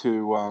everything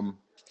to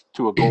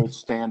a gold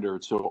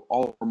standard. So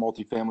all our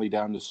multifamily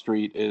down the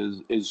street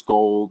is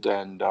gold,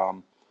 and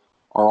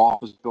our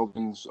office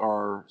buildings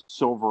are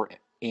silver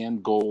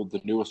and gold,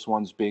 the newest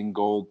ones being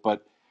gold.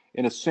 But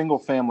in a single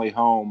family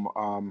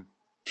home,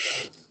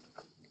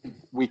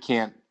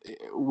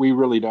 we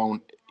really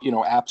don't,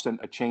 absent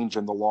a change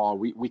in the law,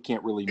 we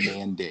can't really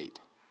mandate.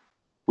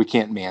 We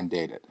can't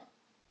mandate it,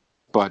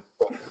 but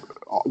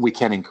we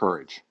can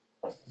encourage.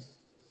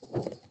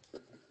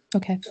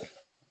 Okay.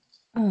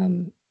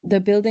 The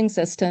building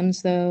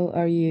systems, though,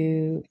 are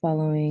you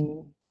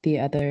following the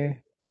other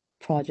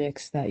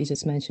projects that you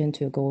just mentioned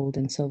to a gold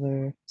and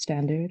silver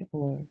standard,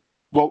 or?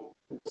 Well,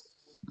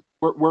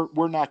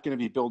 we're not going to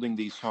be building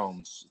these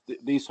homes.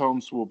 These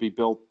homes will be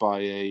built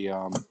by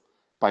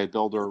a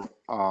builder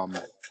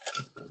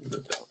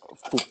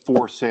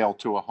for sale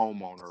to a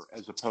homeowner,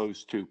 as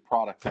opposed to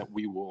product that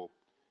we will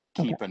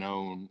keep and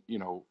own,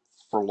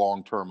 for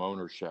long-term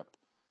ownership.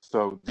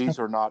 So these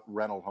are not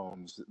rental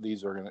homes.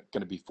 These are going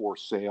to be for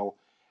sale,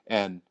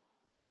 and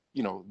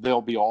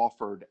they'll be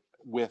offered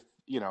with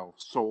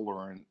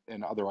solar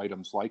and other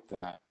items like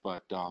that,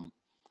 but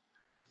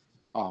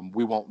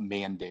we won't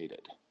mandate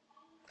it.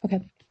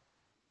 Okay,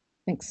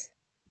 thanks.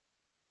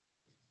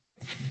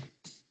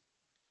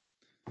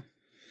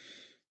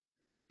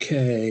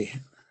 Okay.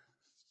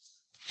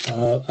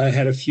 I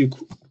had a few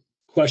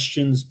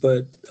questions,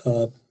 but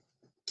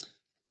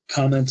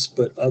comments,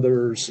 but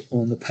others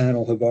on the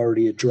panel have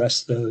already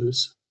addressed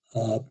those.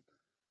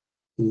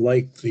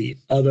 Like the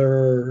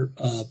other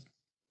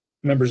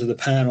members of the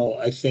panel,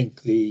 I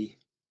think this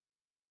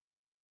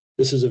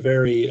is a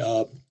very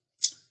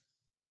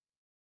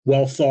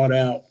well thought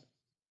out,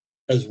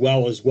 as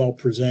well as well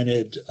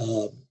presented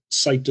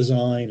site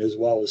design, as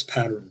well as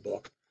pattern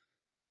book.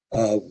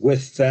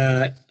 With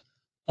that,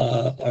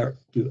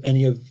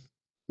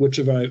 which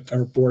of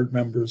our board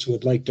members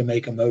would like to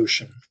make a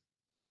motion?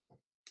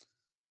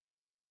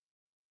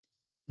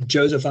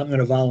 Joseph, I'm going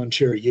to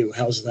volunteer you.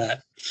 How's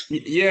that?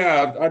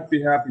 Yeah, I'd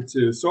be happy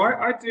to. So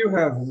I do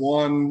have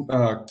one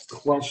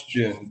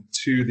question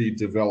to the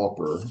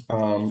developer.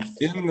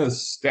 In the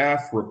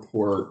staff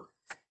report,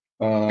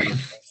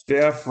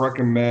 staff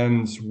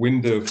recommends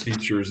window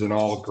features in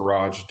all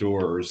garage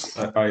doors.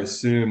 I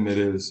assume it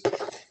is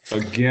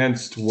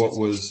against what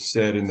was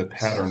said in the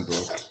pattern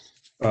book.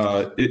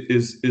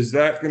 Is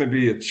that going to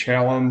be a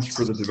challenge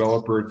for the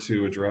developer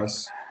to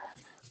address?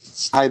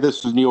 Hi,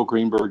 this is Neil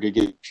Greenberg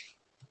again.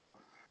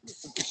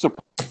 So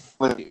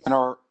in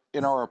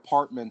our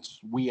apartments,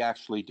 we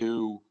actually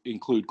do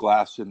include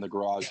glass in the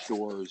garage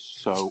doors.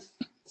 So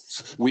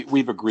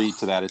we've agreed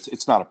to that.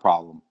 It's not a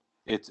problem.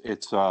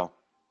 It's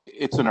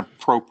an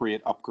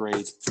appropriate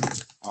upgrade.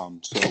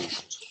 So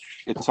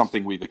it's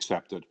something we've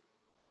accepted.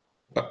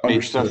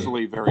 Made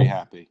Cecily very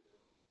happy.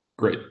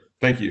 Great.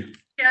 Thank you.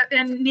 Yeah,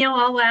 and Neil,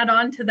 I'll add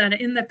on to that.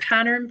 In the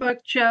pattern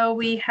book, Joe,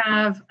 we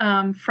have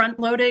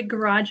front-loaded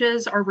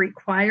garages are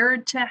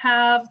required to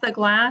have the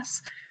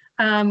glass.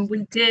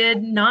 We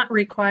did not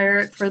require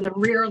it for the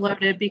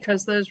rear-loaded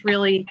because those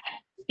really,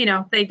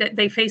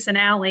 they face an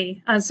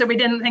alley. So we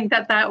didn't think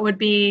that would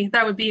be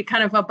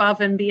kind of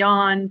above and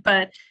beyond.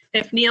 But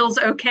if Neil's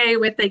okay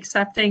with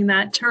accepting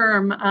that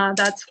term,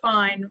 that's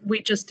fine.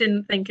 We just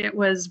didn't think it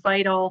was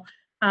vital.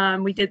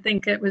 We did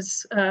think it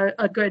was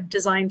a good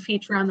design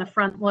feature on the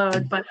front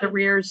load, but the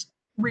rear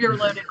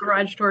loaded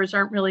garage doors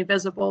aren't really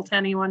visible to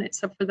anyone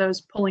except for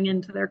those pulling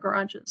into their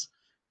garages.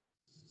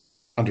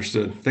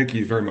 Understood. Thank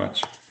you very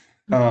much.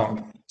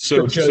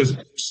 So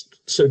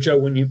Joe,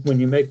 when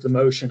you make the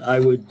motion,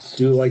 I would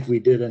do like we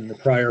did in the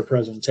prior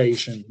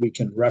presentation. We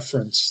can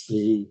reference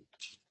the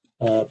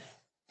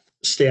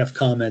staff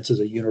comments as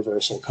a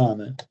universal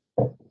comment.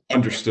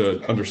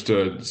 Understood.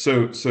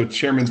 So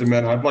Chairman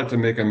Demena, I'd like to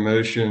make a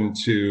motion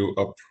to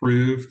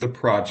approve the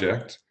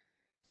project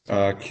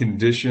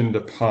conditioned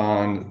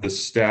upon the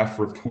staff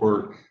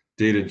report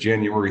dated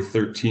January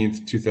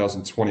 13th,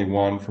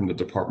 2021 from the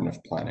Department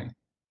of Planning.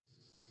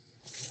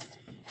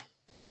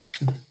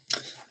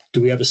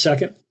 Do we have a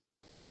second?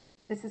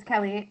 This is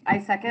Kelly. I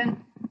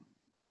second.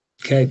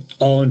 Okay,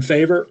 all in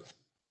favor?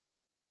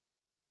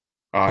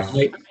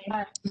 Aye.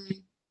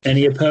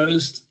 Any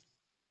opposed?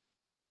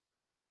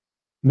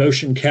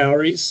 Motion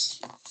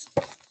carries.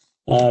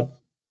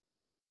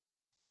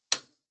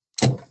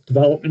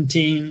 Development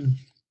team,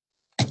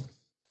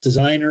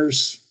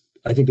 designers,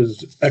 I think it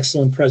was an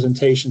excellent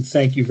presentation.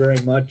 Thank you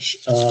very much.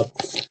 A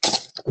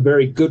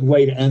very good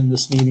way to end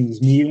this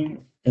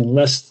meeting.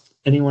 Unless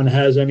anyone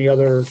has any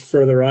other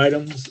further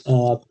items,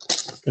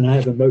 can I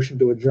have a motion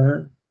to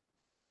adjourn?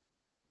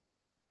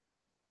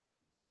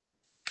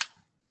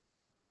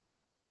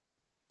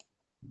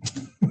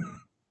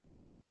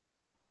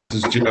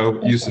 This is Joe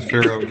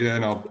Usafero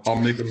again. I'll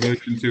make a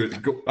motion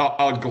to.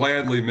 I'll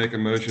gladly make a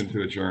motion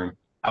to adjourn.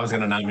 I was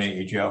going to nominate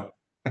you, Joe.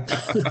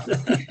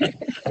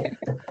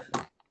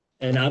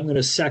 And I'm going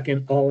to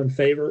second. All in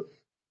favor?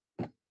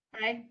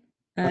 Aye.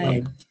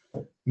 Aye.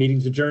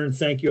 Meeting's adjourned.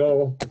 Thank you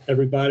all,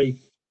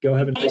 everybody. Go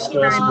have a nice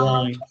glass of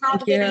wine.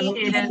 Have a good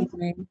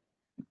evening.